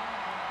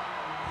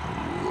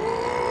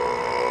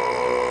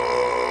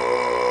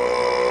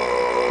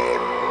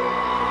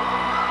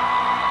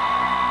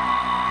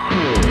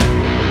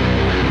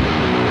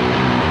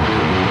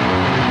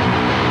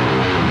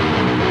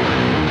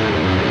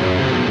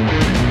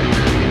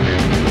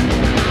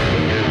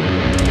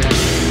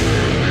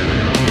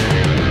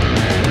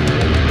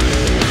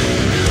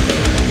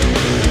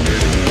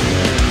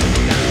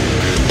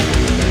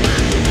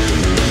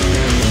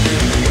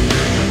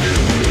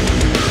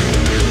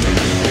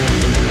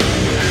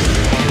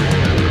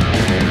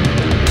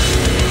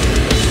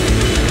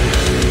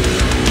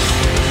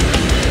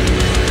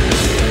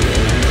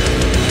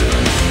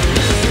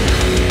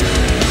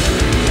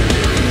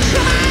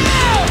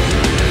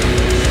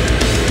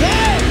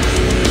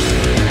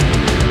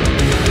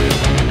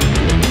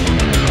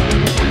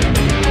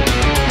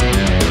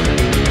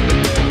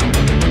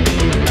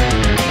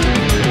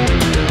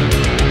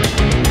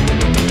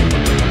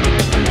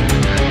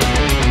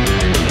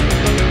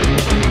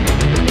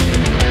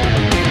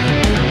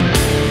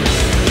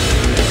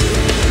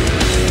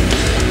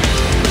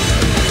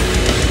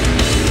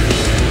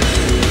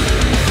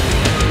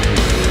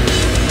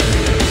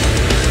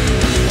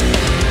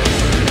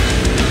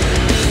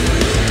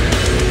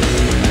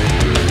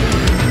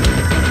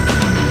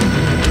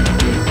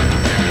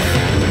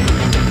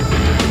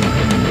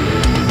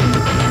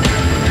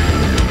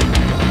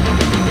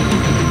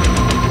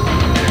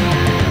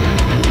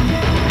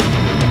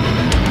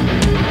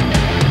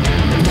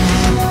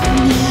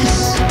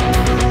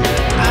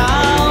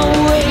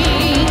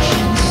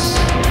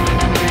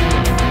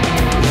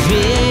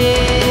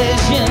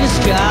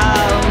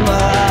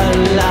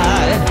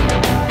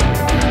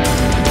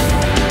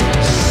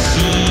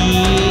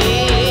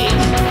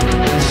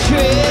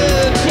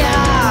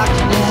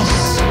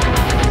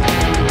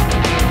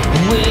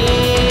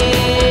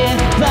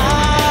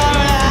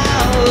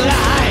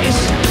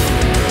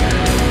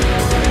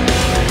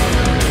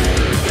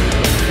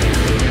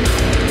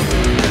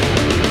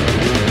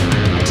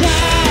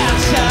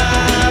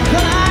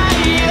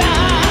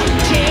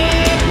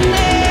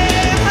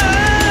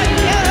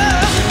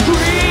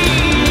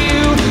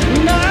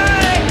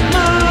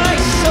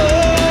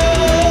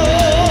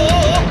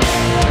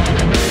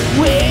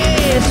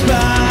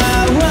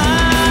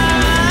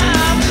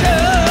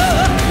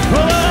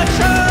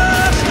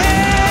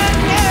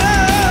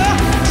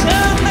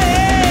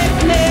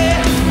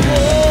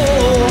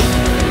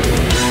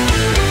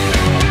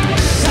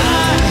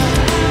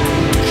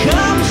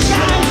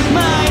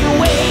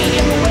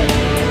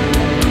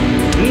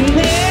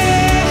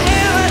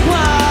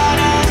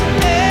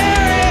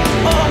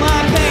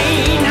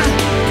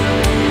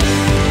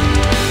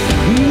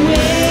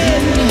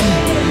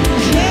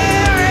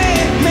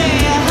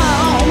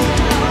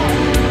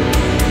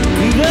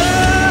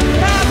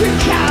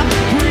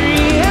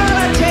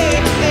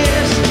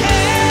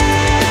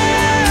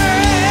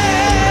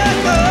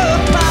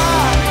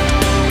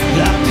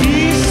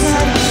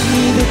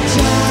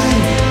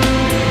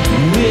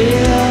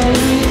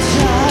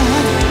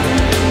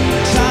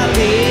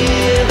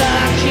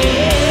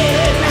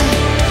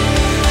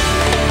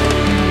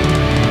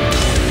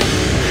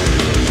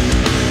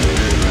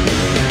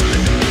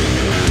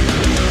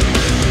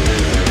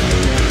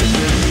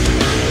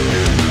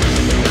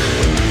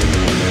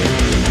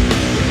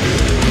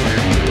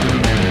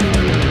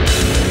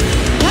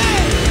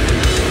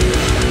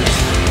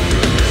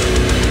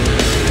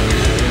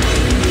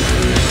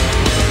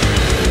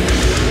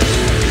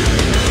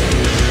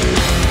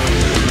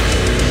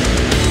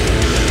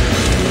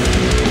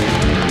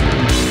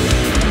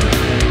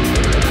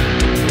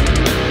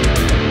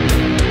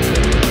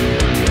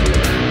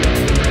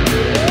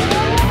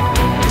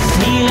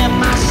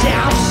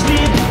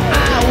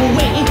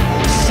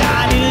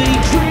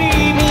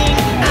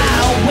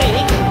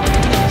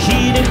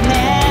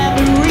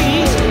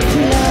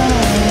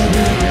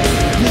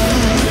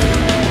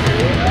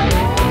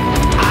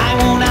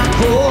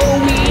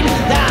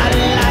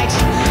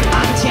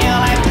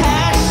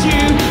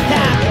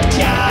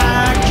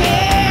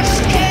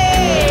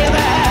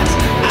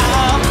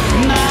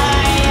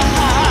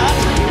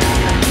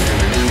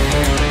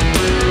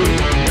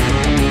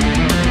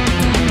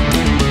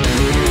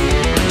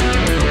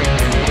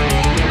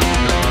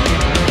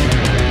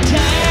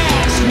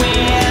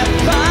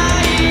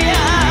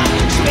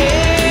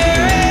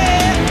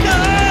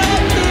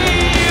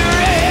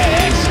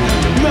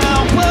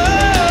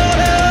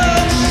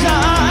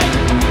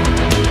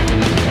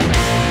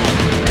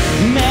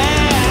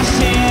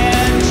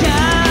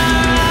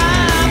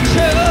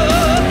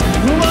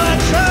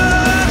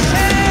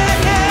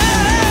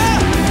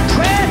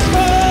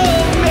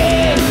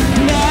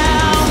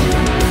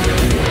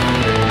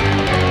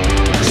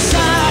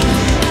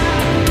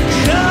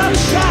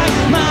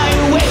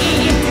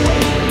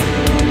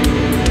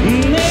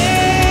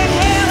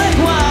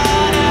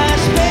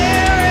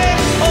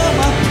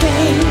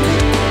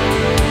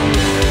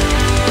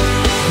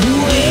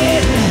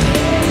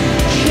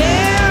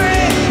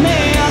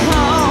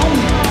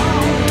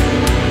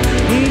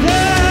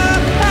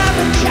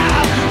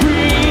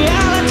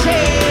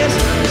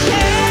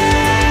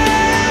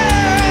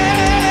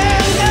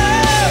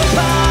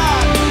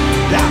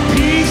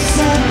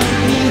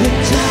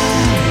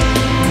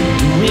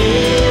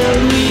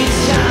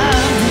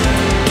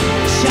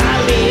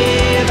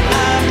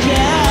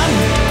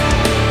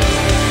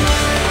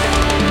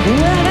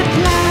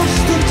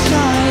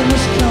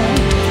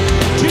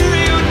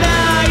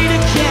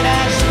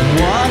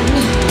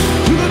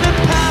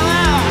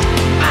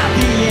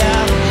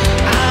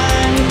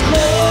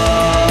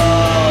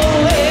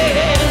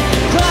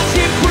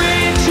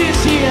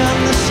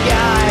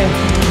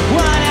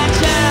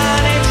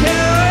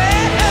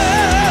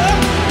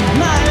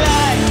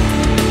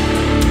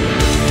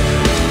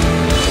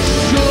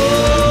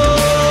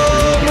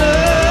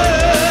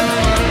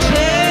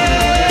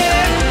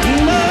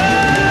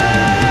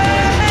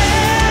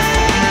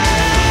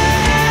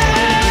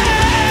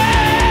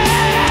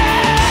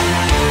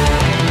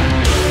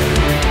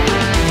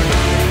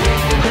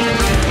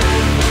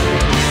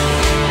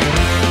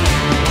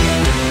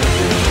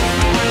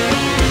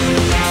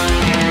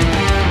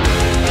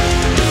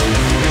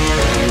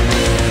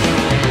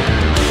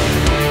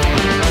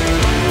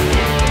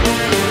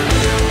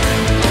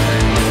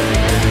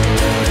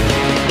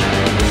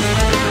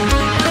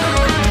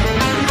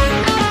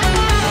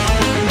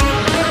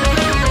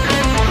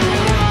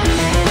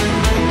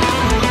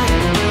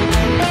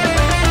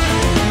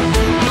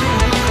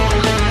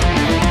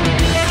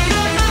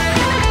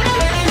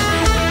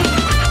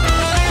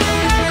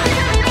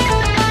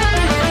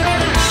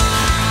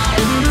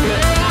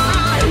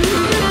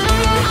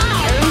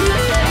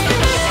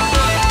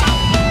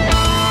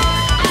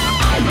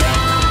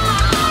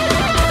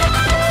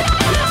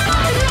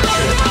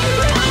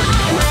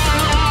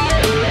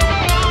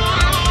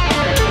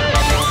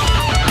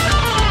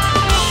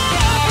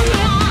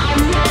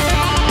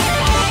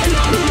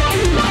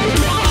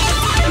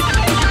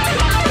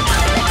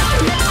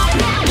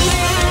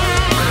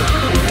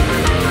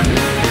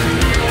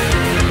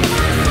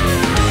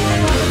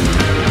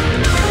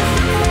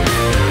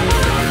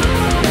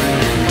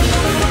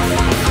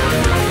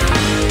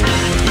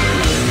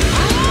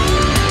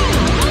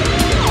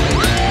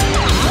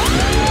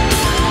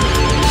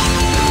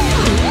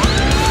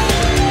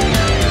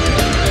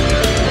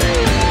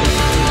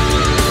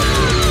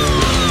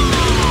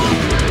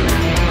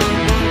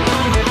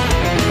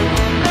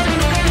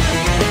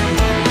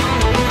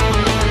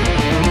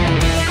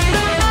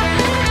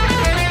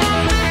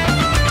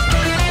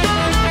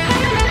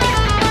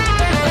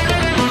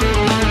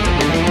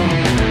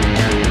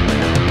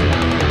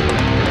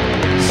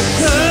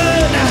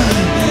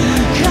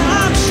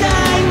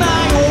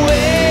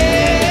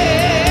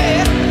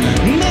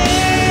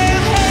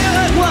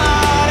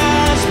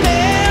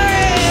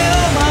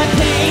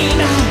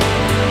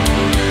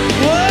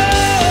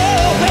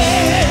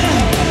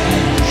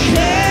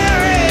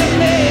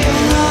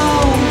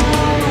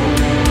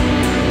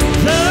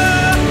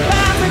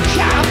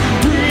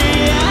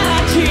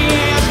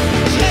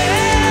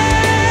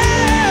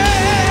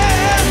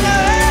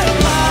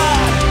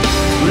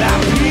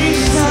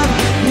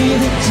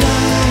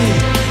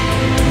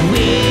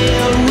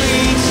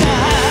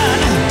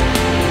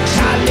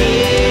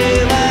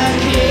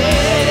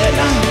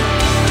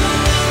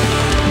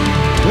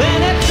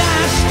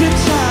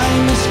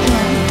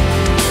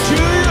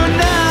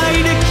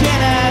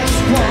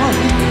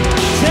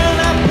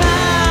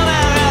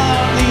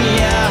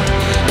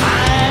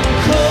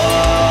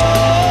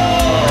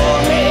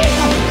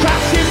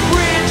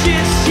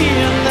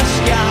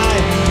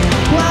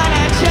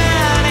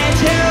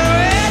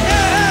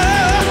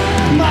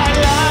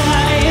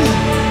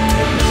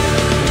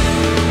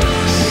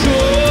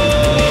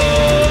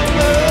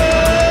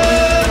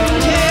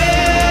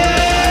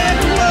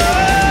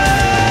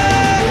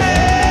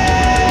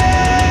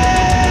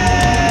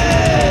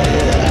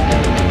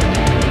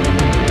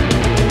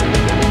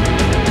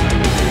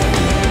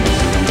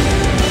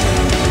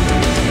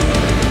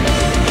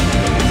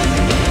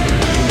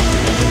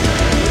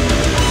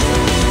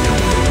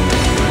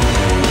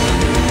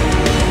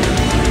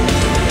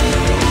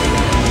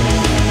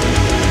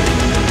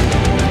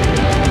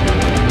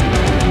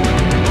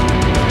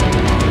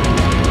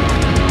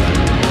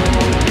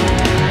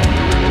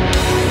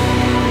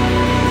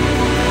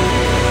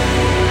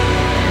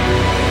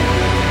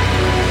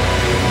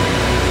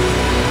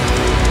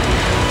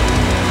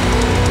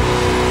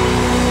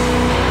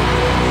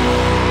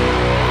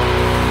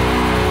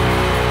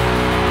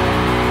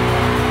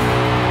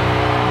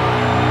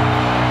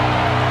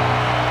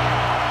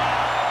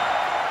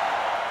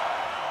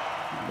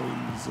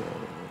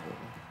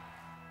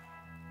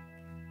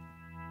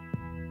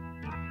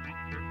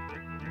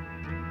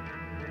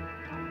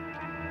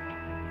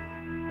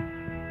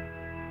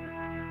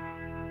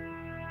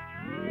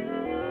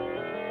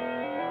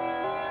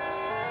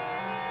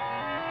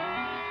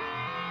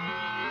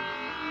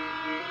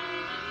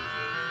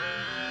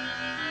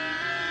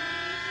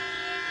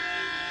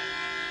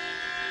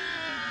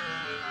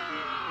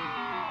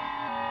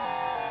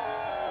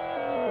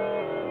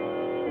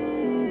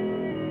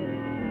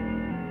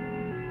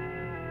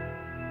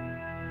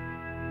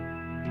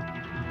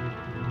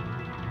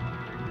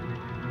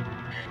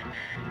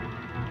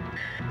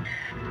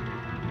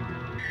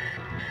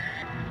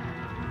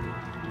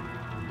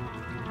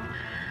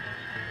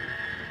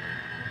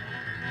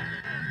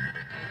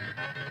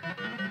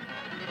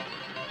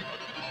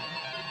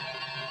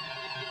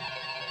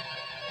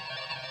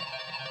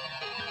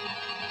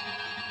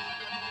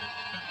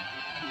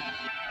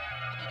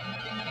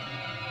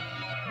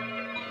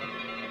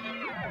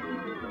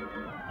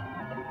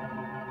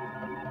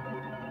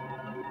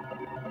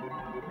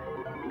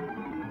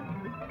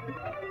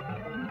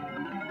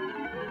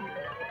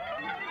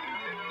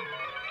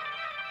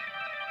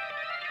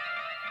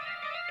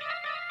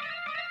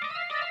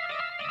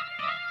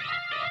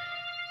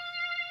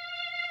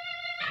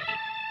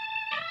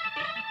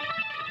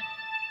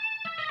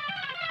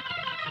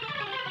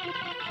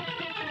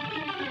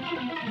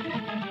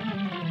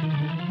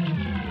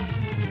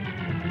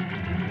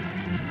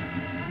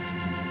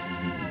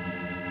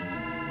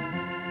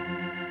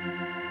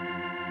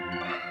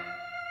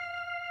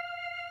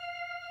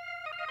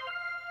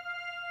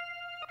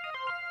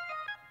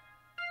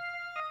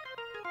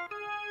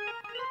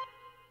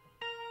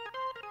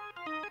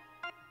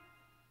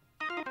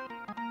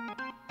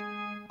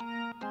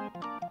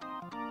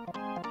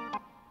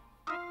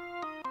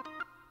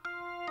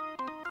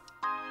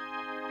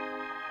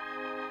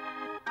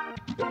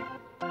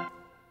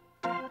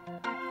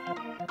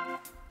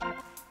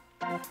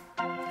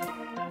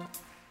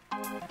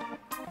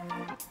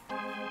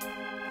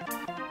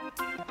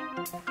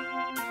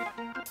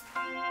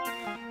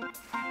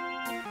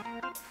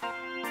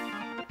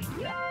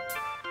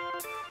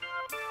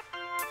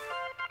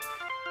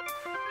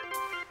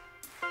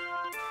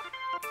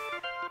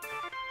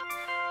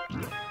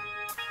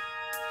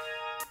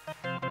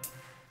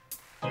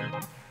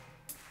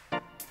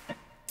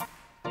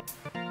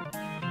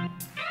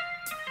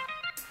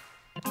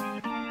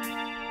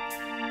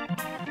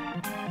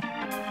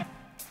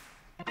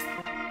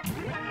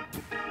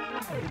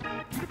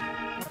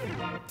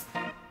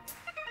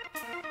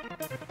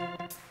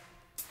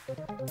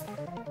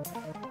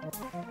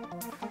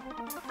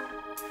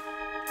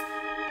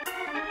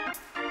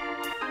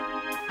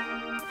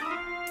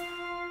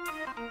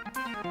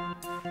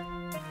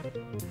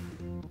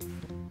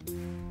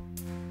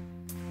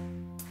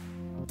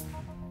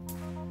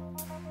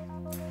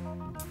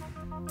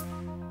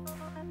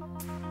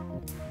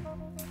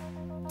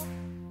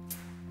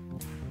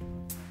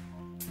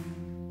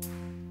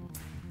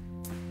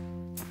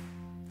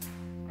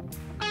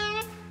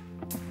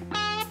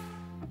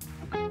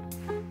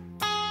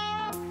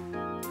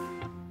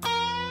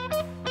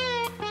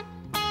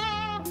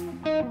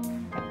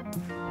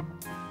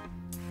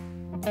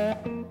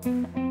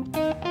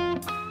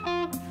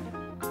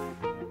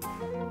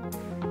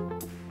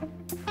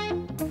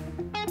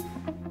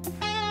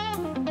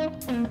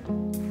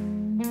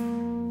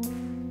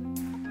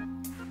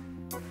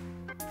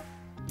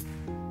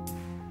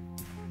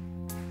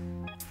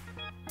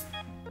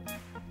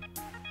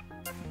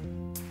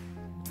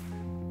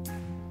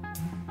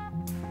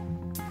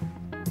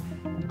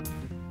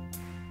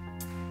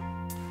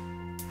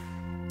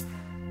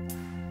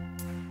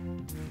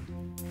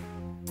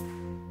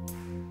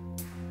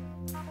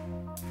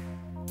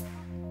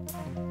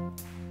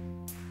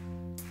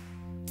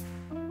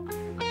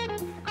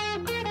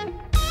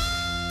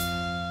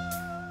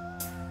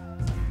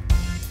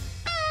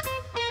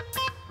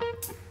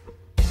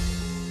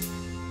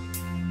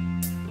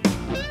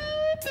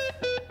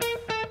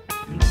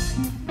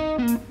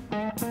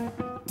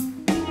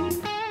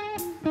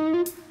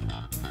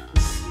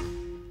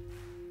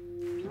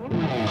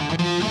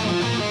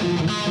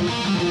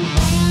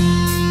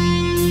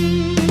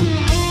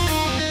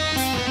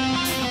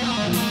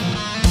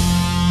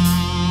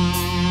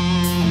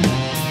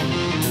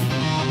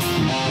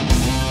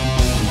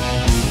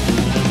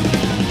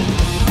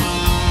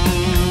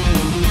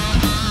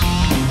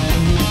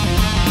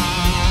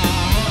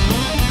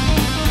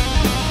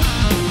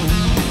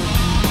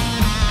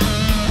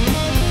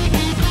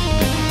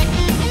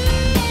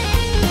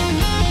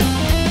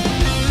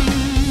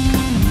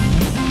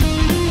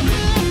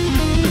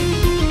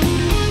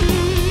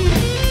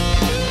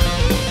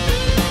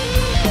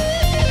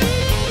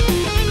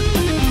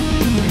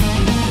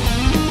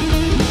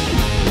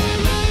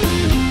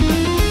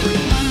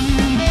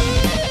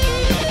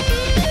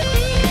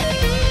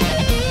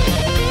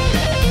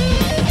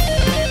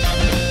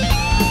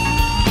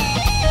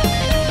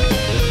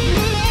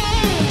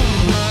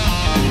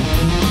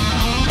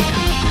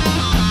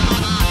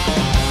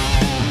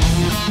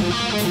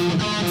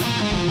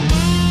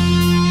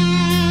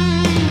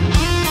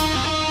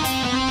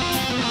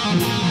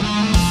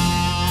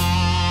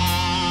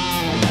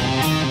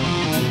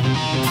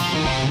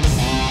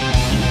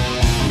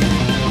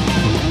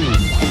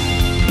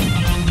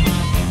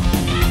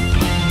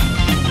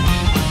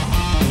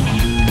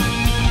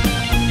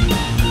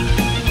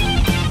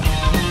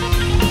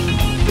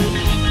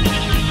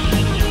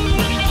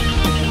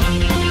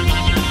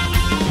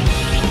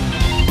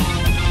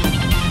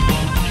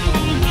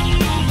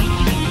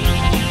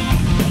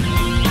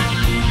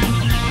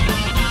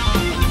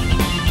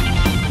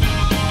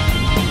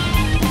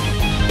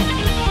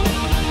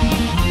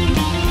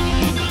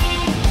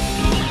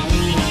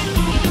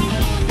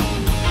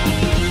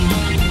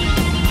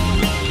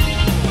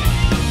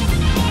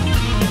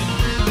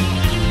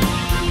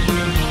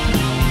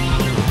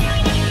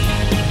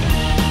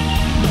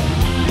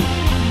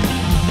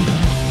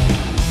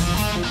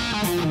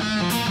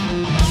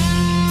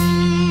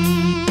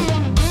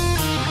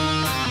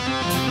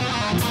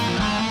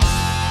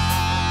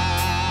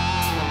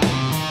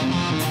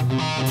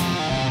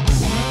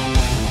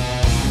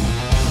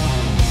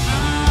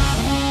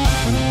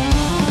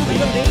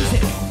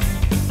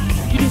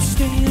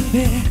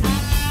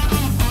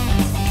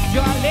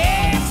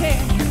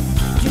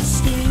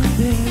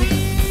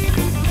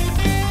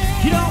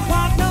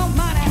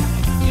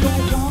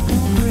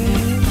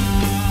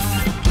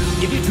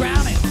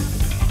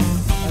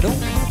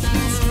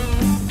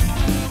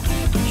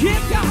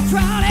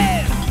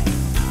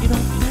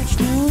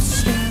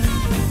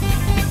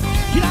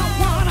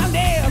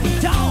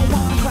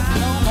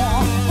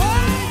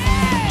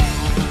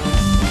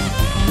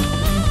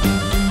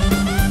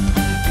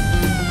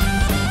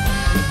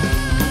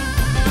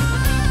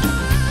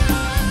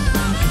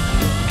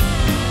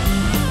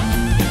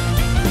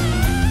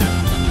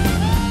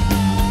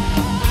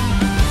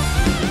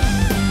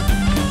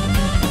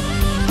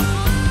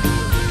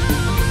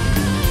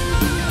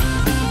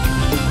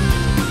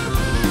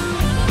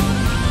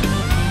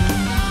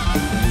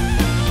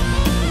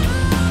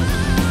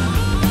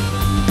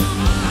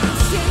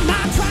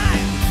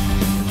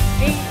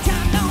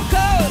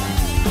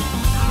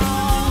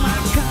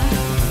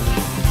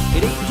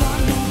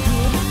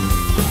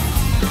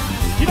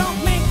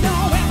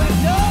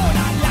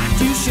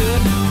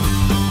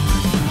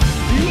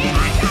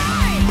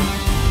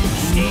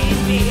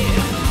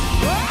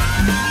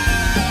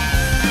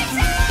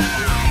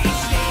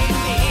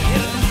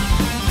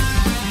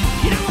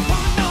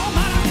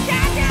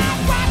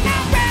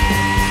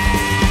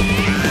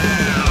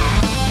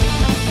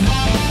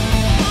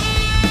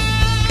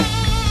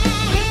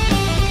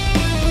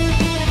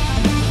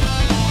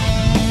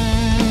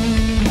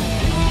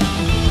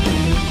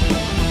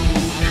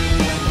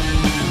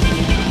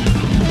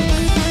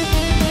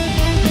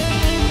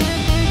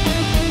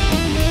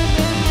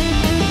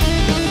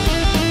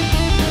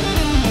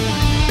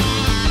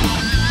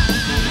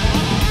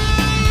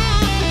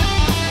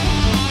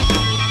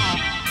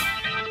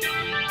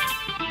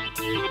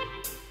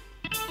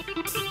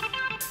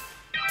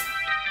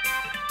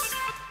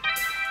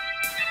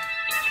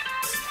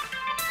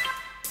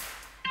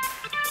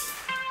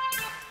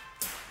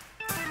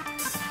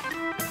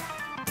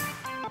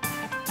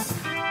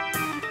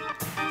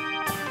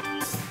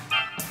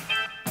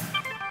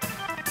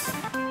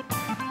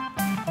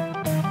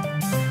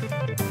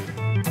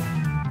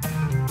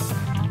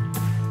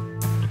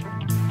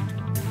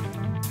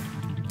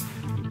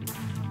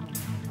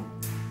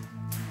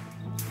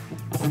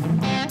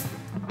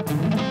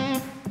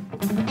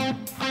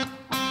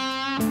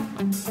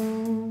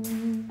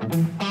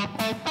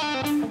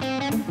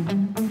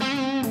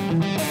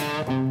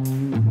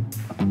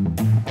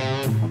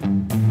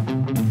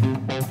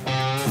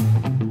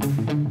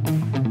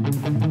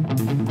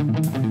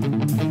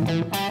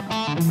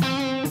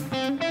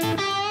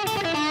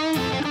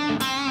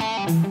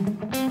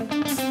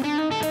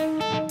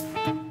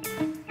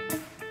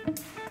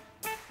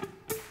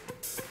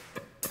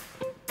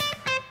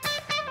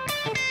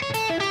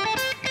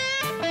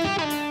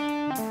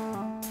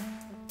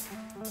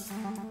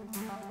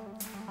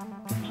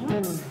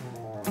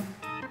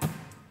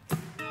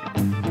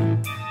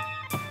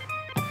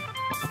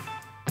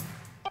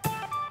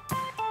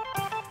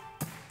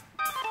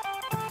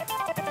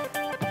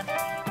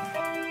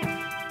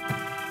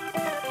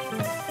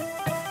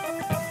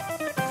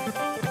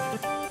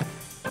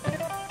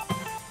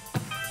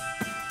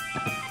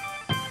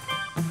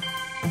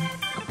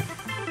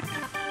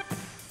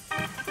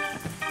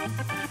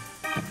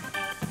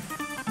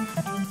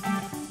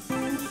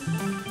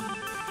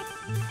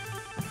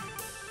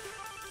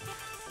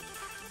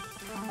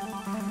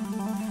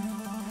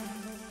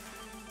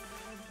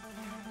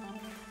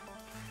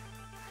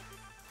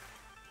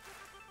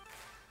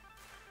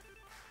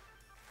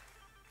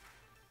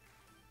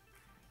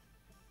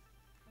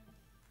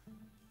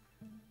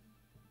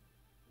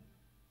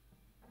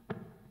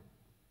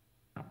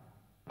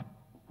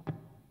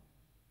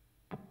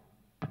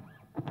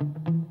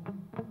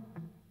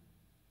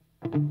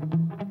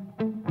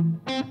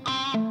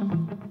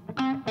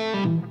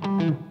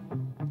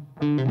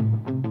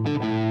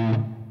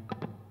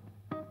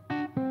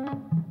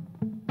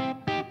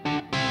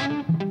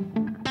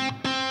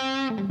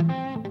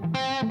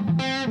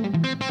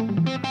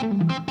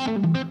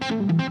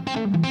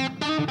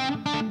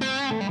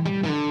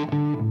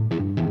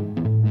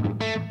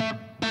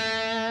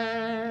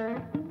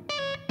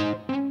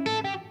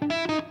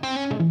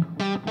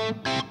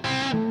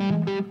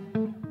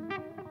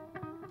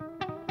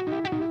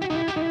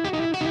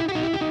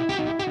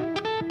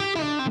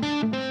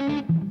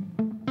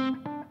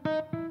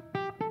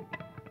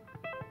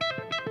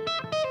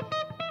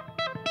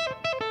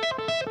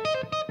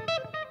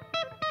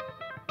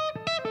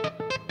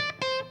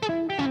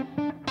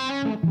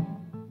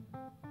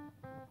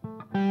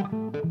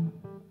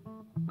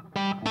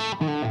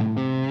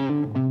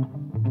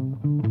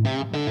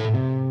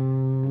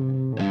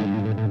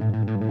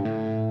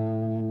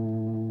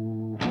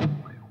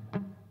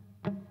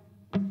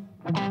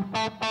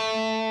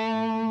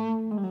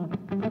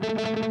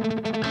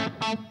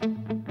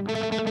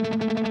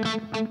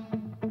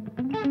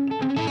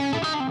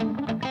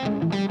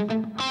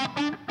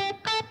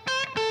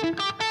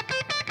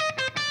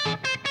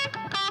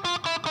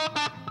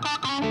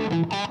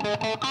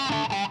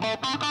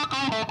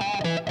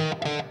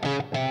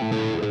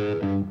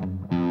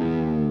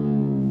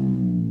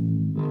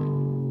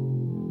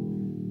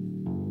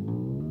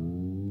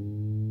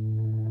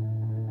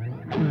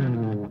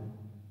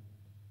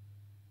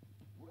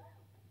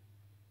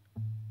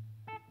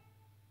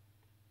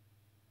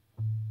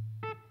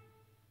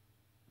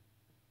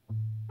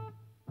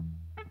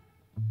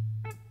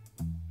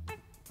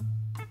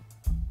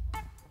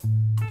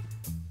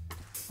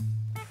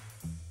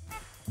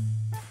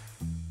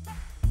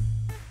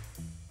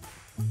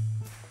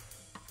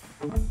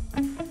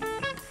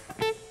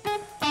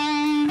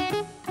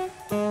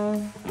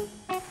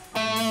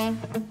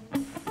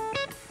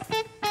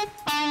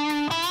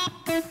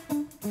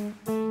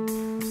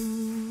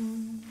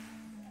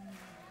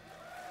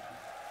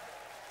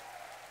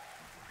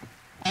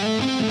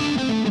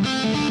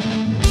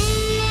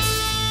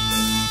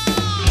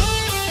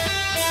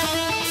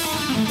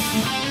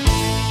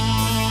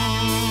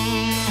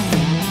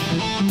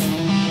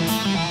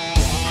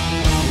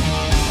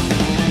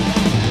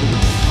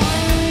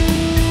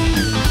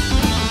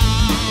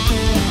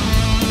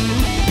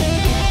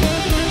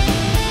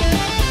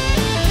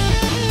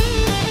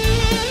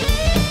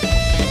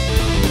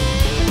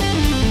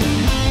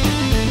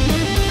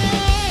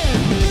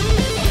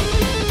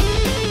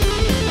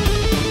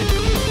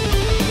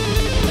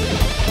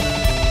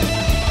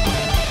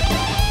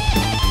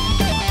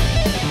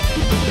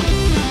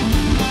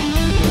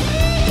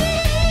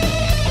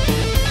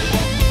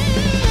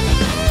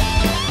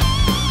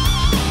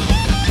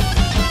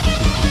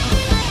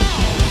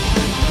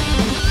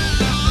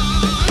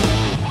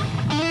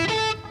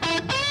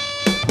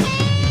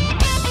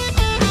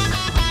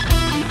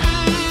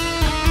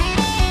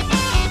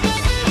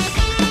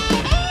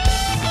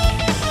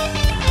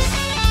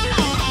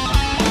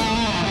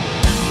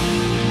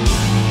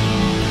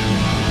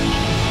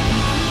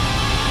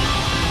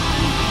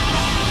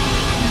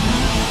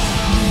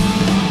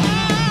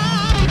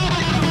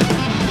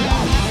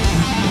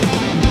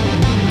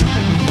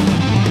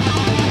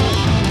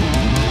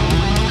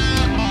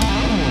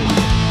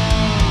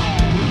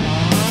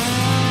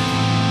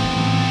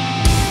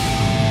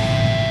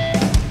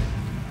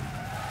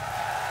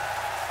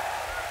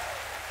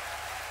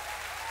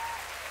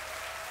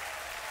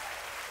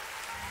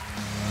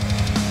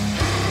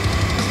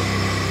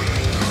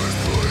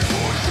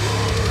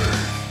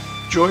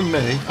 Join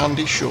me,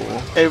 Andy Shaw,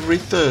 every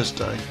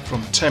Thursday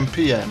from 10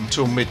 p.m.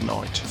 till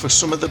midnight for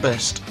some of the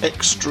best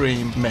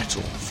extreme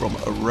metal from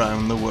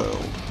around the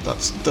world.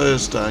 That's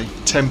Thursday,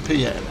 10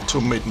 p.m. till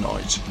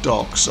midnight,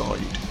 Dark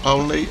Side,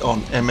 only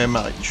on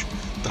MMH,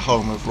 the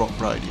home of rock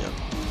radio.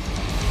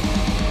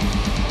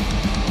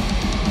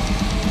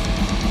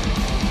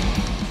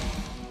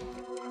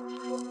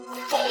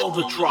 Follow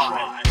the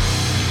tribe.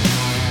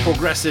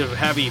 Progressive,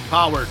 heavy,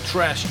 power,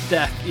 trash,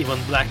 death, even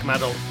black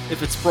metal.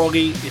 If it's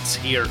proggy, it's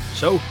here.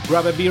 So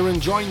grab a beer and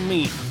join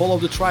me. Follow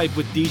the tribe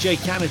with DJ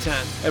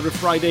Canitan every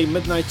Friday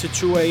midnight to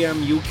 2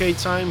 a.m. UK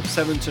time,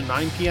 7 to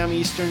 9 p.m.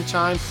 Eastern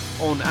time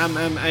on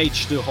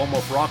MMH, the home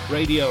of rock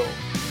radio.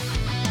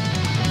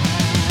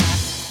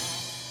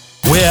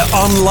 We're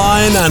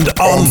online and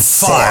on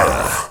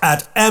fire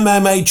at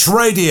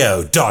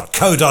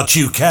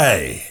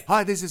mmhradio.co.uk.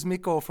 Hi, this is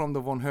Mikko from the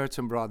Von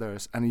Herzen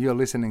Brothers, and you're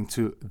listening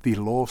to The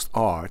Lost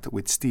Art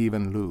with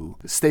Stephen Liu.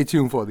 Stay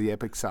tuned for the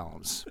epic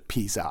sounds.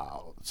 Peace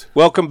out.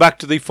 Welcome back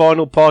to the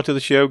final part of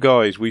the show,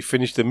 guys. We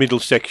finished the middle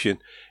section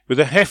with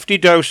a hefty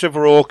dose of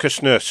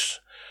raucousness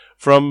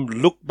from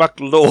Look Back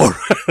Laura,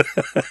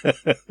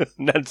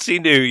 Nancy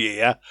New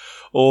Year,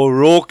 or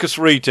Raucous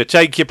Rita.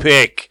 Take your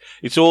pick.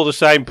 It's all the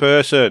same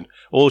person.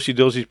 All she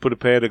does is put a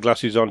pair of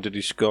glasses on to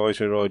disguise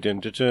her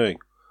identity.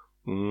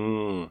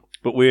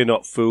 But we're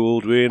not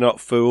fooled. We're not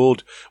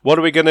fooled. What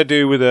are we going to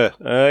do with her,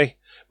 eh?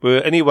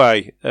 But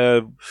anyway,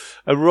 a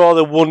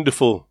rather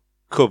wonderful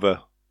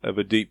cover of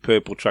a Deep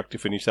Purple track to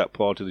finish that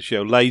part of the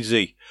show.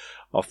 Lazy,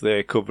 off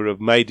their cover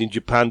of Made in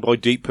Japan by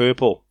Deep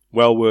Purple.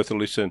 Well worth a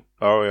listen.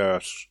 Oh,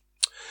 yes.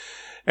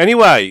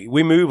 Anyway,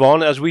 we move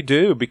on as we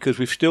do, because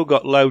we've still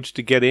got loads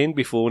to get in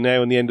before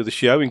now and the end of the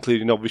show,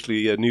 including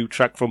obviously a new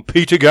track from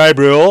Peter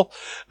Gabriel,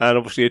 and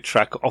obviously a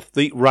track off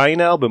the Rain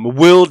album. A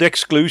world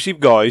exclusive,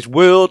 guys.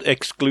 World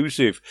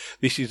exclusive.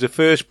 This is the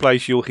first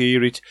place you'll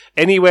hear it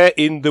anywhere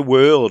in the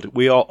world.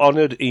 We are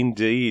honoured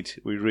indeed.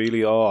 We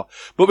really are.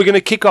 But we're going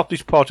to kick off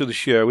this part of the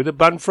show with a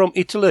band from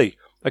Italy.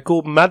 They're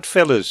called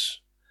Madfellas.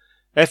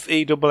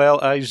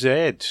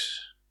 Fellaz.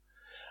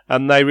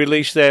 And they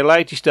released their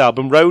latest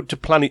album, Road to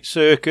Planet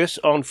Circus,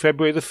 on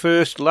February the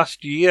 1st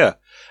last year.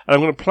 And I'm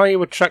going to play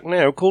you a track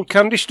now called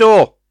Candy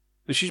Store.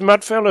 This is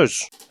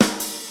Madfellas.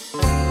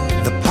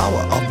 The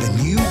power of the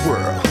new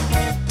world,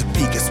 the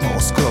biggest,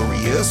 most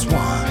glorious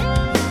one.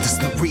 There's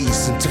no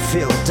reason to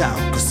feel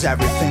down, cause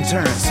everything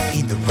turns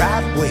in the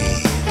right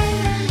way.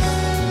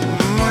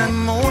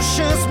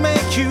 Emotions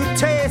make you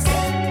taste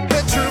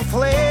the true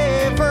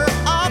flavor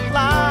of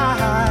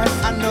life.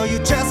 I know you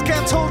just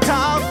can't hold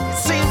out, it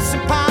seems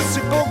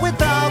impossible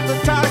without the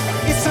dark.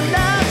 It's a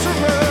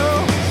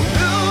natural,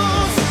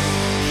 lose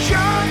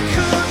your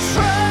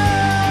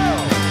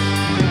control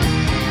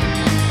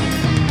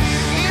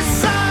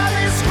inside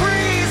this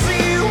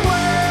crazy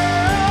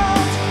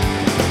world.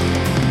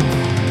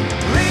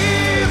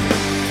 Live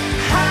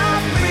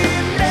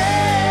happiness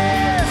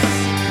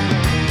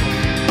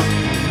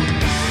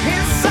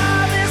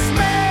inside this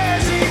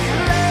magic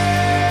land.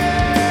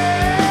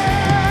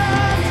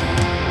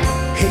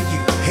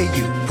 Hey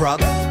you,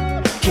 brother,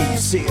 can you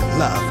see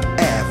love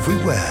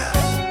everywhere?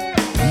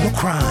 No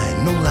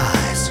crime, no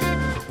lies,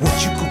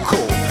 what you could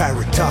call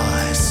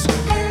paradise.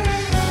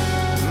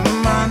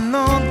 I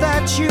know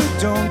that you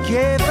don't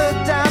give a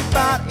damn,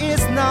 but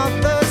it's not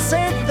the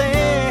same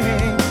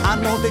thing. I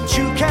know that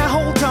you can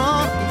hold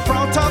on in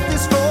front of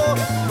this floor,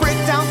 break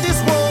down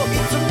this wall.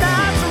 It's a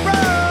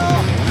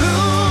natural,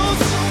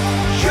 lose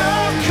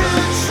your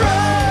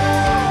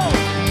control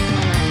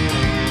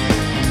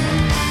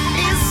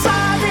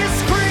inside this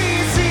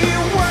crazy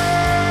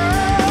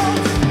world.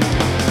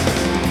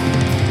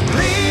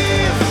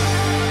 Live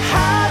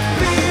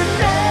happiness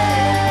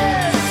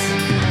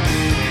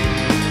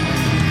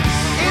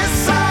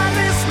inside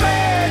this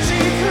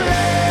magic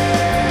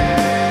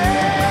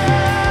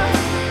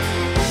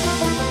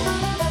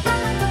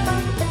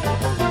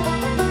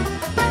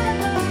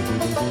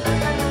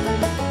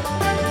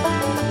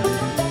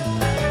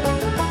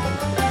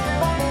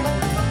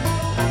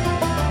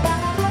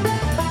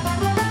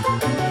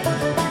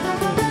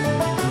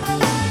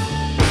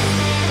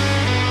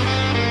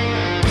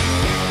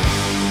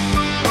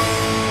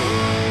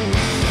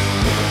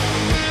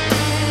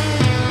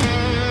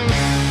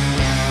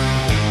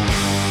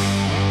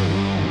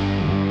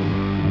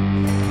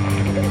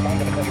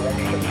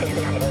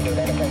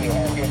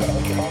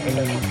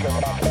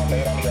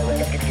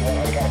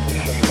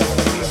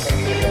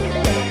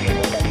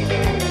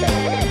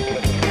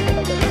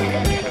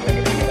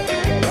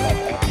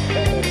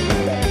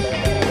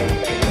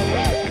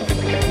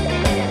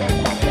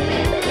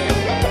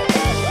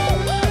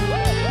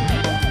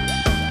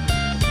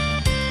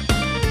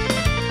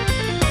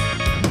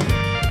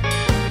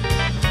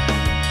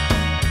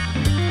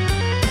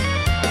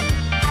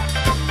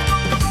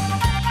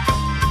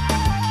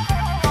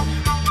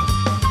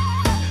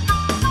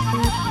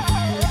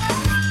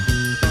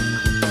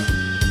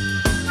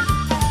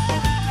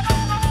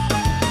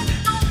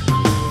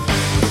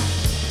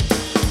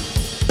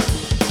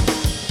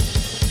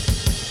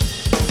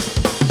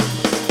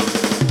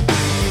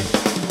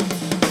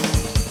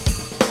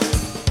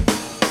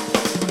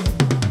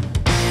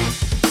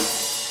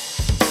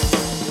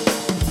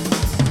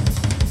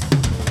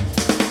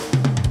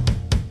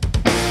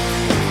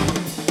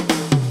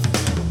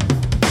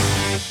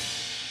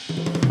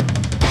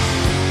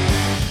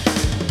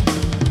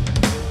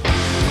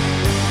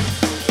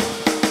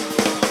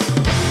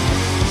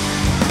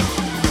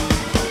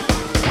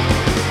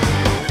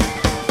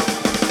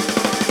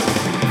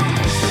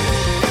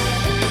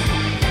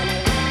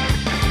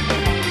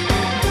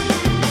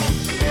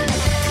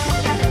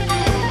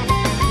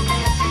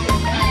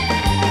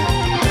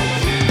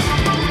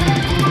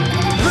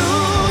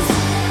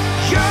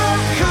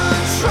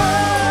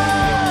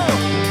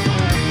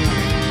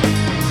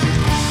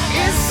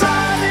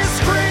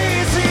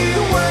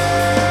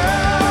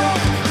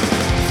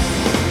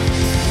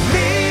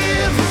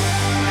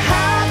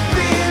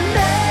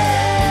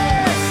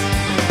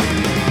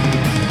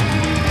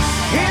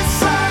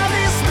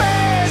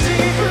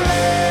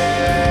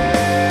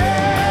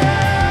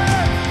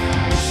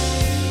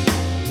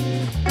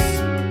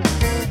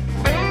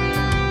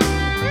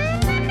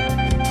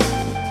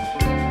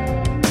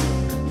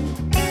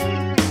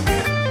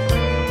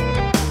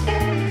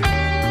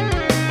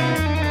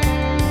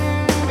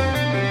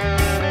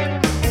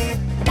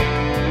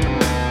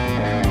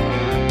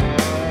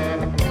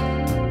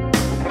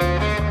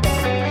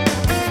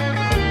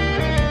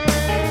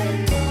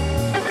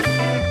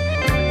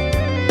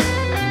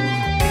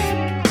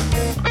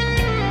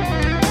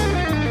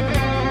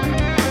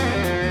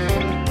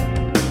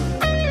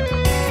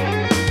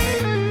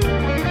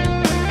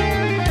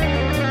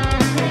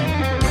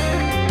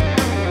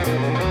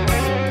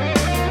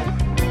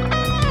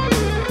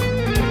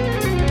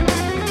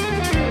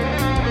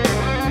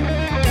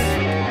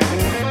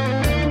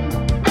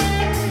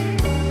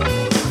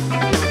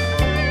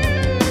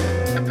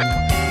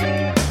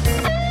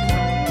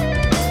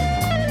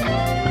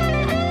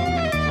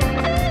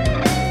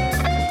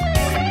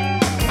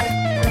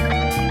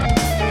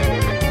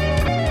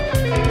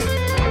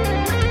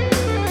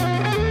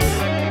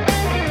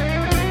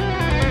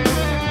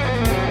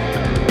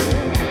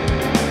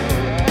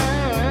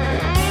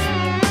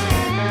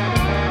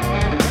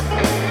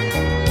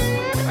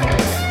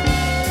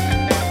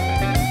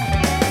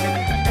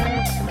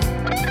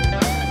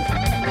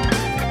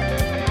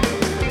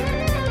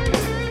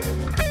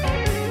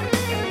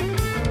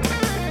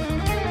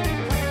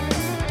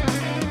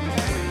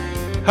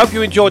Hope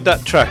you enjoyed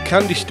that track,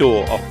 Candy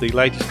Store, off the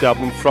latest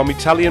album from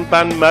Italian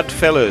band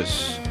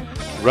Madfellas,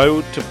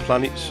 Road to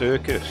Planet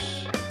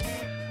Circus.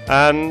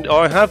 And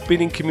I have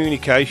been in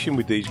communication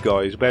with these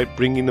guys about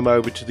bringing them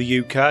over to the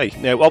UK.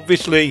 Now,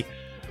 obviously,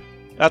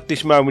 at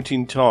this moment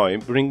in time,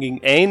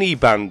 bringing any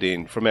band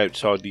in from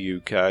outside the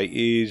UK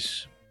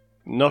is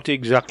not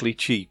exactly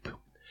cheap.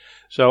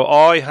 So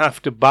I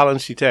have to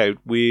balance it out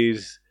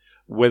with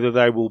whether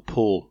they will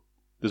pull.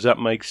 Does that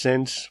make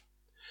sense?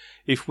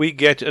 If we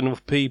get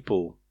enough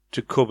people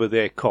to cover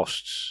their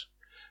costs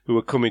who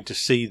are coming to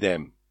see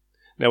them.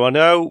 Now, I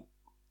know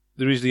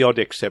there is the odd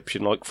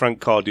exception, like Frank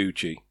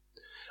Carducci.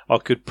 I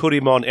could put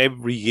him on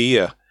every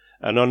year,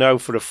 and I know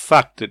for a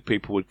fact that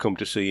people would come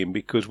to see him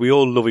because we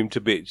all love him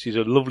to bits. He's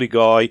a lovely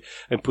guy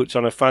and puts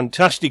on a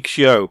fantastic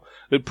show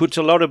that puts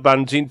a lot of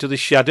bands into the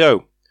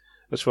shadow,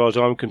 as far as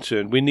I'm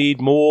concerned. We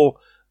need more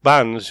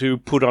bands who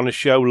put on a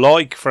show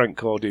like Frank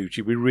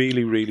Carducci. We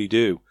really, really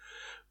do.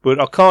 But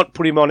I can't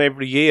put him on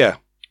every year.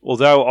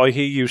 Although I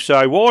hear you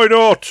say, why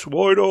not?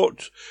 Why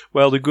not?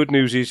 Well, the good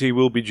news is he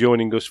will be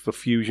joining us for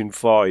Fusion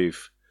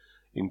 5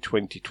 in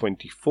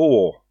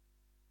 2024.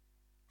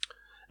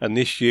 And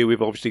this year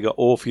we've obviously got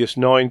Orpheus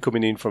 9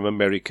 coming in from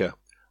America.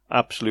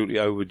 Absolutely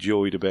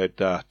overjoyed about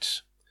that.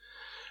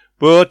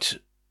 But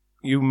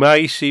you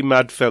may see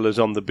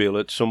Madfellas on the bill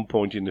at some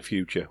point in the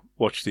future.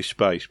 Watch this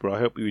space. But I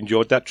hope you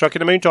enjoyed that track in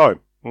the meantime.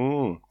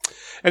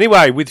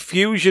 Anyway, with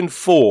Fusion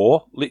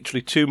 4,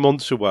 literally 2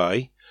 months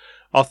away,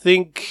 I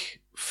think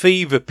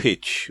fever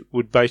pitch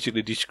would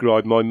basically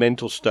describe my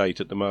mental state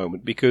at the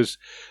moment, because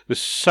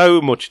there's so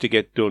much to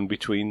get done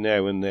between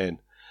now and then.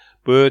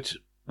 But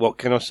what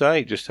can I say?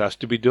 It just has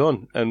to be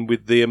done. And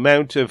with the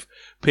amount of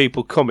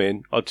people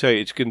coming, I'll tell you,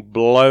 it's going to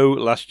blow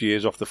last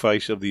year's off the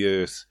face of the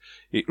earth.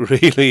 It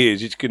really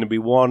is. It's going to be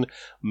one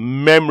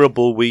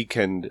memorable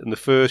weekend and the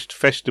first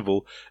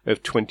festival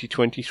of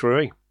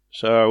 2023.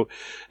 So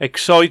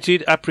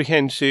excited,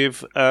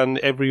 apprehensive, and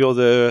every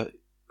other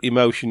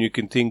emotion you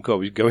can think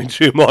of is going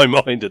through my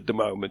mind at the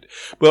moment.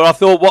 But I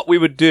thought what we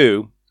would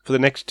do for the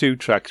next 2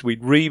 tracks,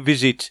 we'd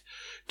revisit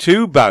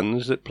 2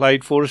 bands that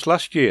played for us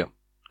last year,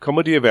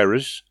 Comedy of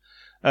Errors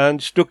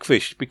and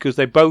Stuckfish, because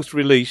they both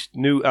released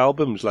new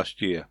albums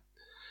last year.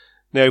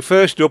 Now,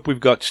 first up, we've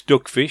got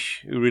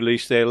Stuckfish, who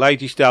released their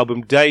latest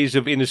album, Days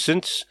of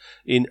Innocence,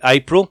 in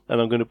April,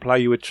 and I'm going to play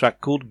you a track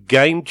called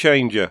Game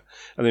Changer.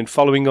 And then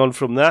following on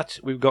from that,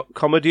 we've got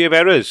Comedy of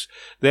Errors.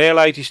 Their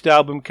latest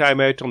album came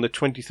out on the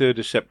 23rd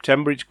of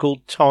September. It's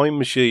called Time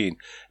Machine,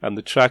 and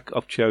the track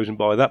I've chosen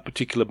by that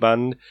particular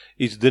band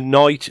is The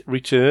Night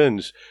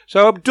Returns.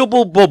 So a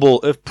double bubble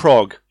of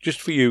prog, just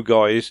for you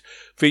guys,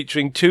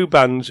 featuring 2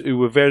 bands who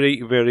were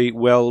very, very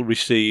well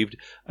received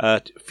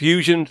at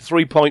Fusion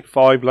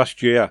 3.5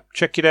 last year.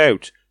 Check it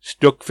out.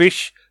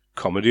 Stuckfish,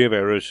 Comedy of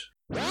Errors.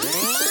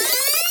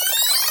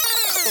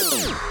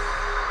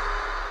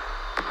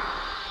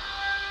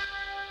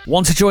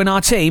 Want to join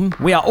our team?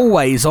 We are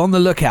always on the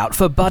lookout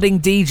for budding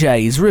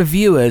DJs,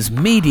 reviewers,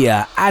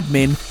 media,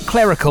 admin,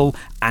 clerical,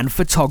 and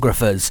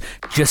photographers.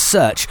 Just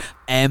search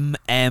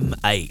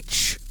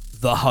MMH,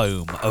 the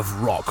home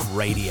of rock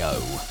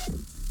radio.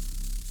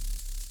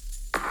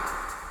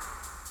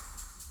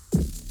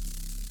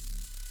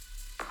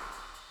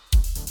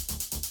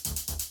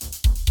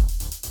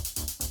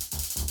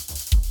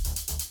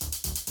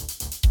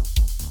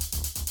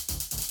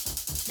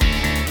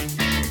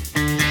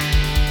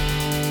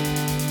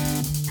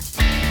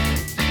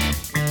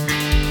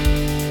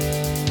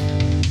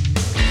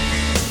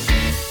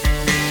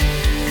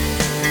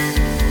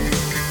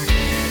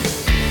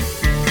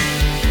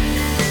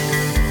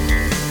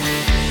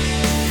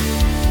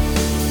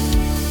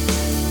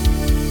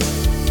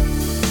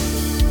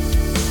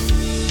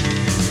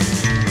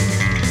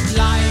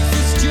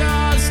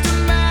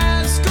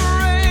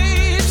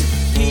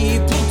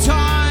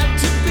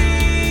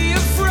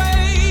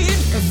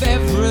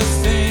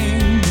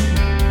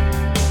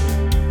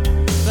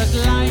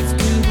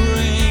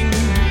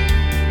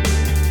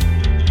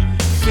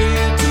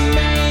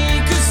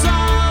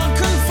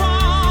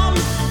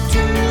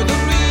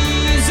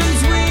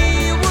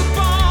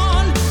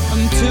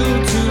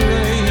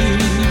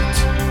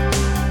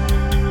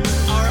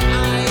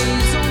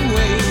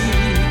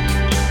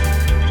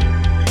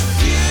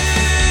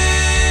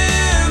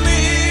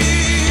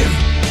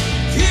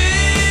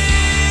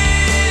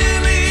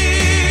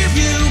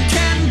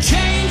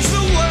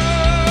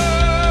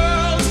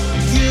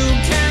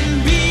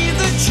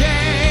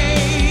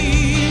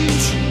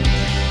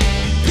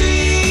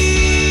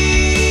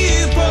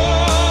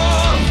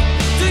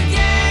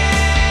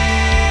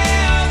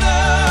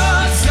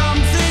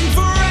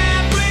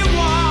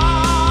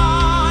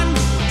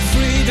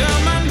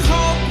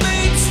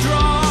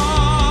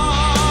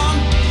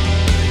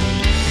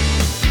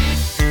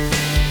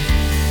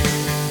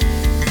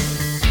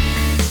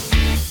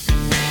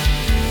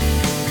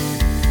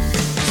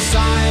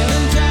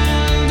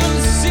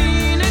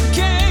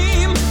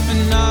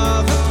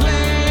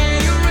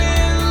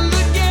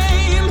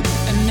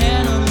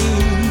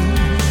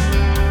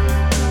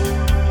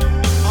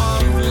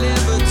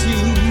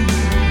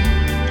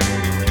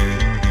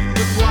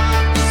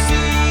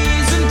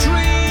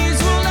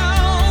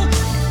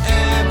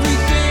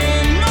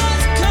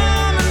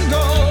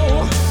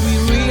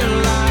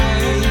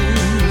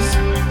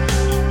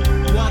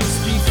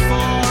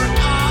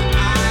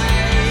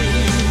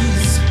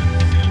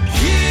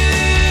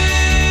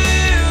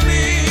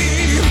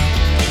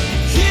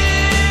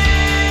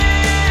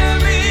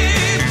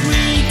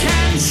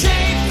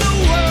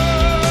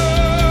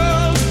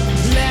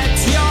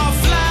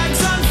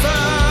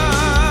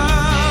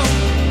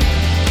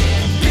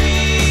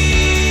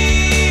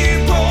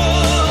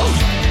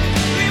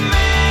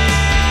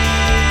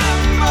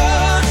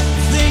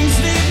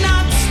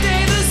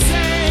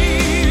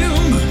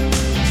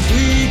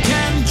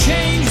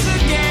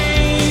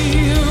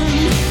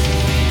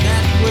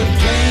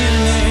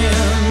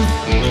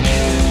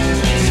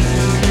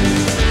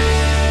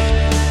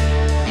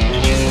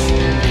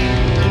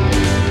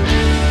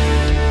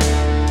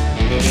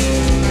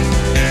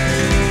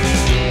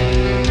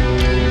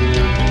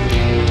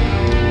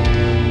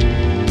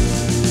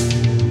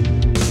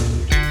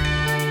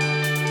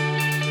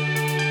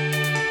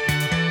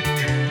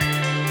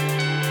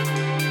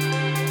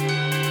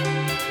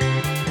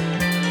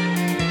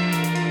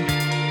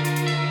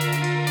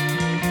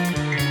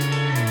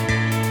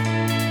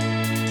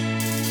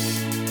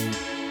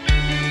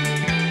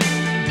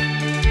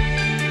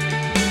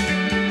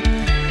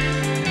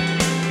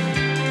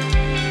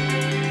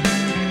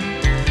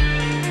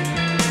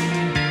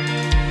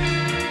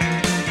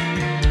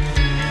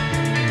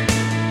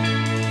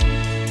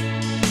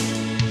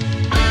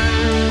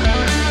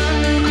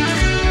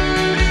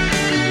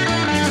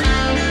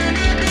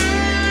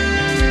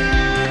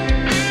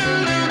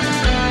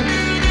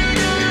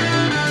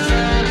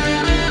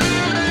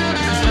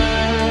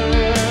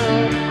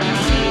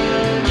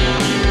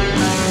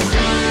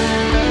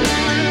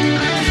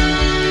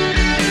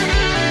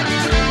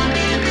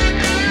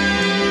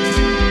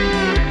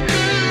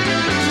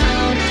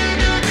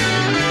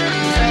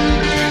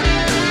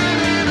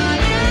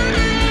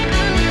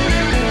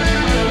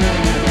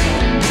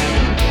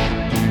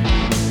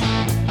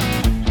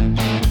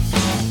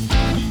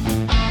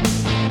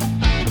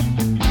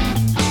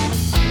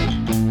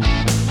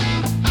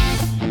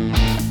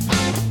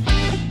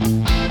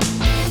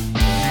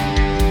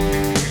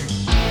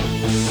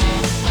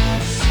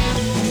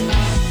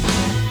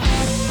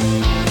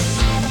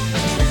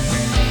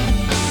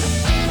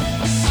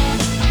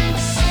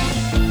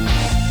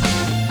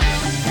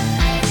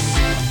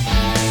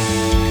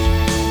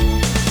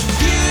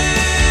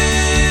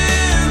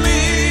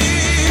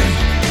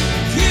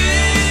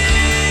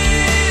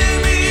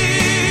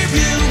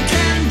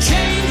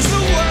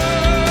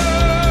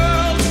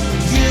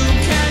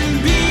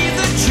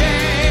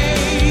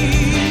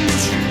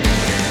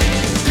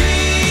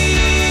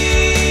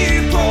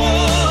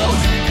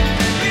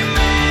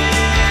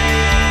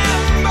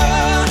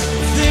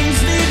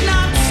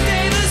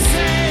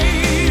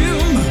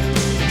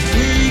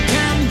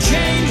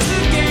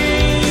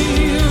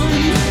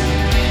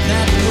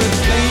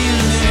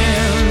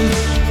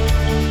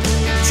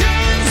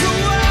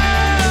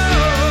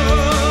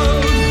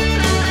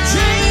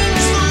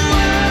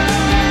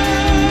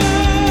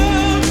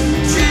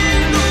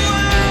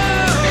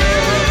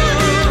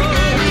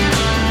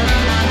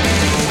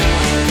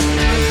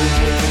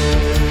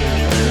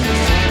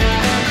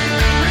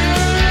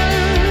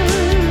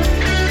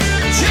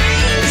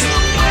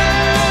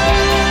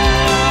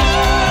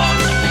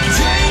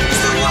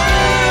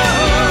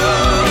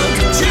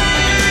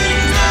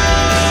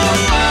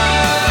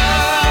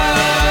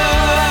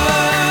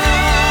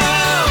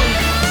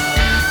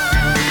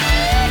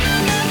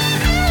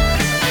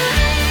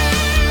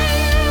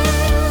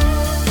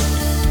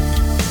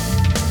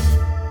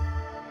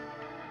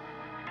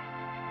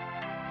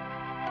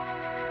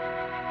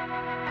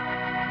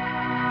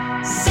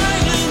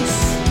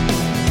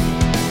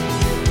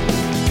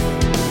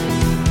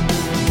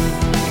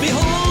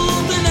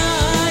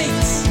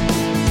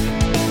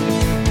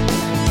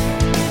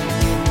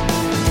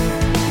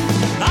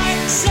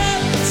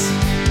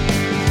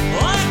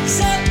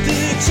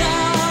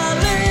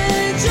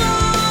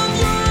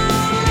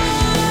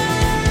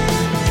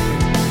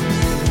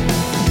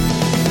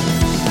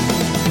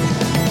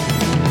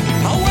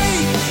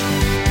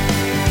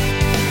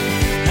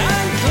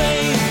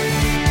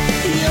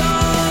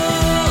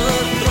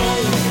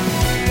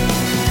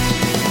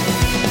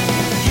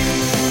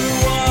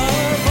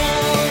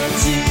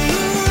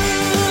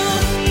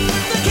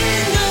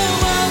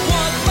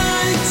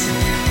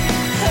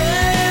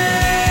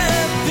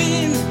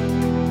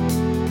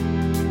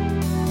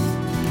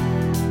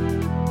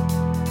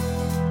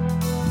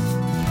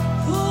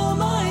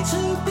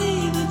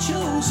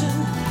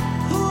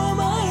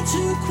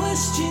 to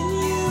question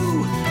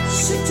you,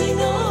 sitting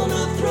on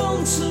a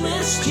throne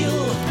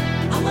celestial.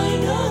 Am I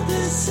not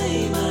the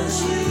same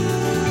as you?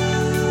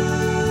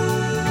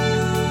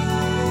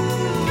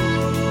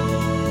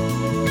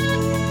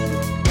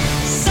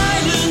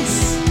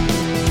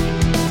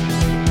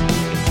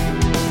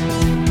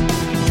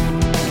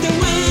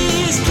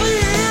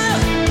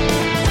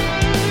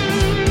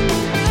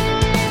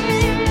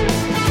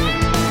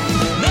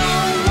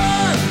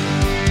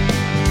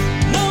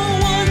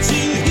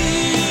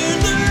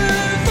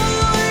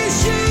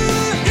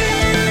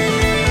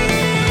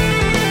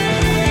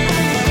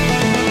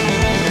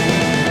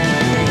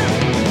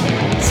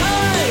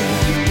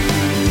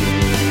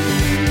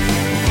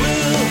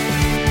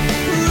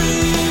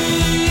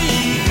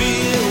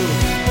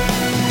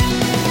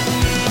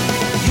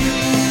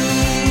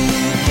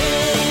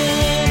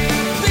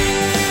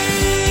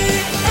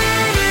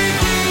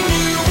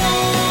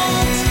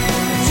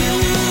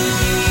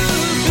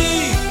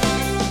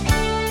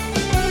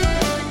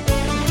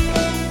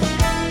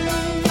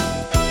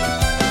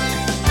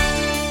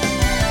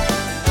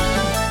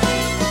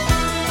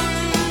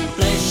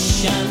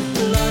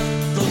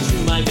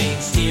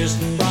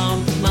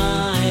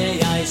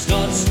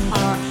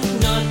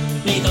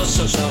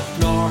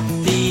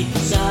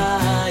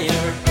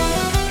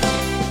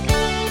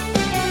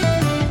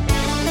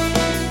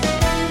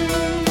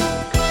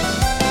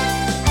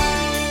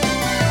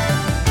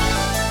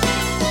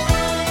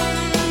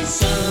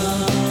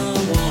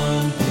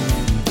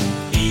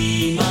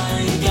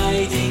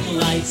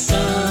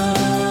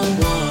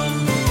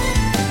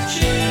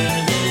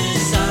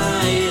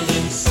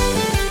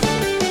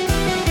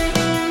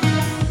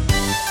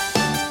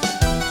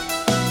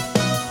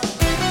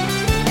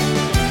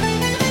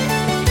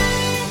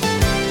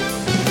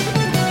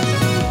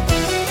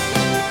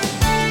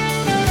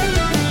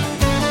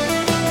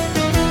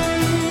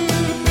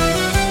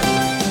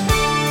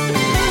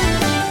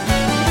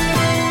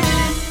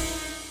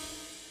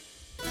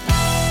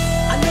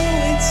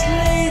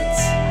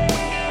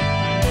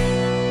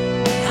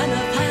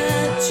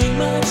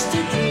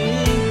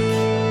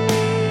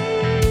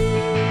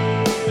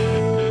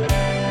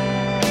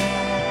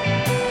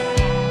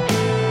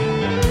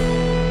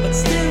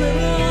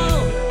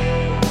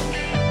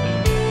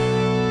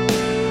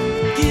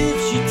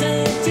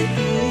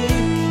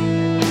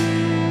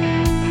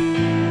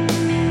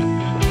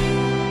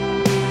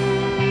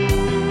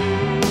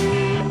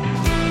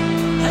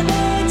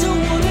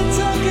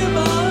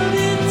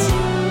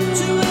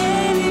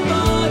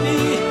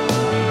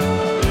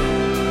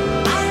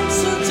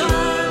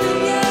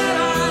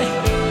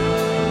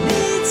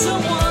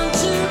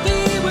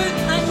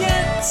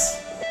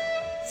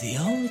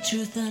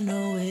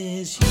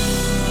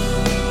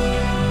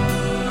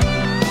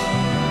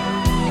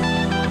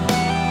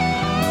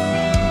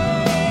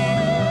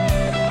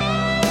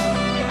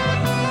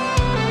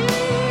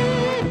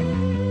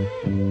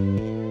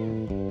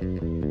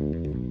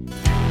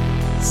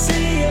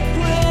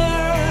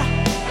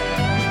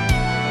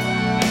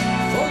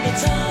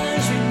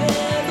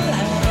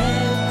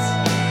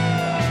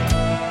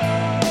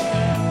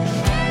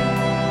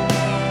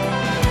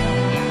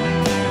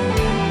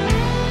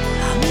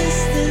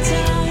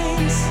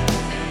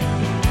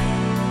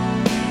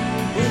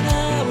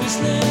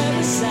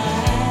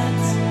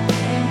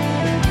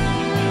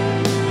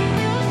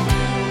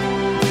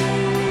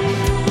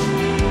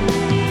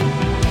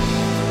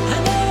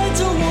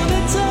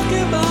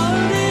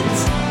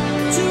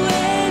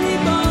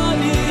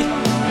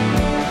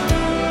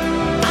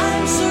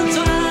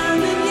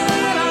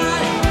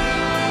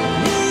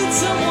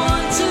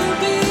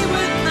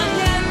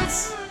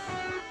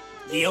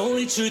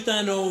 Truth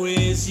I know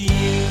is you.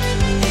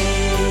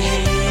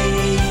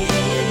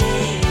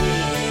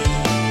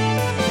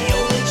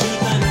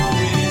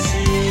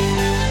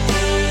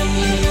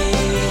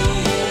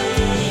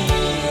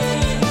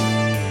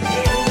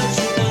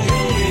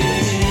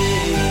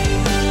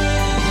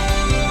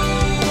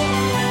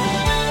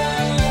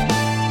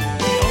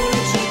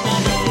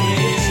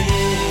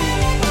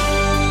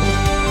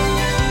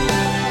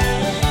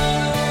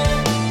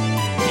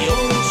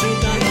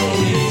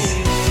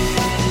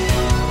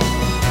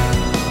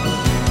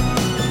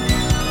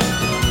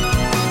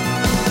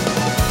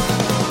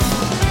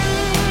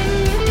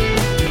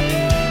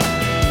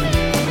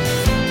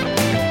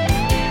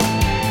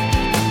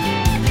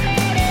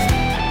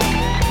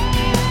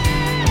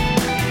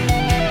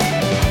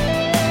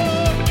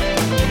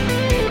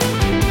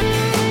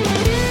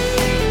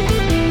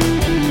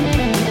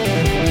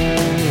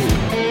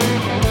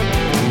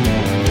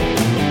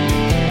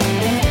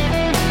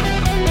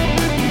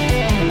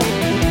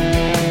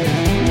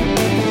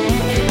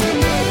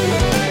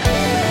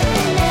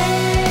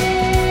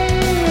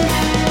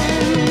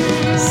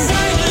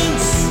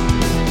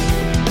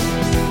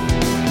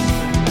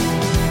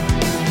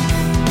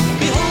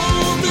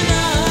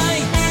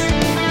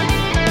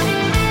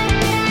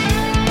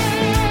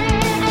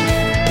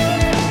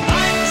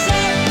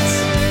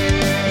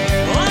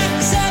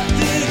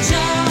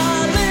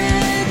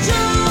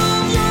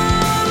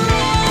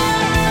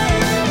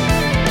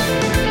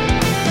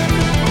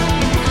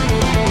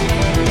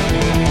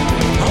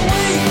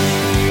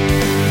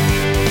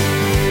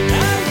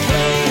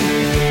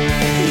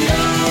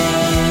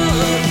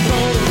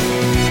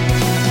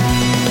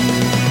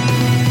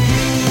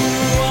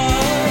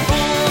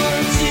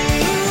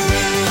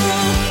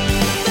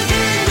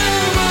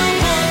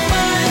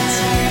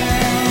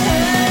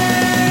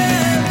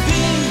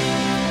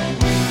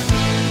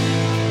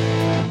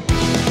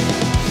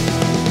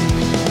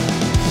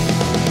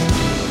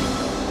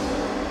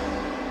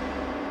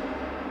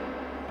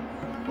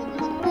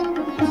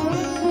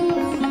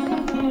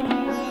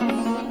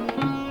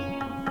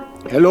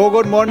 Hello,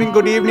 good morning,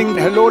 good evening.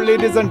 Hello,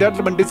 ladies and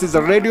gentlemen. This is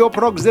Radio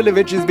Progzilla,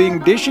 which is being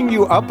dishing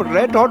you up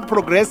red hot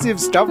progressive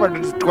stuff and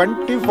it's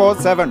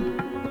 24/7.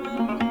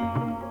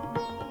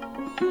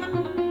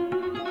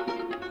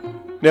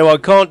 Now, I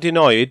can't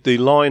deny it, the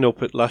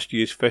line-up at last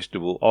year's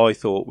festival I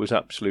thought was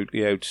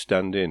absolutely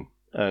outstanding.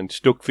 And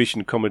Stuck Fish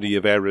and Comedy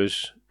of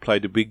Errors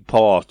played a big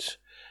part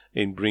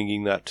in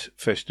bringing that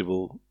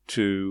festival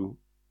to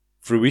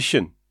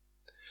fruition.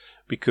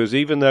 Because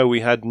even though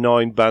we had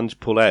 9 bands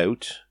pull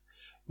out,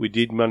 we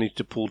did manage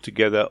to pull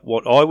together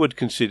what I would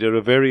consider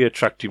a very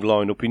attractive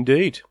line-up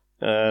indeed.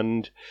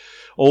 And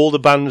all the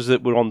bands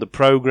that were on the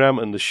programme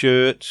and the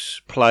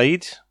shirts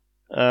played.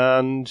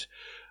 And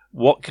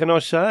what can I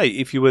say?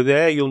 If you were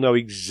there, you'll know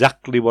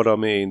exactly what I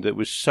mean. There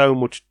was so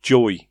much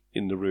joy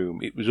in the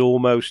room. It was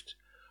almost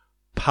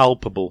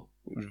palpable.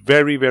 It was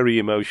very, very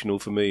emotional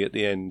for me at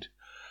the end.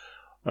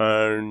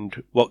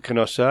 And what can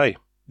I say?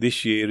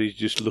 This year is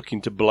just looking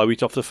to blow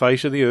it off the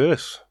face of the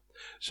earth.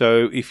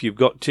 So if you've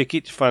got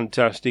tickets,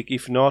 fantastic.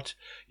 If not,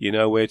 you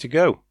know where to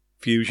go.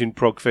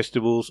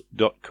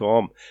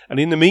 FusionProgFestivals.com. And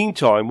in the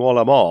meantime, while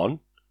I'm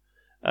on,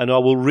 and I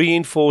will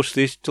reinforce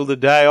this till the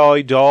day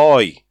I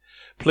die,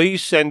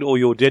 please send all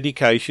your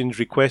dedications,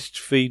 requests,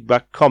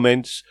 feedback,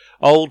 comments,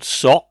 old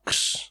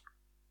socks,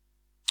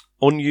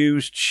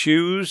 unused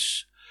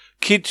shoes,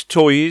 kids'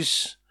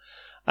 toys,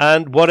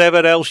 and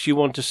whatever else you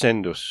want to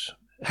send us.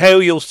 How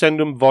you'll send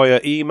them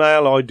via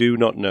email, I do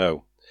not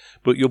know,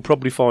 but you'll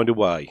probably find a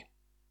way.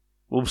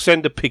 We'll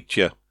send a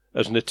picture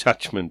as an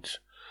attachment.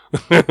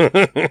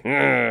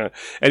 Anyway,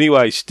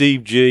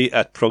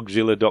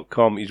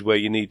 SteveG@progzilla.com is where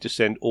you need to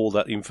send all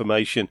that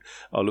information.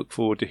 I look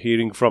forward to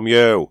hearing from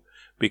you,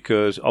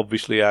 because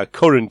obviously our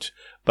current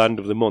band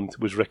of the month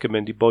was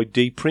recommended by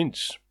D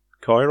Prince,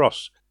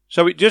 Kairos.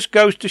 So it just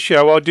goes to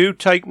show I do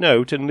take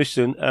note and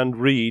listen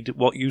and read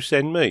what you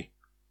send me.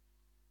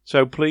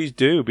 So please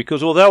do,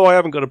 because although I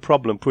haven't got a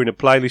problem putting a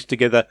playlist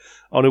together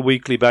on a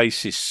weekly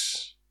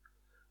basis,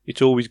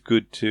 it's always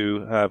good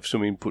to have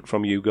some input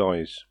from you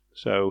guys.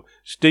 So,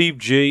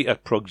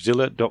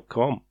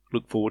 SteveG@progzilla.com.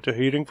 Look forward to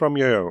hearing from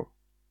you.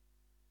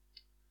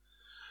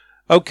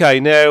 Okay,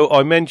 now,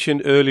 I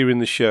mentioned earlier in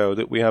the show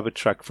that we have a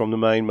track from the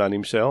main man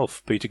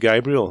himself, Peter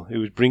Gabriel,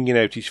 who is bringing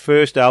out his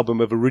first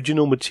album of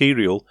original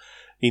material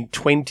in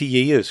 20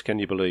 years, can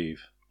you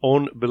believe?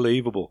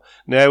 Unbelievable.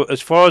 Now,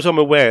 as far as I'm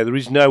aware, there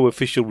is no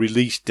official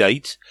release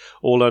date.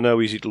 All I know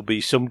is it'll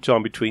be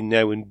sometime between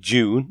now and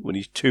June when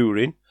he's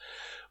touring.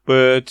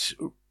 But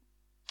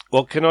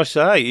what can I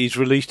say? He's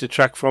released a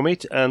track from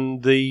it,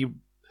 and the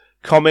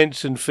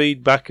comments and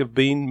feedback have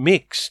been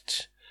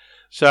mixed.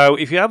 So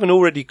if you haven't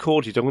already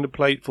caught it, I'm going to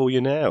play it for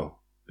you now,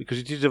 because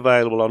it is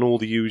available on all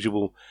the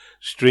usual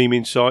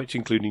streaming sites,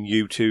 including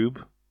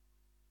YouTube.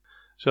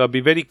 So I'd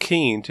be very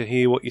keen to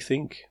hear what you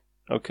think.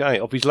 Okay,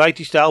 of his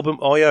latest album,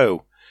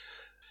 I.O.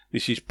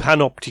 This is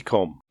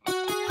Panopticon.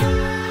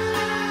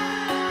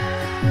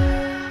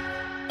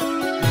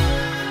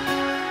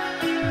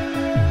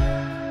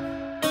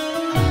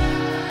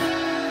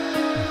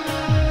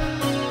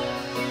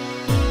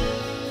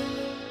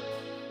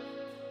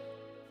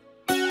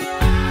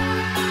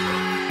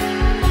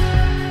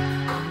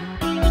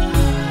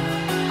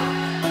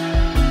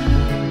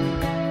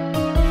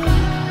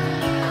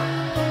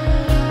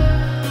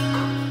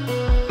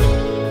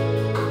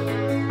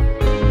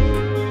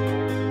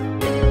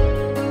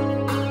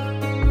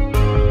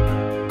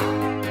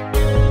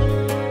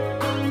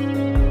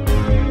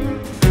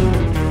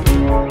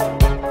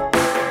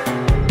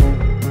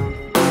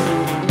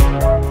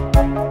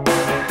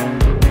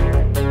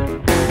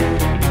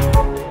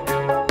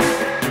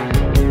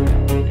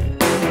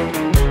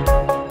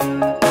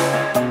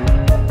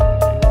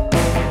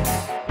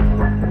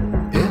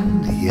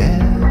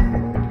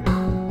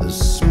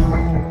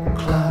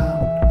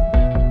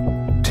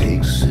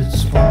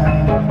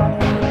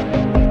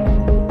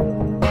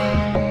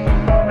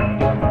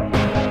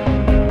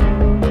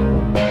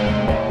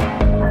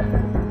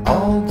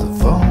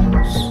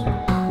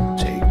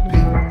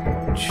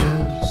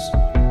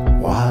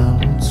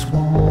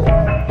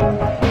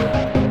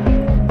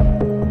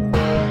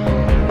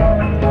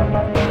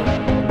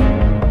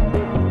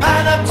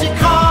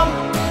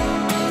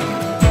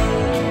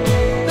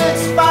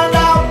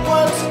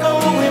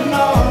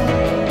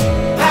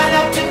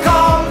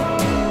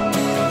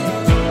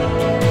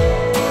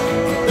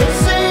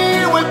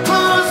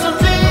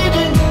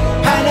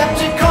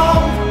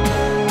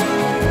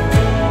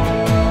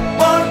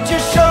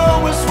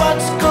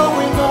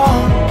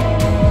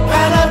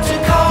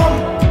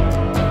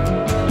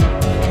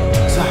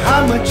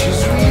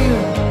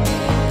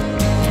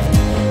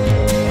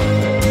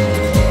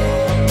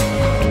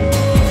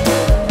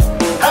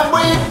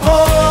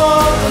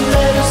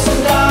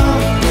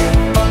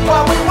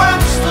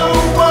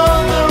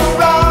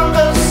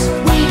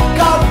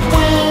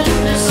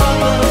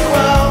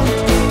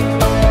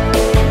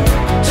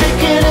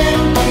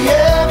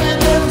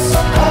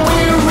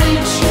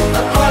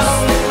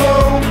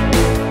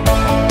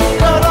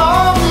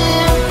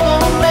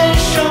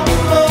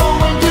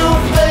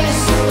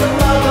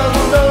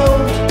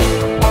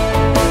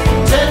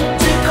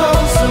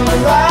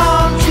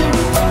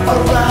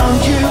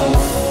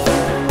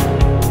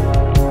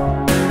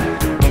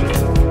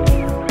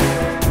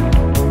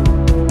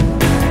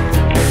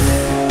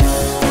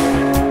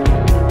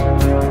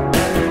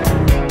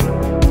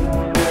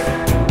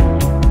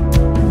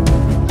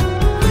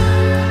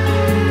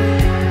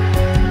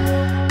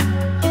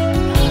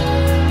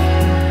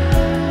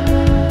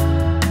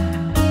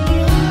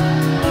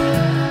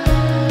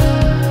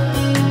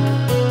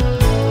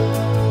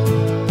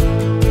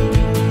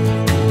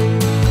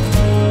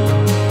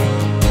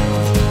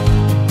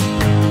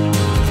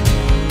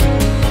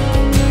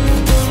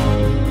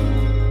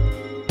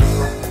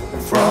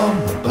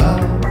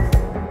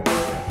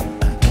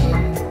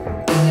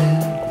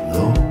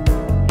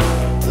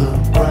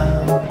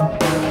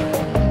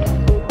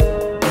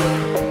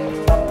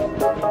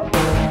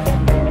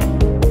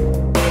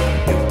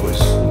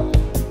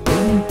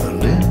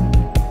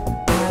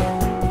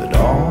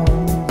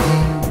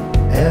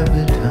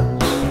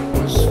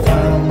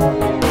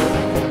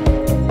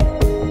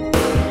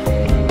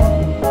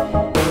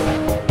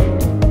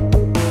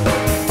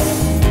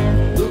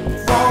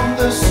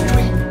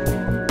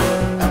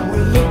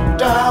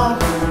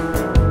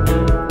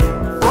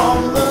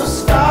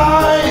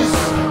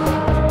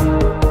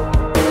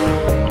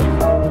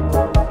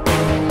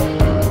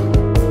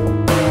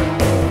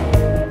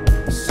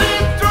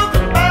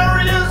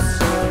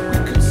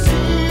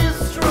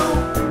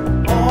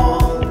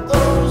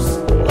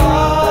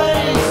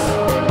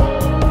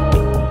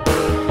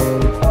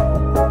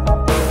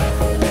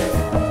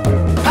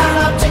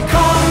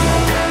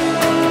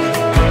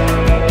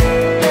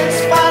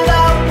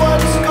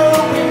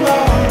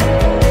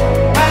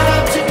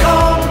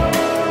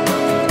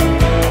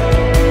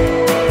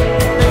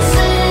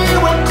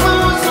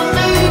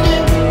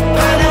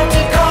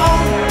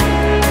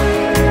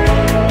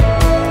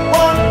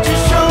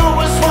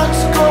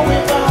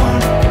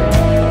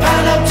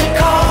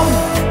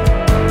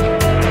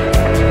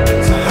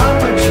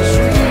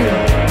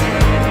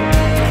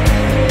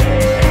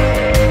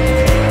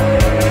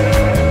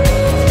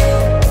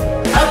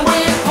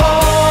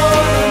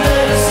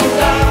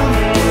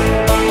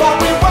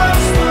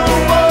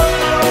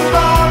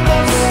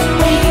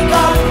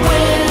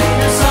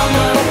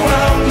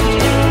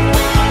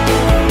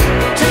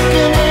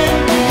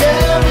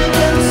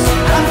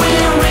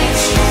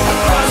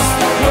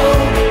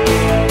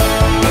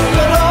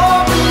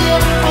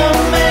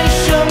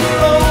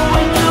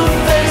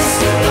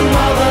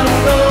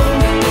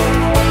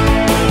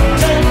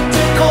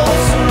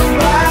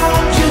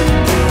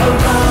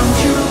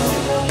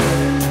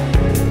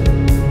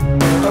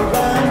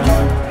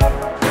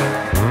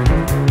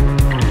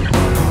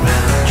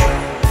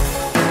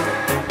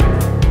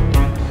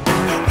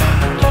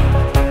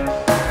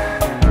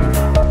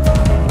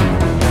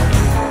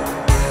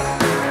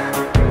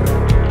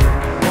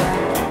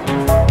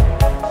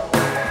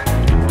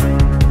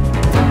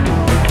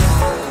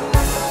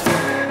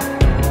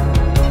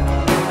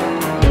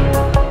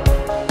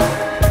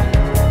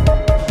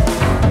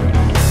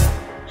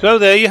 So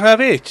there you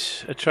have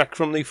it, a track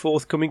from the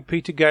forthcoming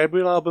Peter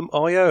Gabriel album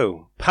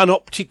I.O.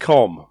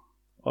 Panopticon.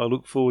 I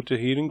look forward to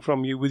hearing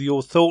from you with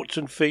your thoughts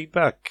and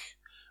feedback.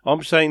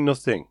 I'm saying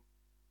nothing.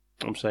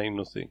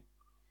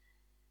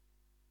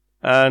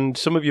 And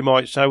some of you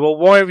might say, well,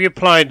 why have you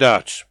played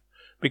that?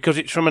 Because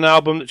it's from an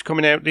album that's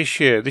coming out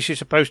this year. This is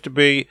supposed to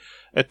be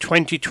a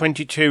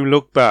 2022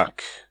 look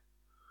back.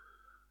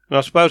 And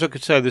I suppose I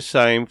could say the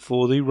same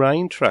for the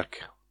Rain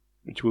track,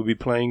 which we'll be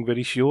playing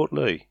very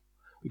shortly,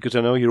 because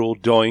I know you're all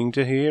dying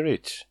to hear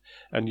it,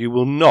 and you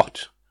will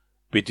not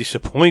be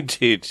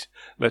disappointed.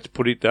 Let's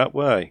put it that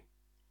way.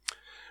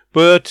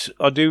 But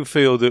I do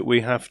feel that we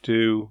have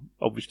to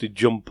obviously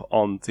jump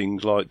on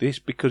things like this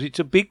because it's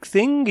a big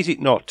thing, is it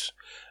not?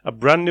 A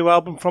brand new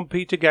album from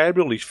Peter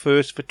Gabriel, his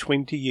first for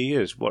 20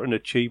 years. What an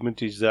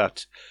achievement is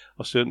that?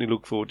 I certainly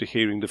look forward to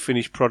hearing the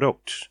finished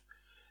product,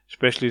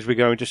 especially as we're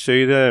going to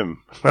see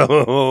them.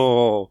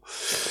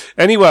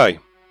 Anyway,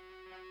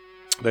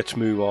 let's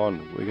move on.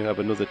 We're going to have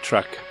another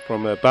track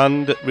from a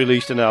band that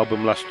released an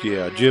album last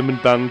year, a German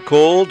band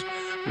called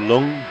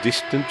Long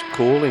Distance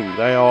Calling.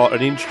 They are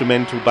an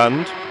instrumental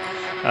band,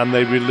 and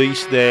they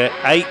released their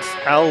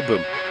 8th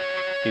album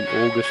in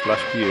August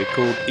last year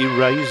called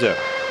Eraser.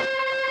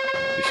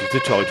 This is the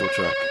title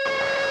track.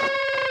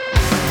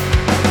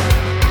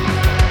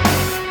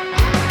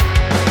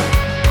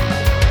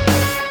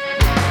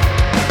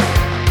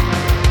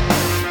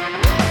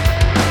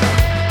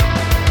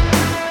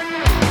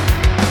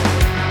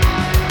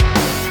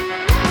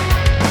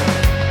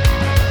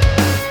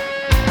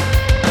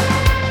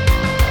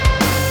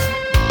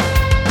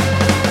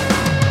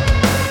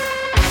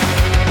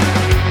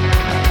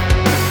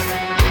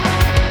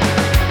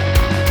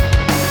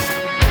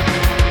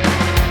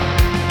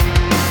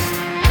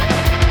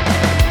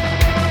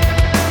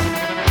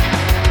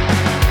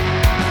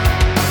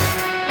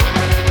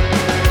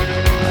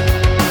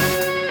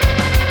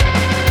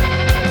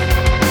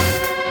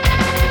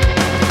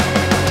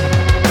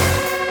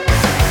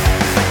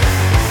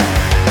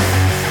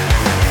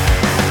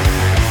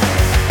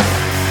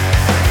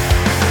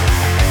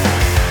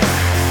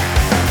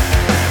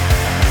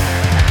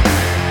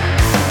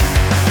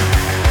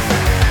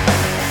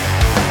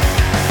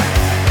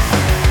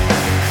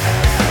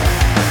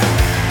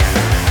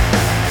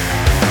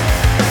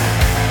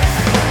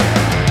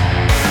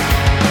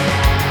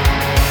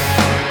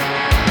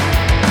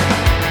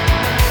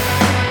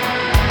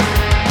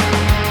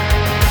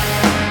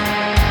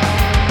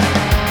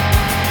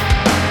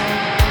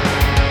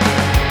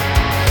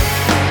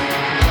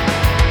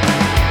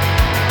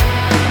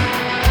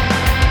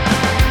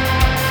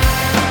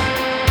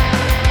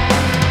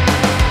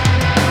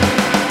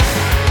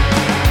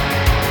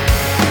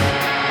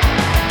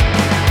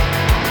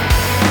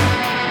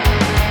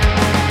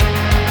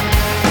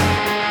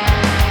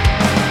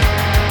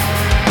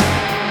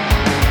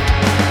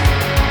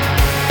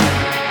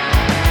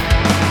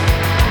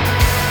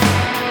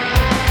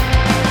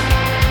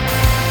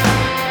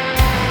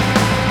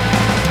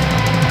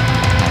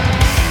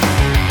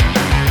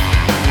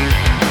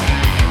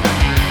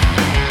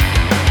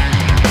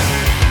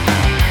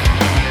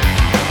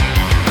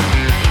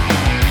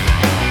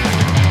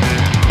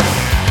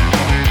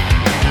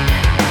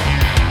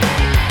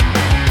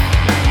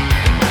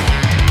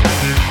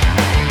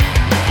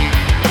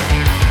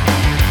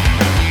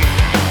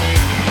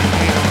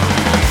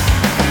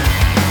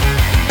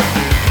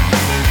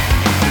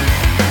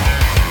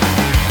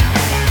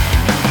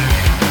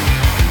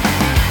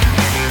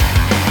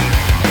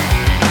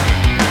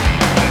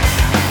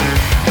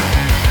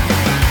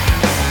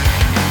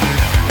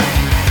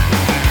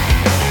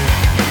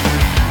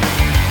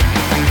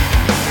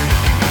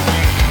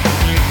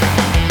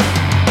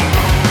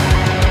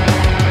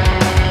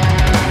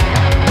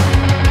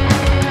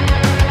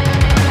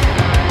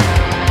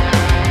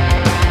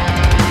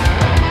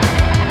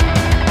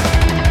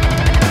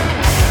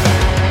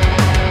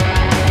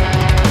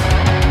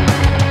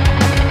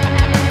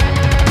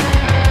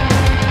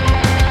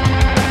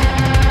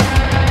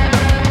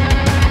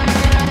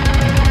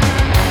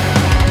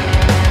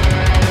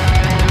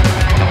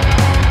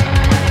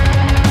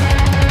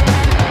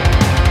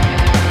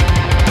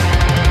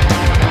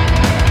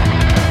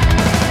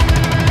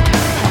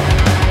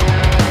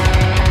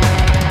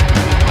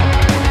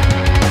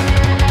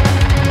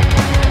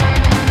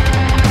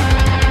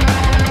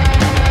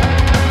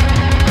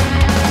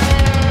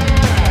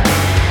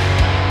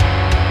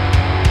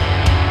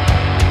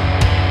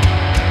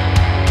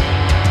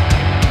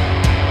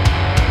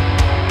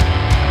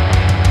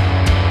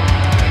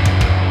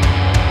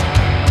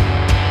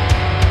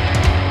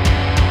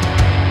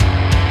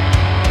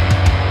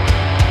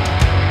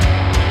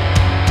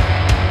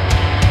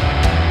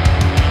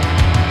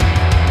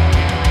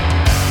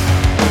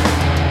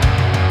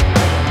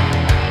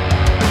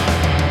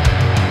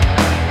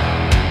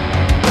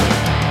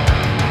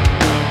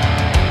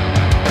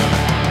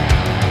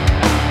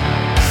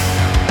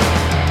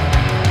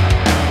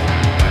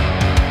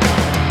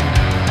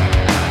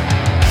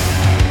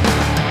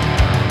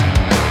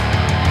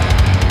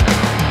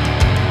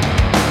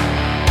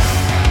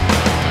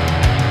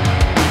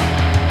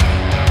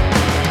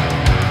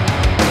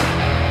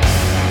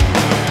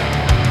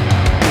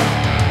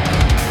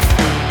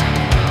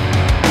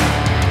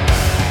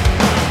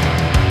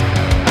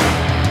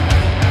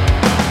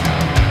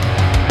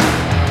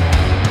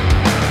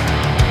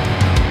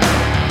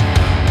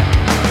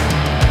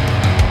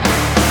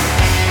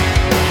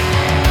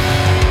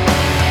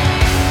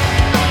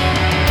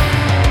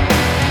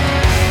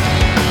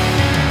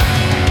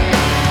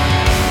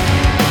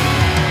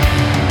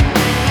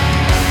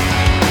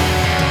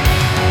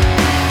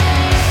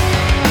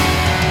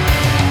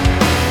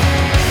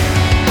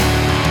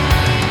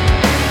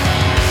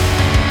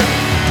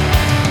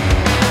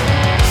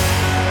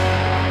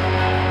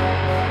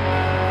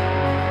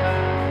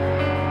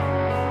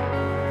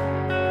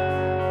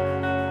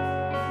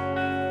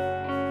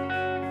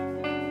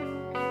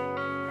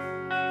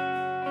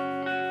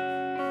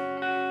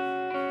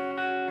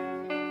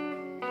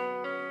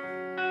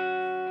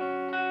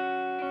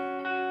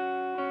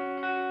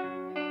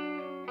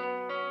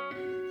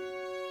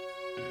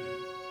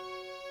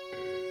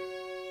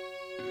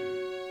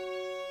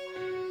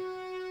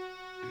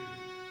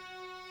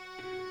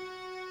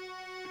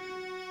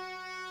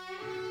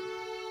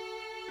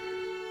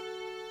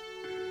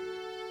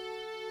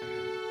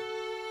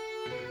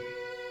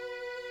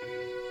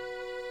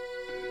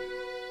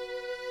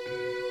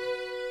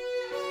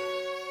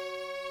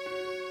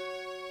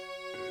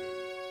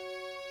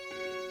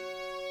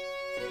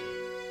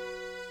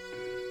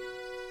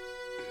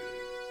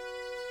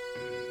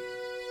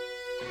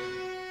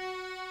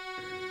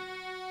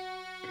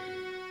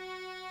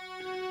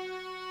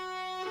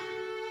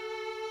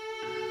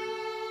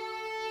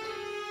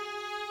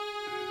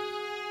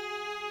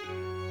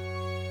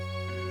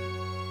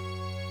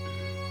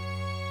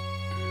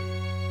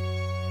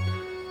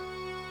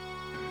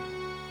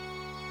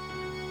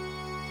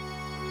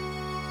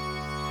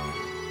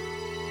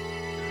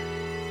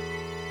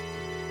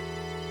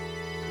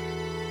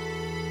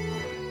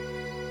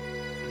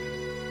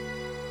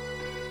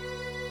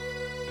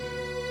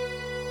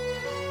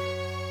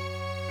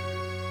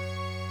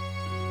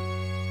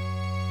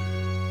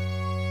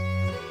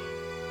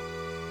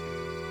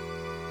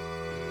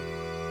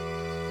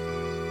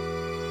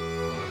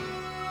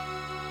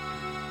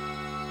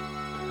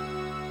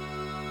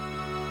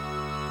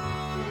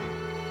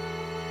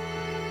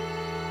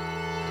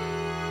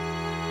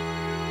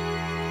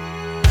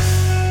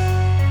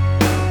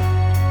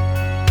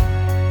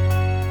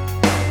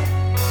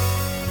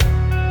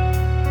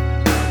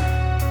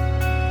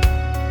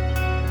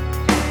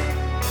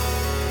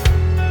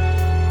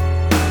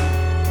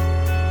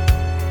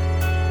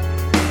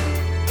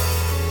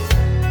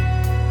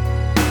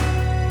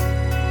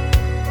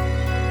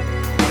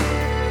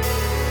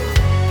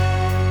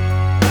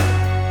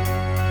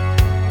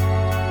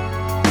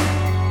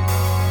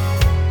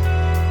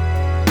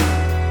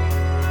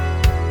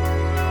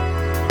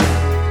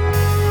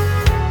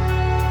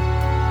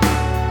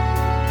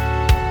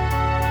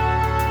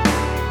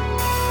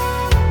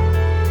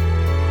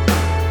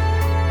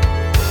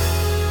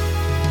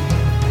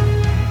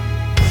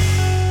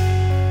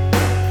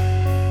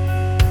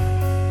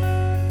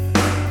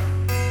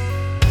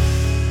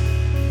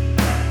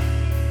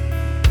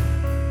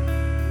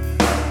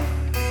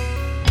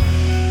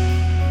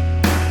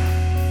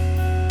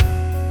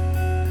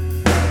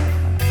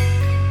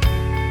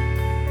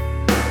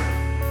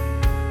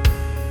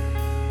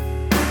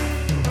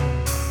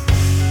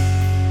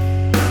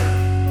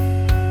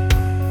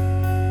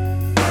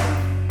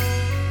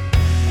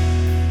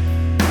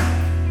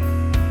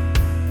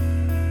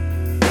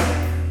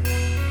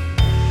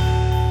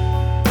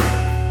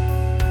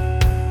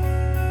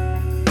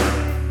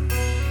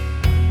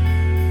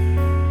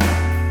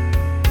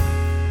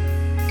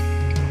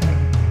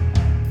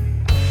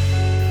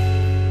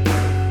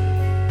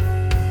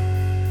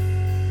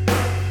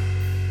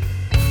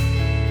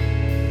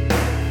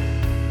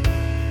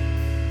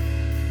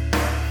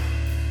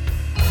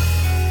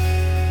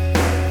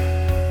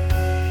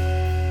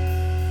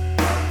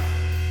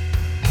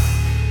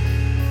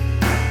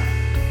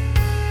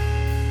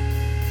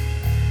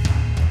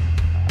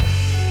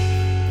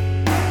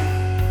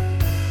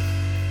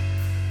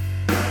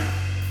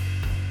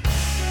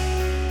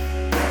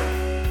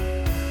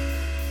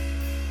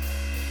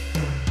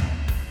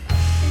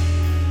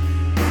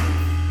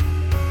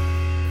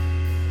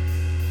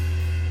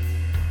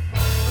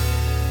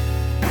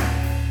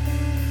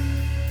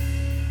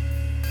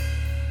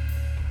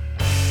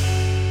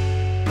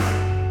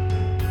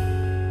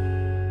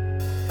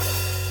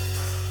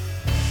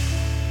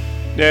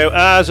 Now,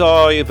 as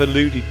I have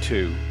alluded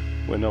to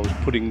when I was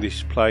putting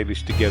this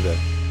playlist together,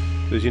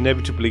 there's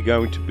inevitably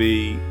going to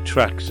be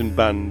tracks and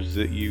bands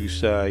that you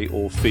say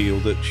or feel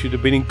that should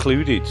have been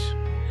included.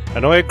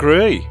 And I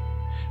agree,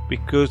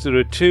 because there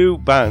are two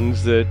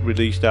bands that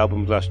released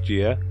albums last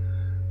year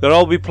that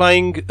I'll be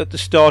playing at the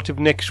start of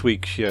next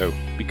week's show,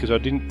 because I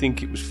didn't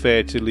think it was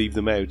fair to leave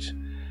them out.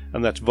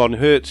 And that's Von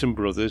Herzen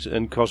Brothers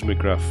and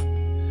Cosmograph,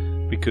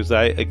 because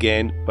they,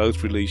 again,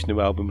 both released new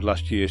albums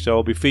last year. So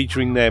I'll be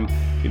featuring them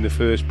in the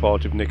first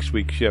part of next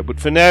week's show.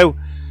 But for now,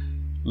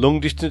 Long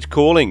Distance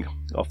Calling,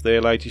 off their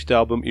latest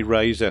album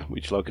Eraser,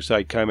 which, like I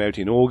say, came out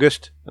in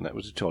August, and that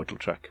was the title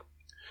track.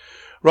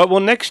 Right, well,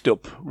 next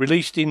up,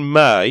 released in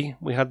May,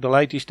 we had the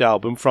latest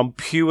album from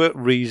Pure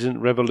Reason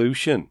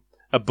Revolution,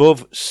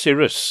 Above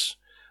Cirrus.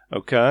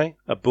 Okay,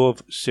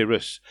 Above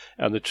Cirrus.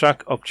 And the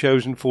track I've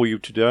chosen for you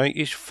today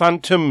is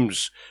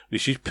Phantoms.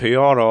 This is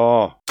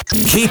PRR.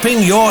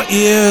 Keeping your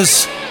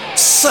ears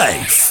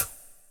safe.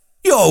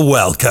 You're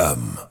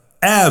welcome.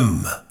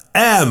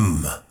 MMH.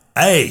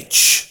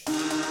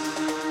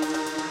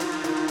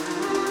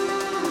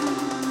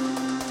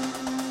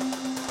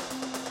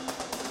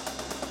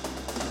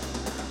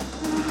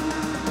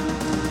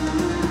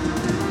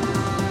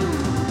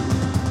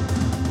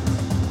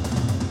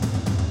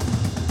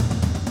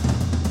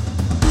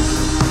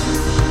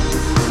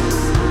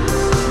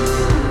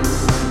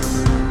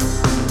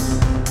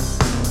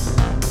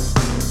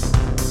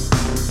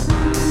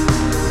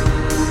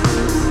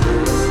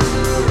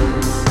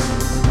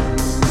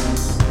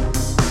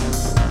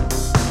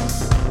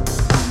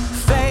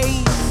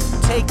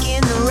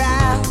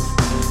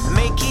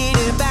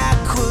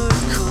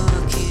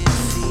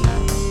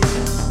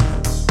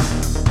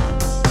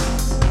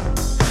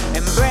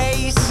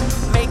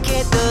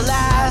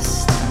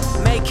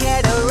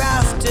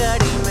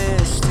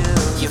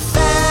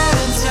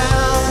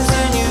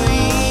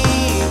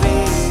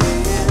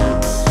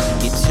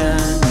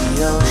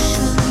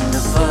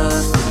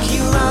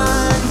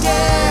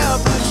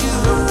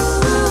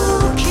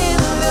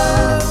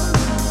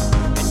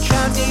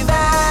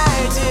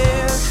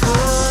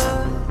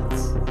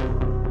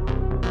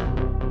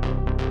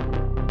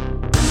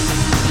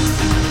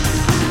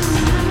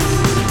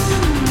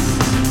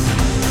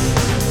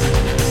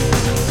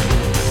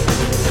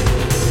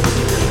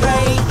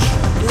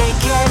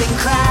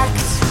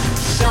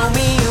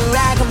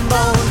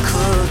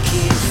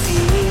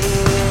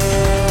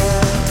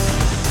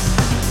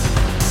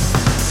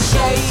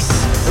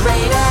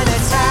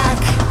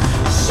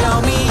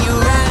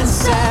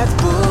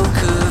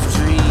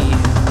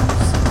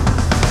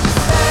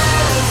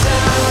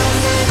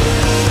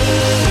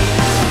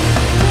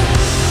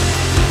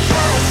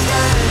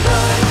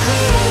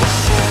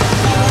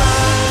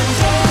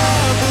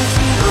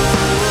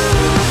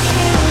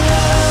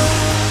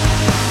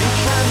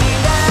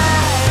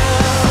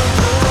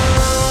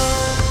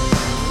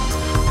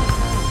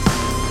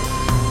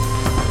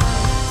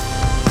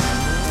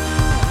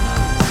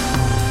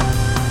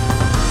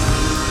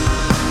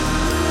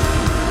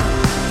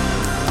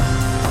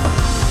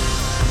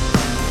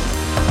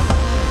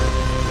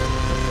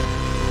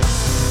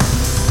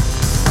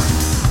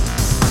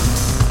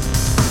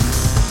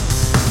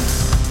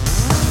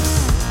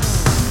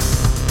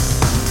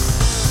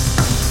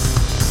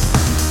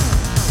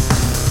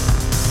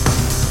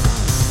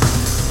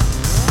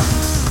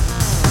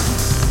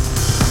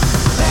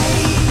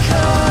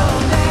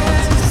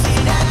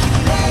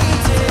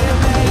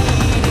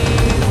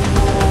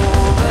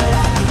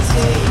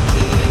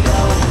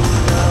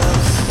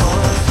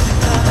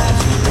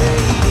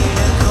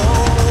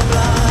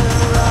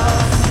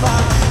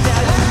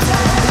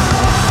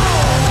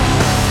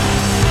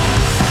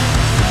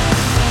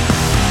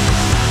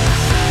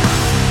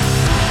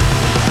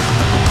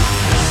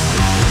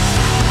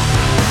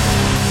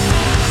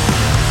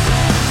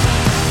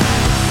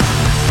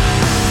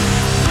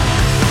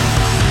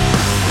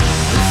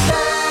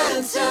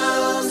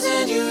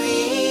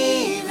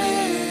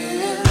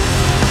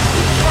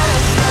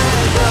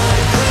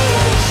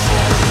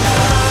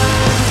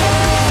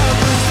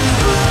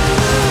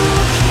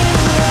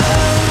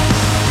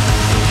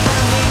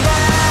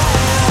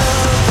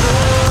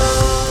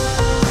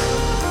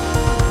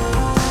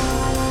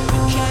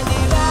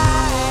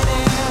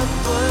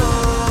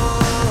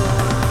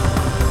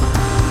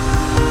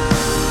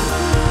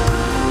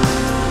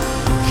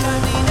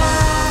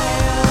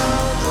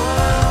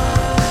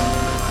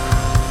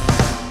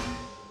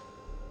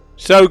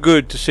 So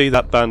good to see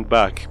that band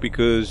back,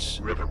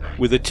 because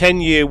with a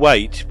 10-year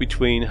wait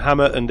between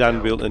Hammer and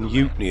Anvil and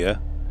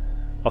Eutnia,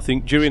 I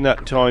think during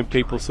that time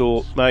people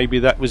thought maybe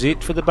that was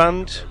it for the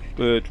band.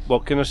 But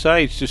what can I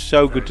say? It's just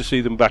so good to see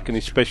them back, and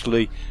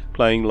especially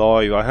playing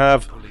live. I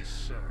have,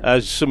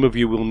 as some of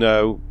you will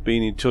know,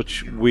 been in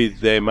touch with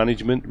their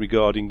management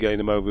regarding getting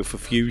them over for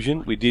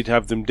Fusion. We did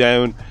have them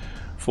down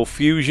for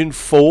Fusion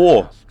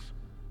 4,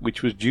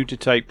 which was due to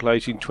take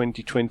place in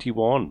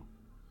 2021.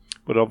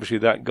 But obviously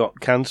that got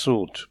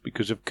cancelled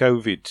because of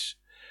COVID.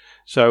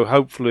 So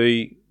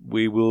hopefully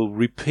we will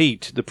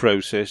repeat the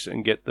process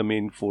and get them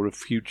in for a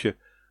future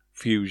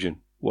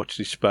Fusion. watch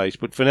this space.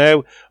 But for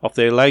now, off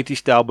their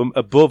latest album,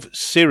 Above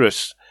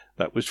Cirrus,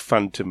 that was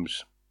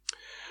Phantoms.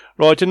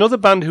 Right, another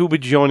band who will be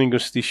joining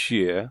us this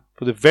year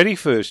for the very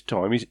first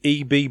time is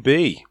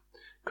EBB,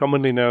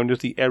 commonly known as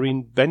the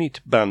Erin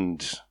Bennett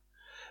Band.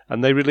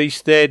 And they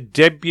released their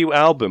debut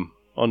album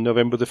on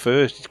November the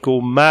 1st. It's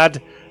called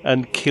Mad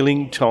and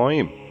Killing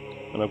Time.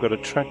 And I've got a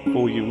track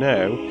for you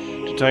now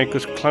to take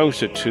us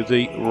closer to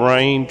the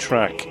Rain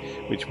track,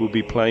 which we'll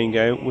be playing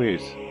out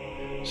with.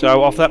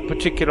 So off that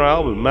particular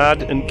album,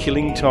 Mad and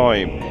Killing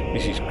Time,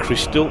 this is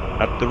Crystal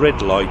at the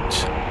Red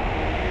Light.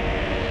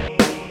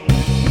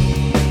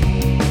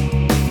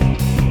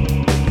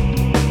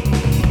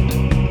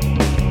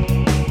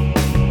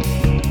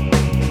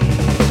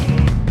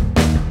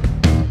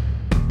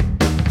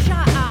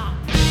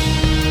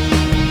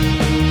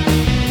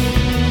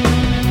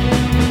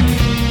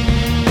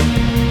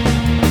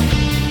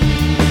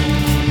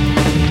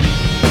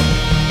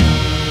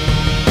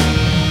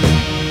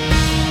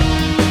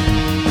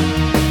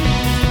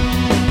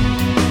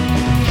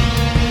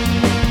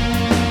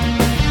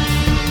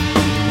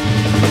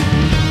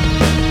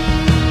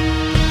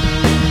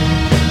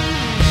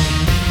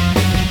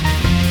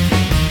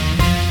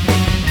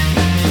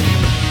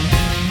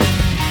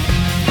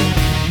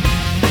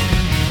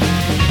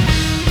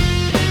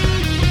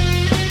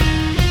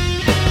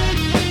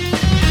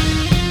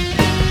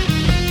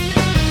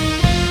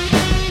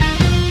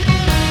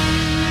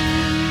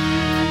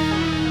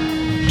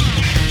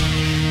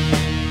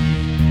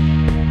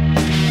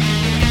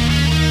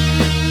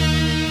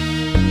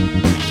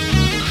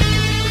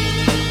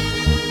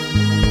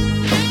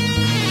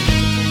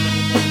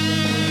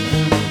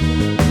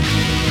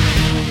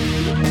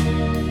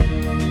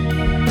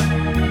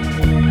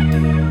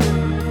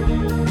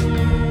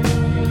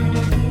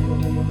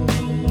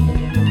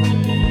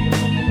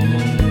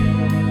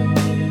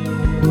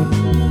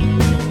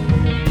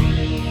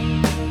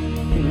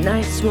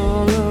 Night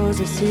swallows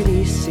a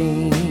city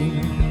scene,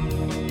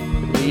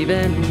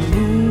 leaving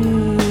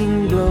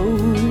moon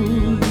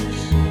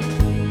glows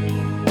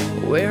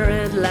where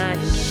red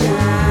lights shine.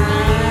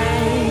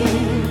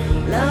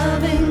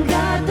 Loving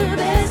God, the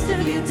best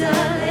of you,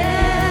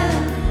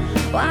 darling.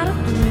 What a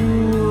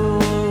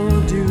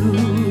fool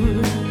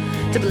do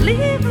to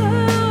believe a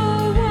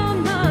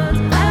woman's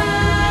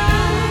eyes.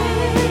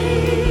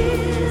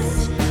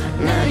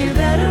 Now you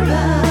better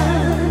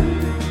run,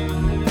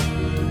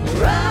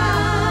 run.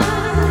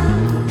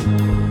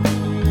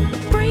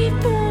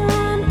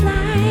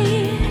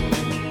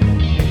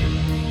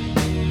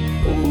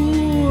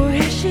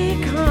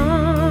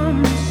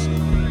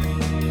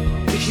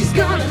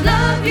 Gonna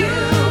love you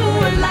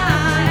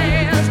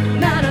alive.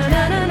 Na na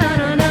na na na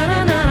na na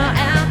na na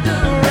at the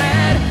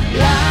red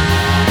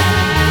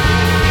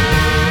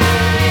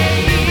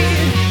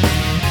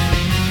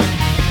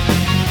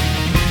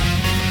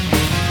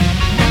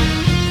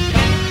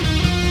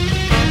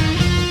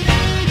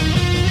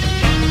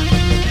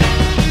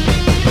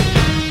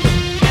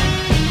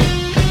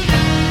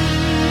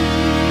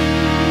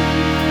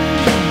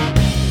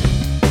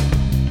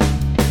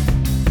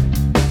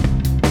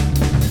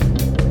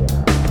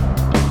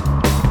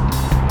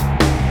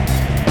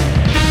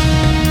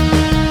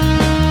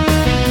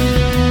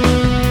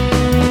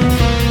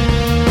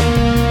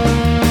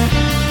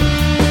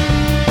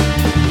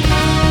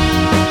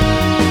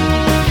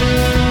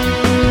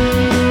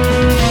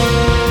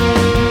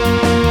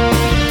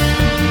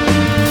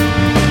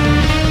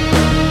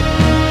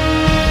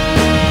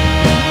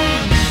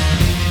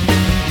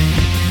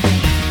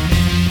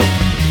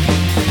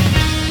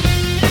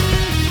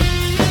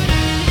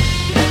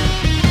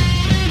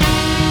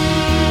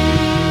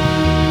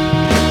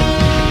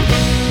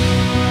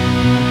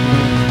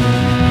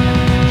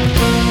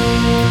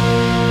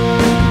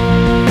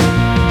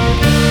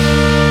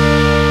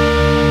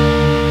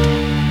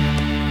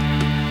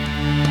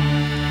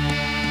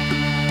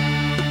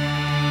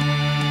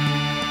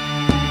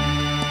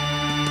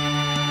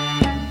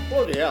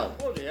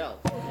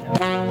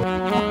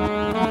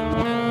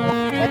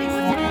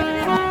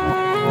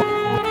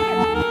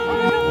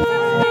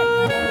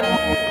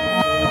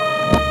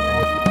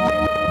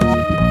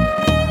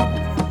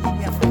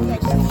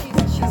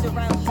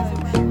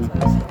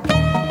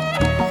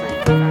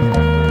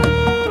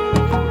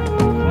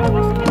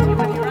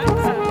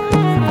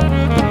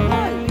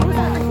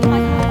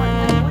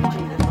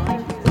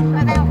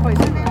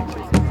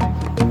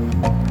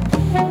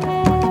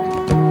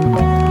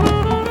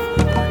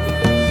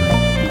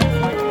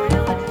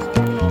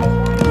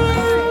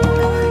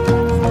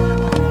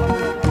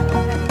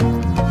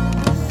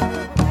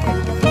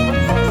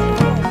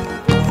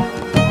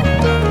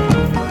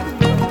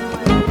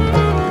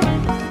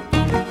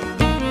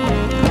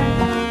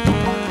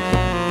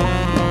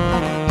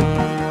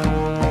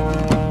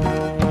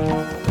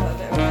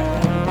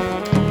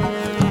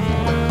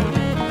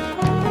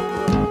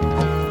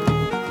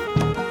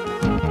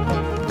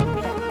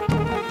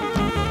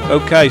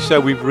Okay, so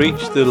we've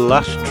reached the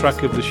last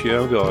track of the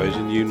show, guys,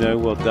 and you know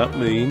what that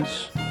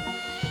means,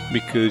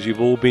 because you've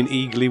all been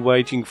eagerly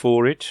waiting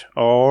for it.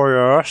 Oh,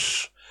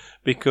 yes.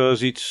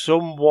 because it's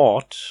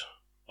somewhat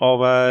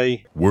of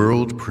a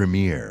world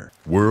premiere,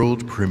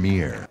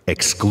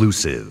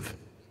 exclusive.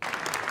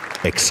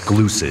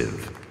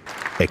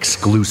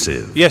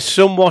 Yes,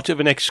 somewhat of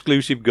an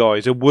exclusive,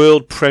 guys. A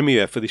world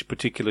premiere for this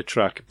particular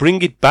track.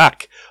 Bring It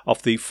Back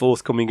off the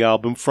forthcoming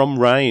album From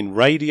Rain,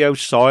 Radio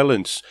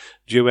Silence,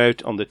 due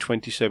out on the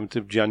 27th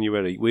of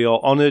January. We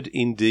are honoured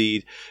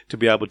indeed to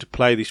be able to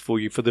play this for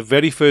you for the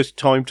very first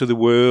time to the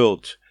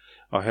world.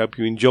 I hope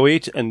you enjoy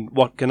it, and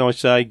what can I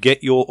say?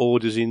 Get your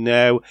orders in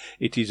now.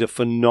 It is a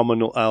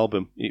phenomenal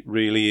album. It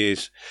really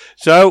is.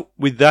 So,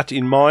 with that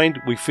in mind,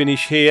 we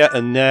finish here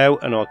and now,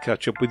 and I'll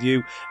catch up with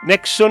you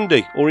next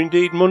Sunday, or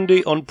indeed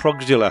Monday on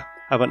Progzilla.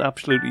 Have an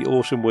absolutely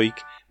awesome week.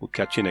 We'll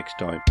catch you next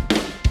time.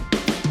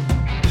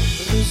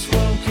 This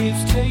world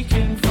keeps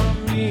taking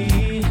from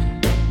me.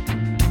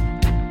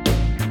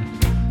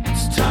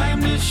 It's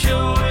time to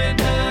show it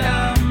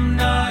that I'm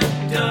not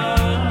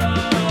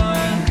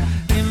done.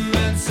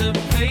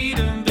 Emancipate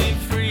and be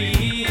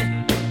free.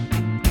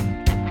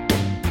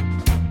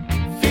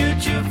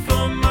 Future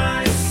for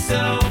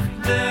myself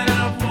that I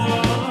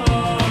want.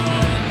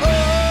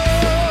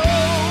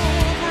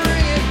 Oh,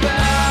 bring it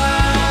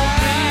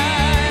back.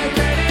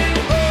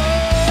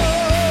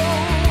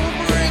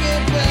 Bring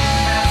it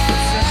back.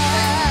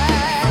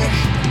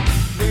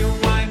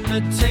 Rewind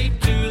the tape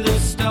to the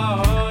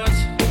start.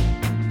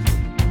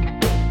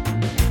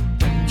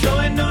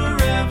 Join the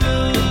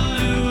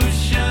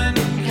revolution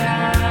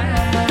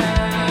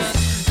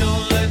cast.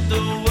 Don't let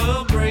the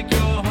world break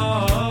your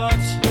heart.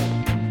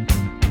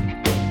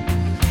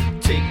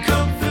 Take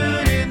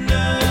comfort in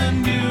the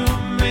new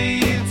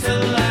made to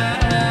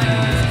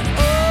last.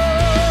 Oh,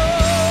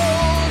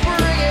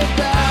 bring it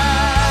back.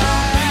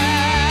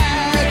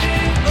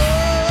 Oh,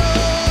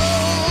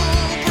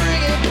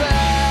 bring it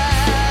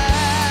back.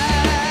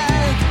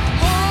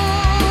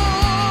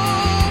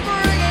 Oh,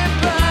 bring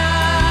it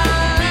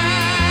back.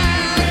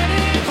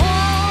 Oh,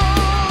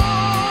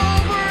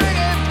 bring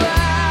it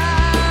back.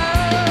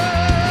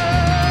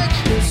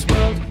 This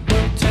world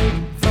will take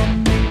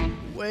from me.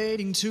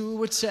 Waiting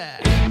to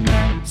attack.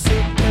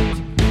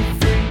 Emancipate, be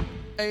free.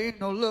 Ain't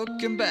no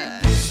looking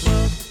back. This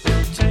world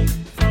will take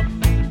from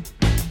me.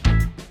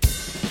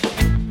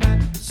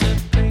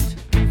 Emancipate,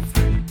 be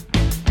free.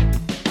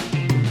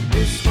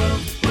 This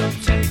world will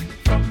take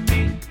from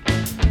me.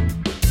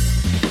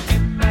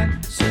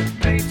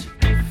 Emancipate,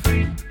 be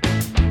free.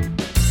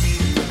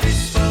 This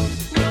world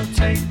will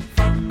take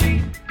from me.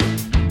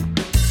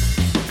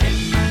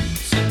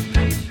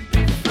 Emancipate,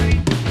 be free.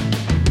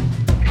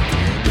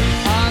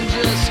 I'm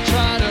just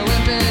trying to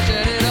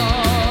envision it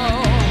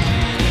all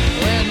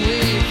when we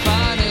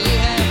finally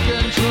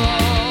have control.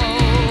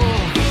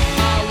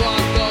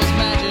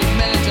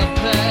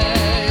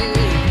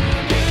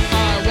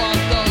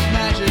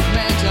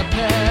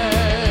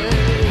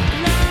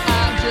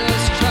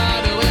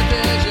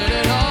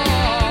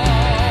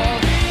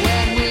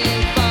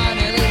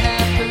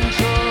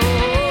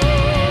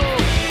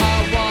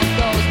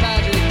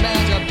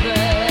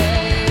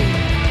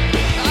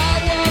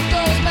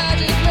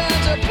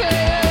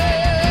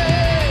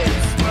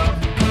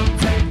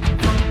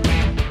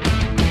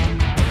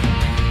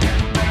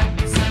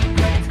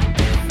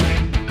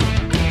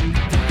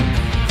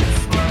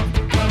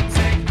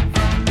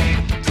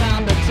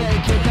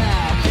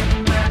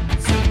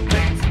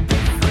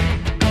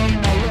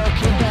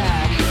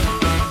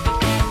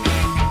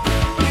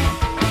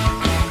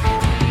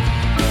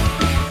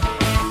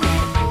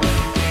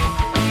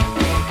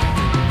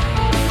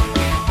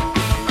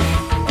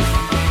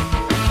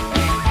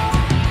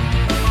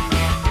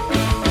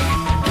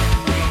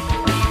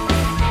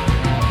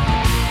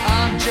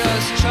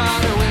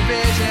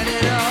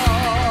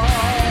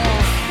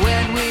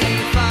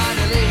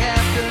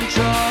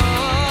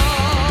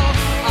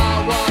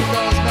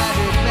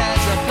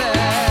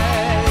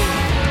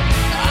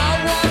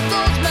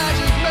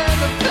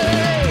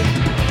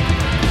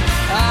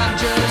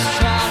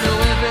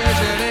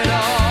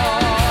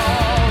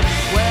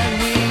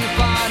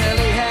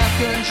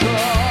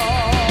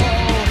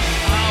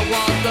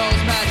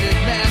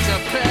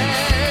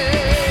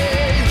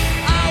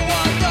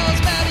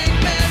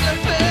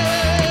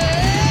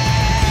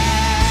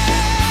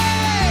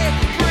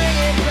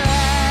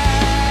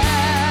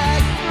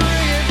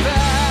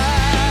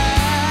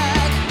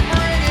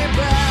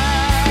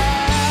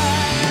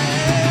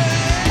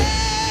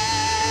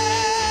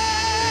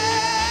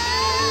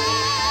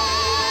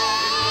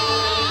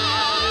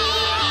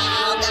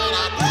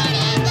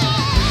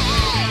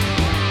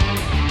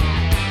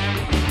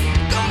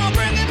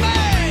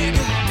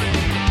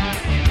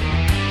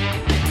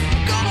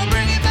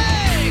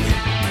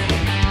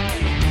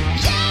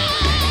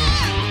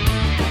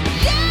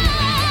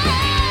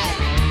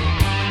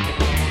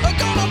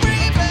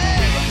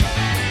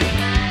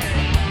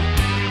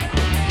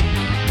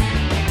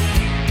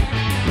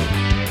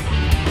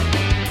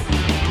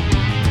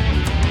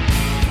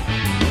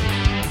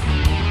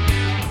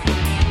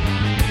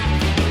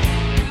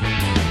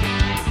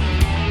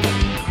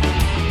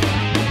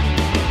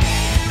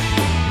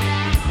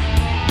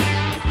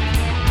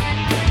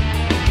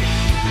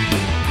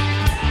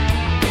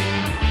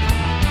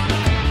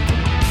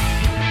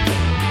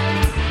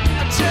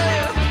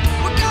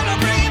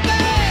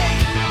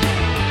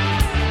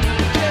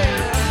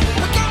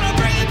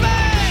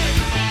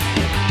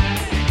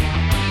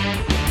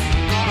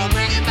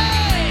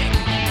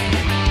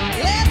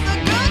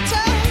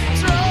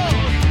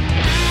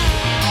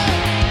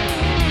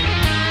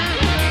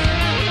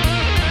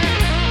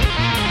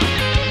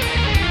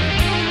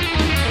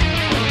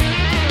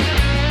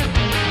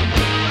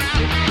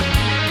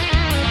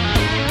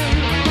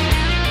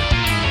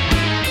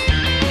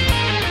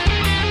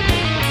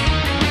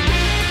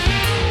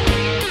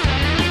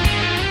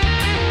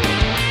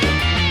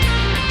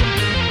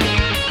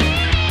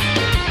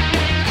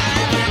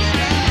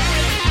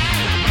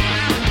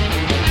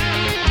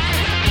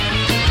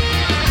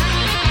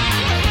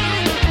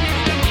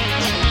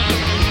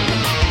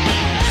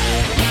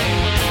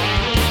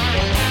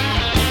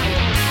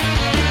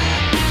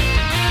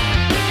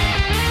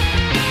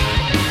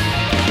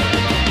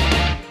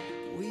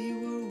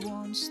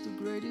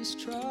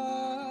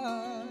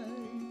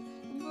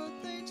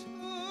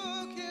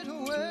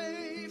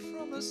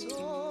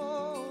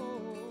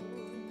 soul.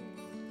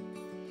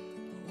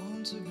 I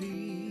want to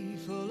be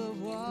full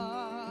of wine,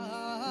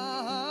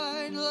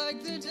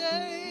 like the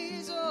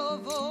days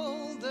of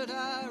old that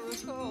I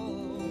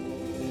recall.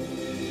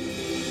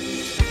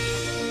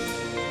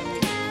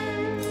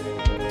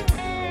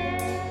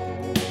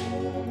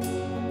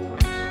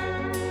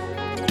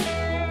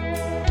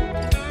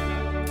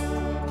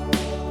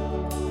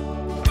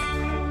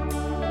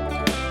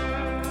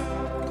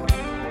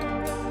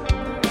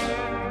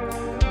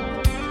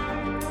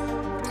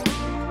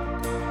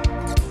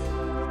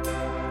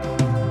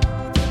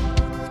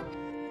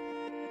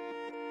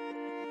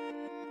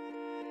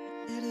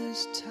 It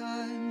is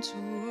time to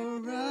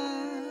arise.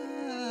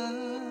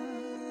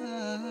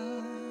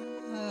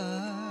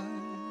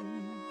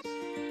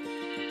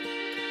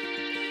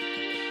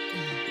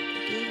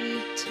 Give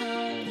it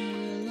time,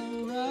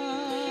 we'll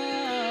arise.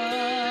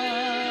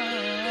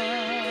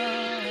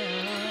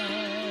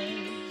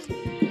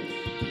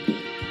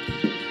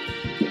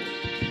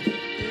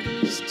 It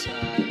is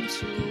time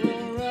to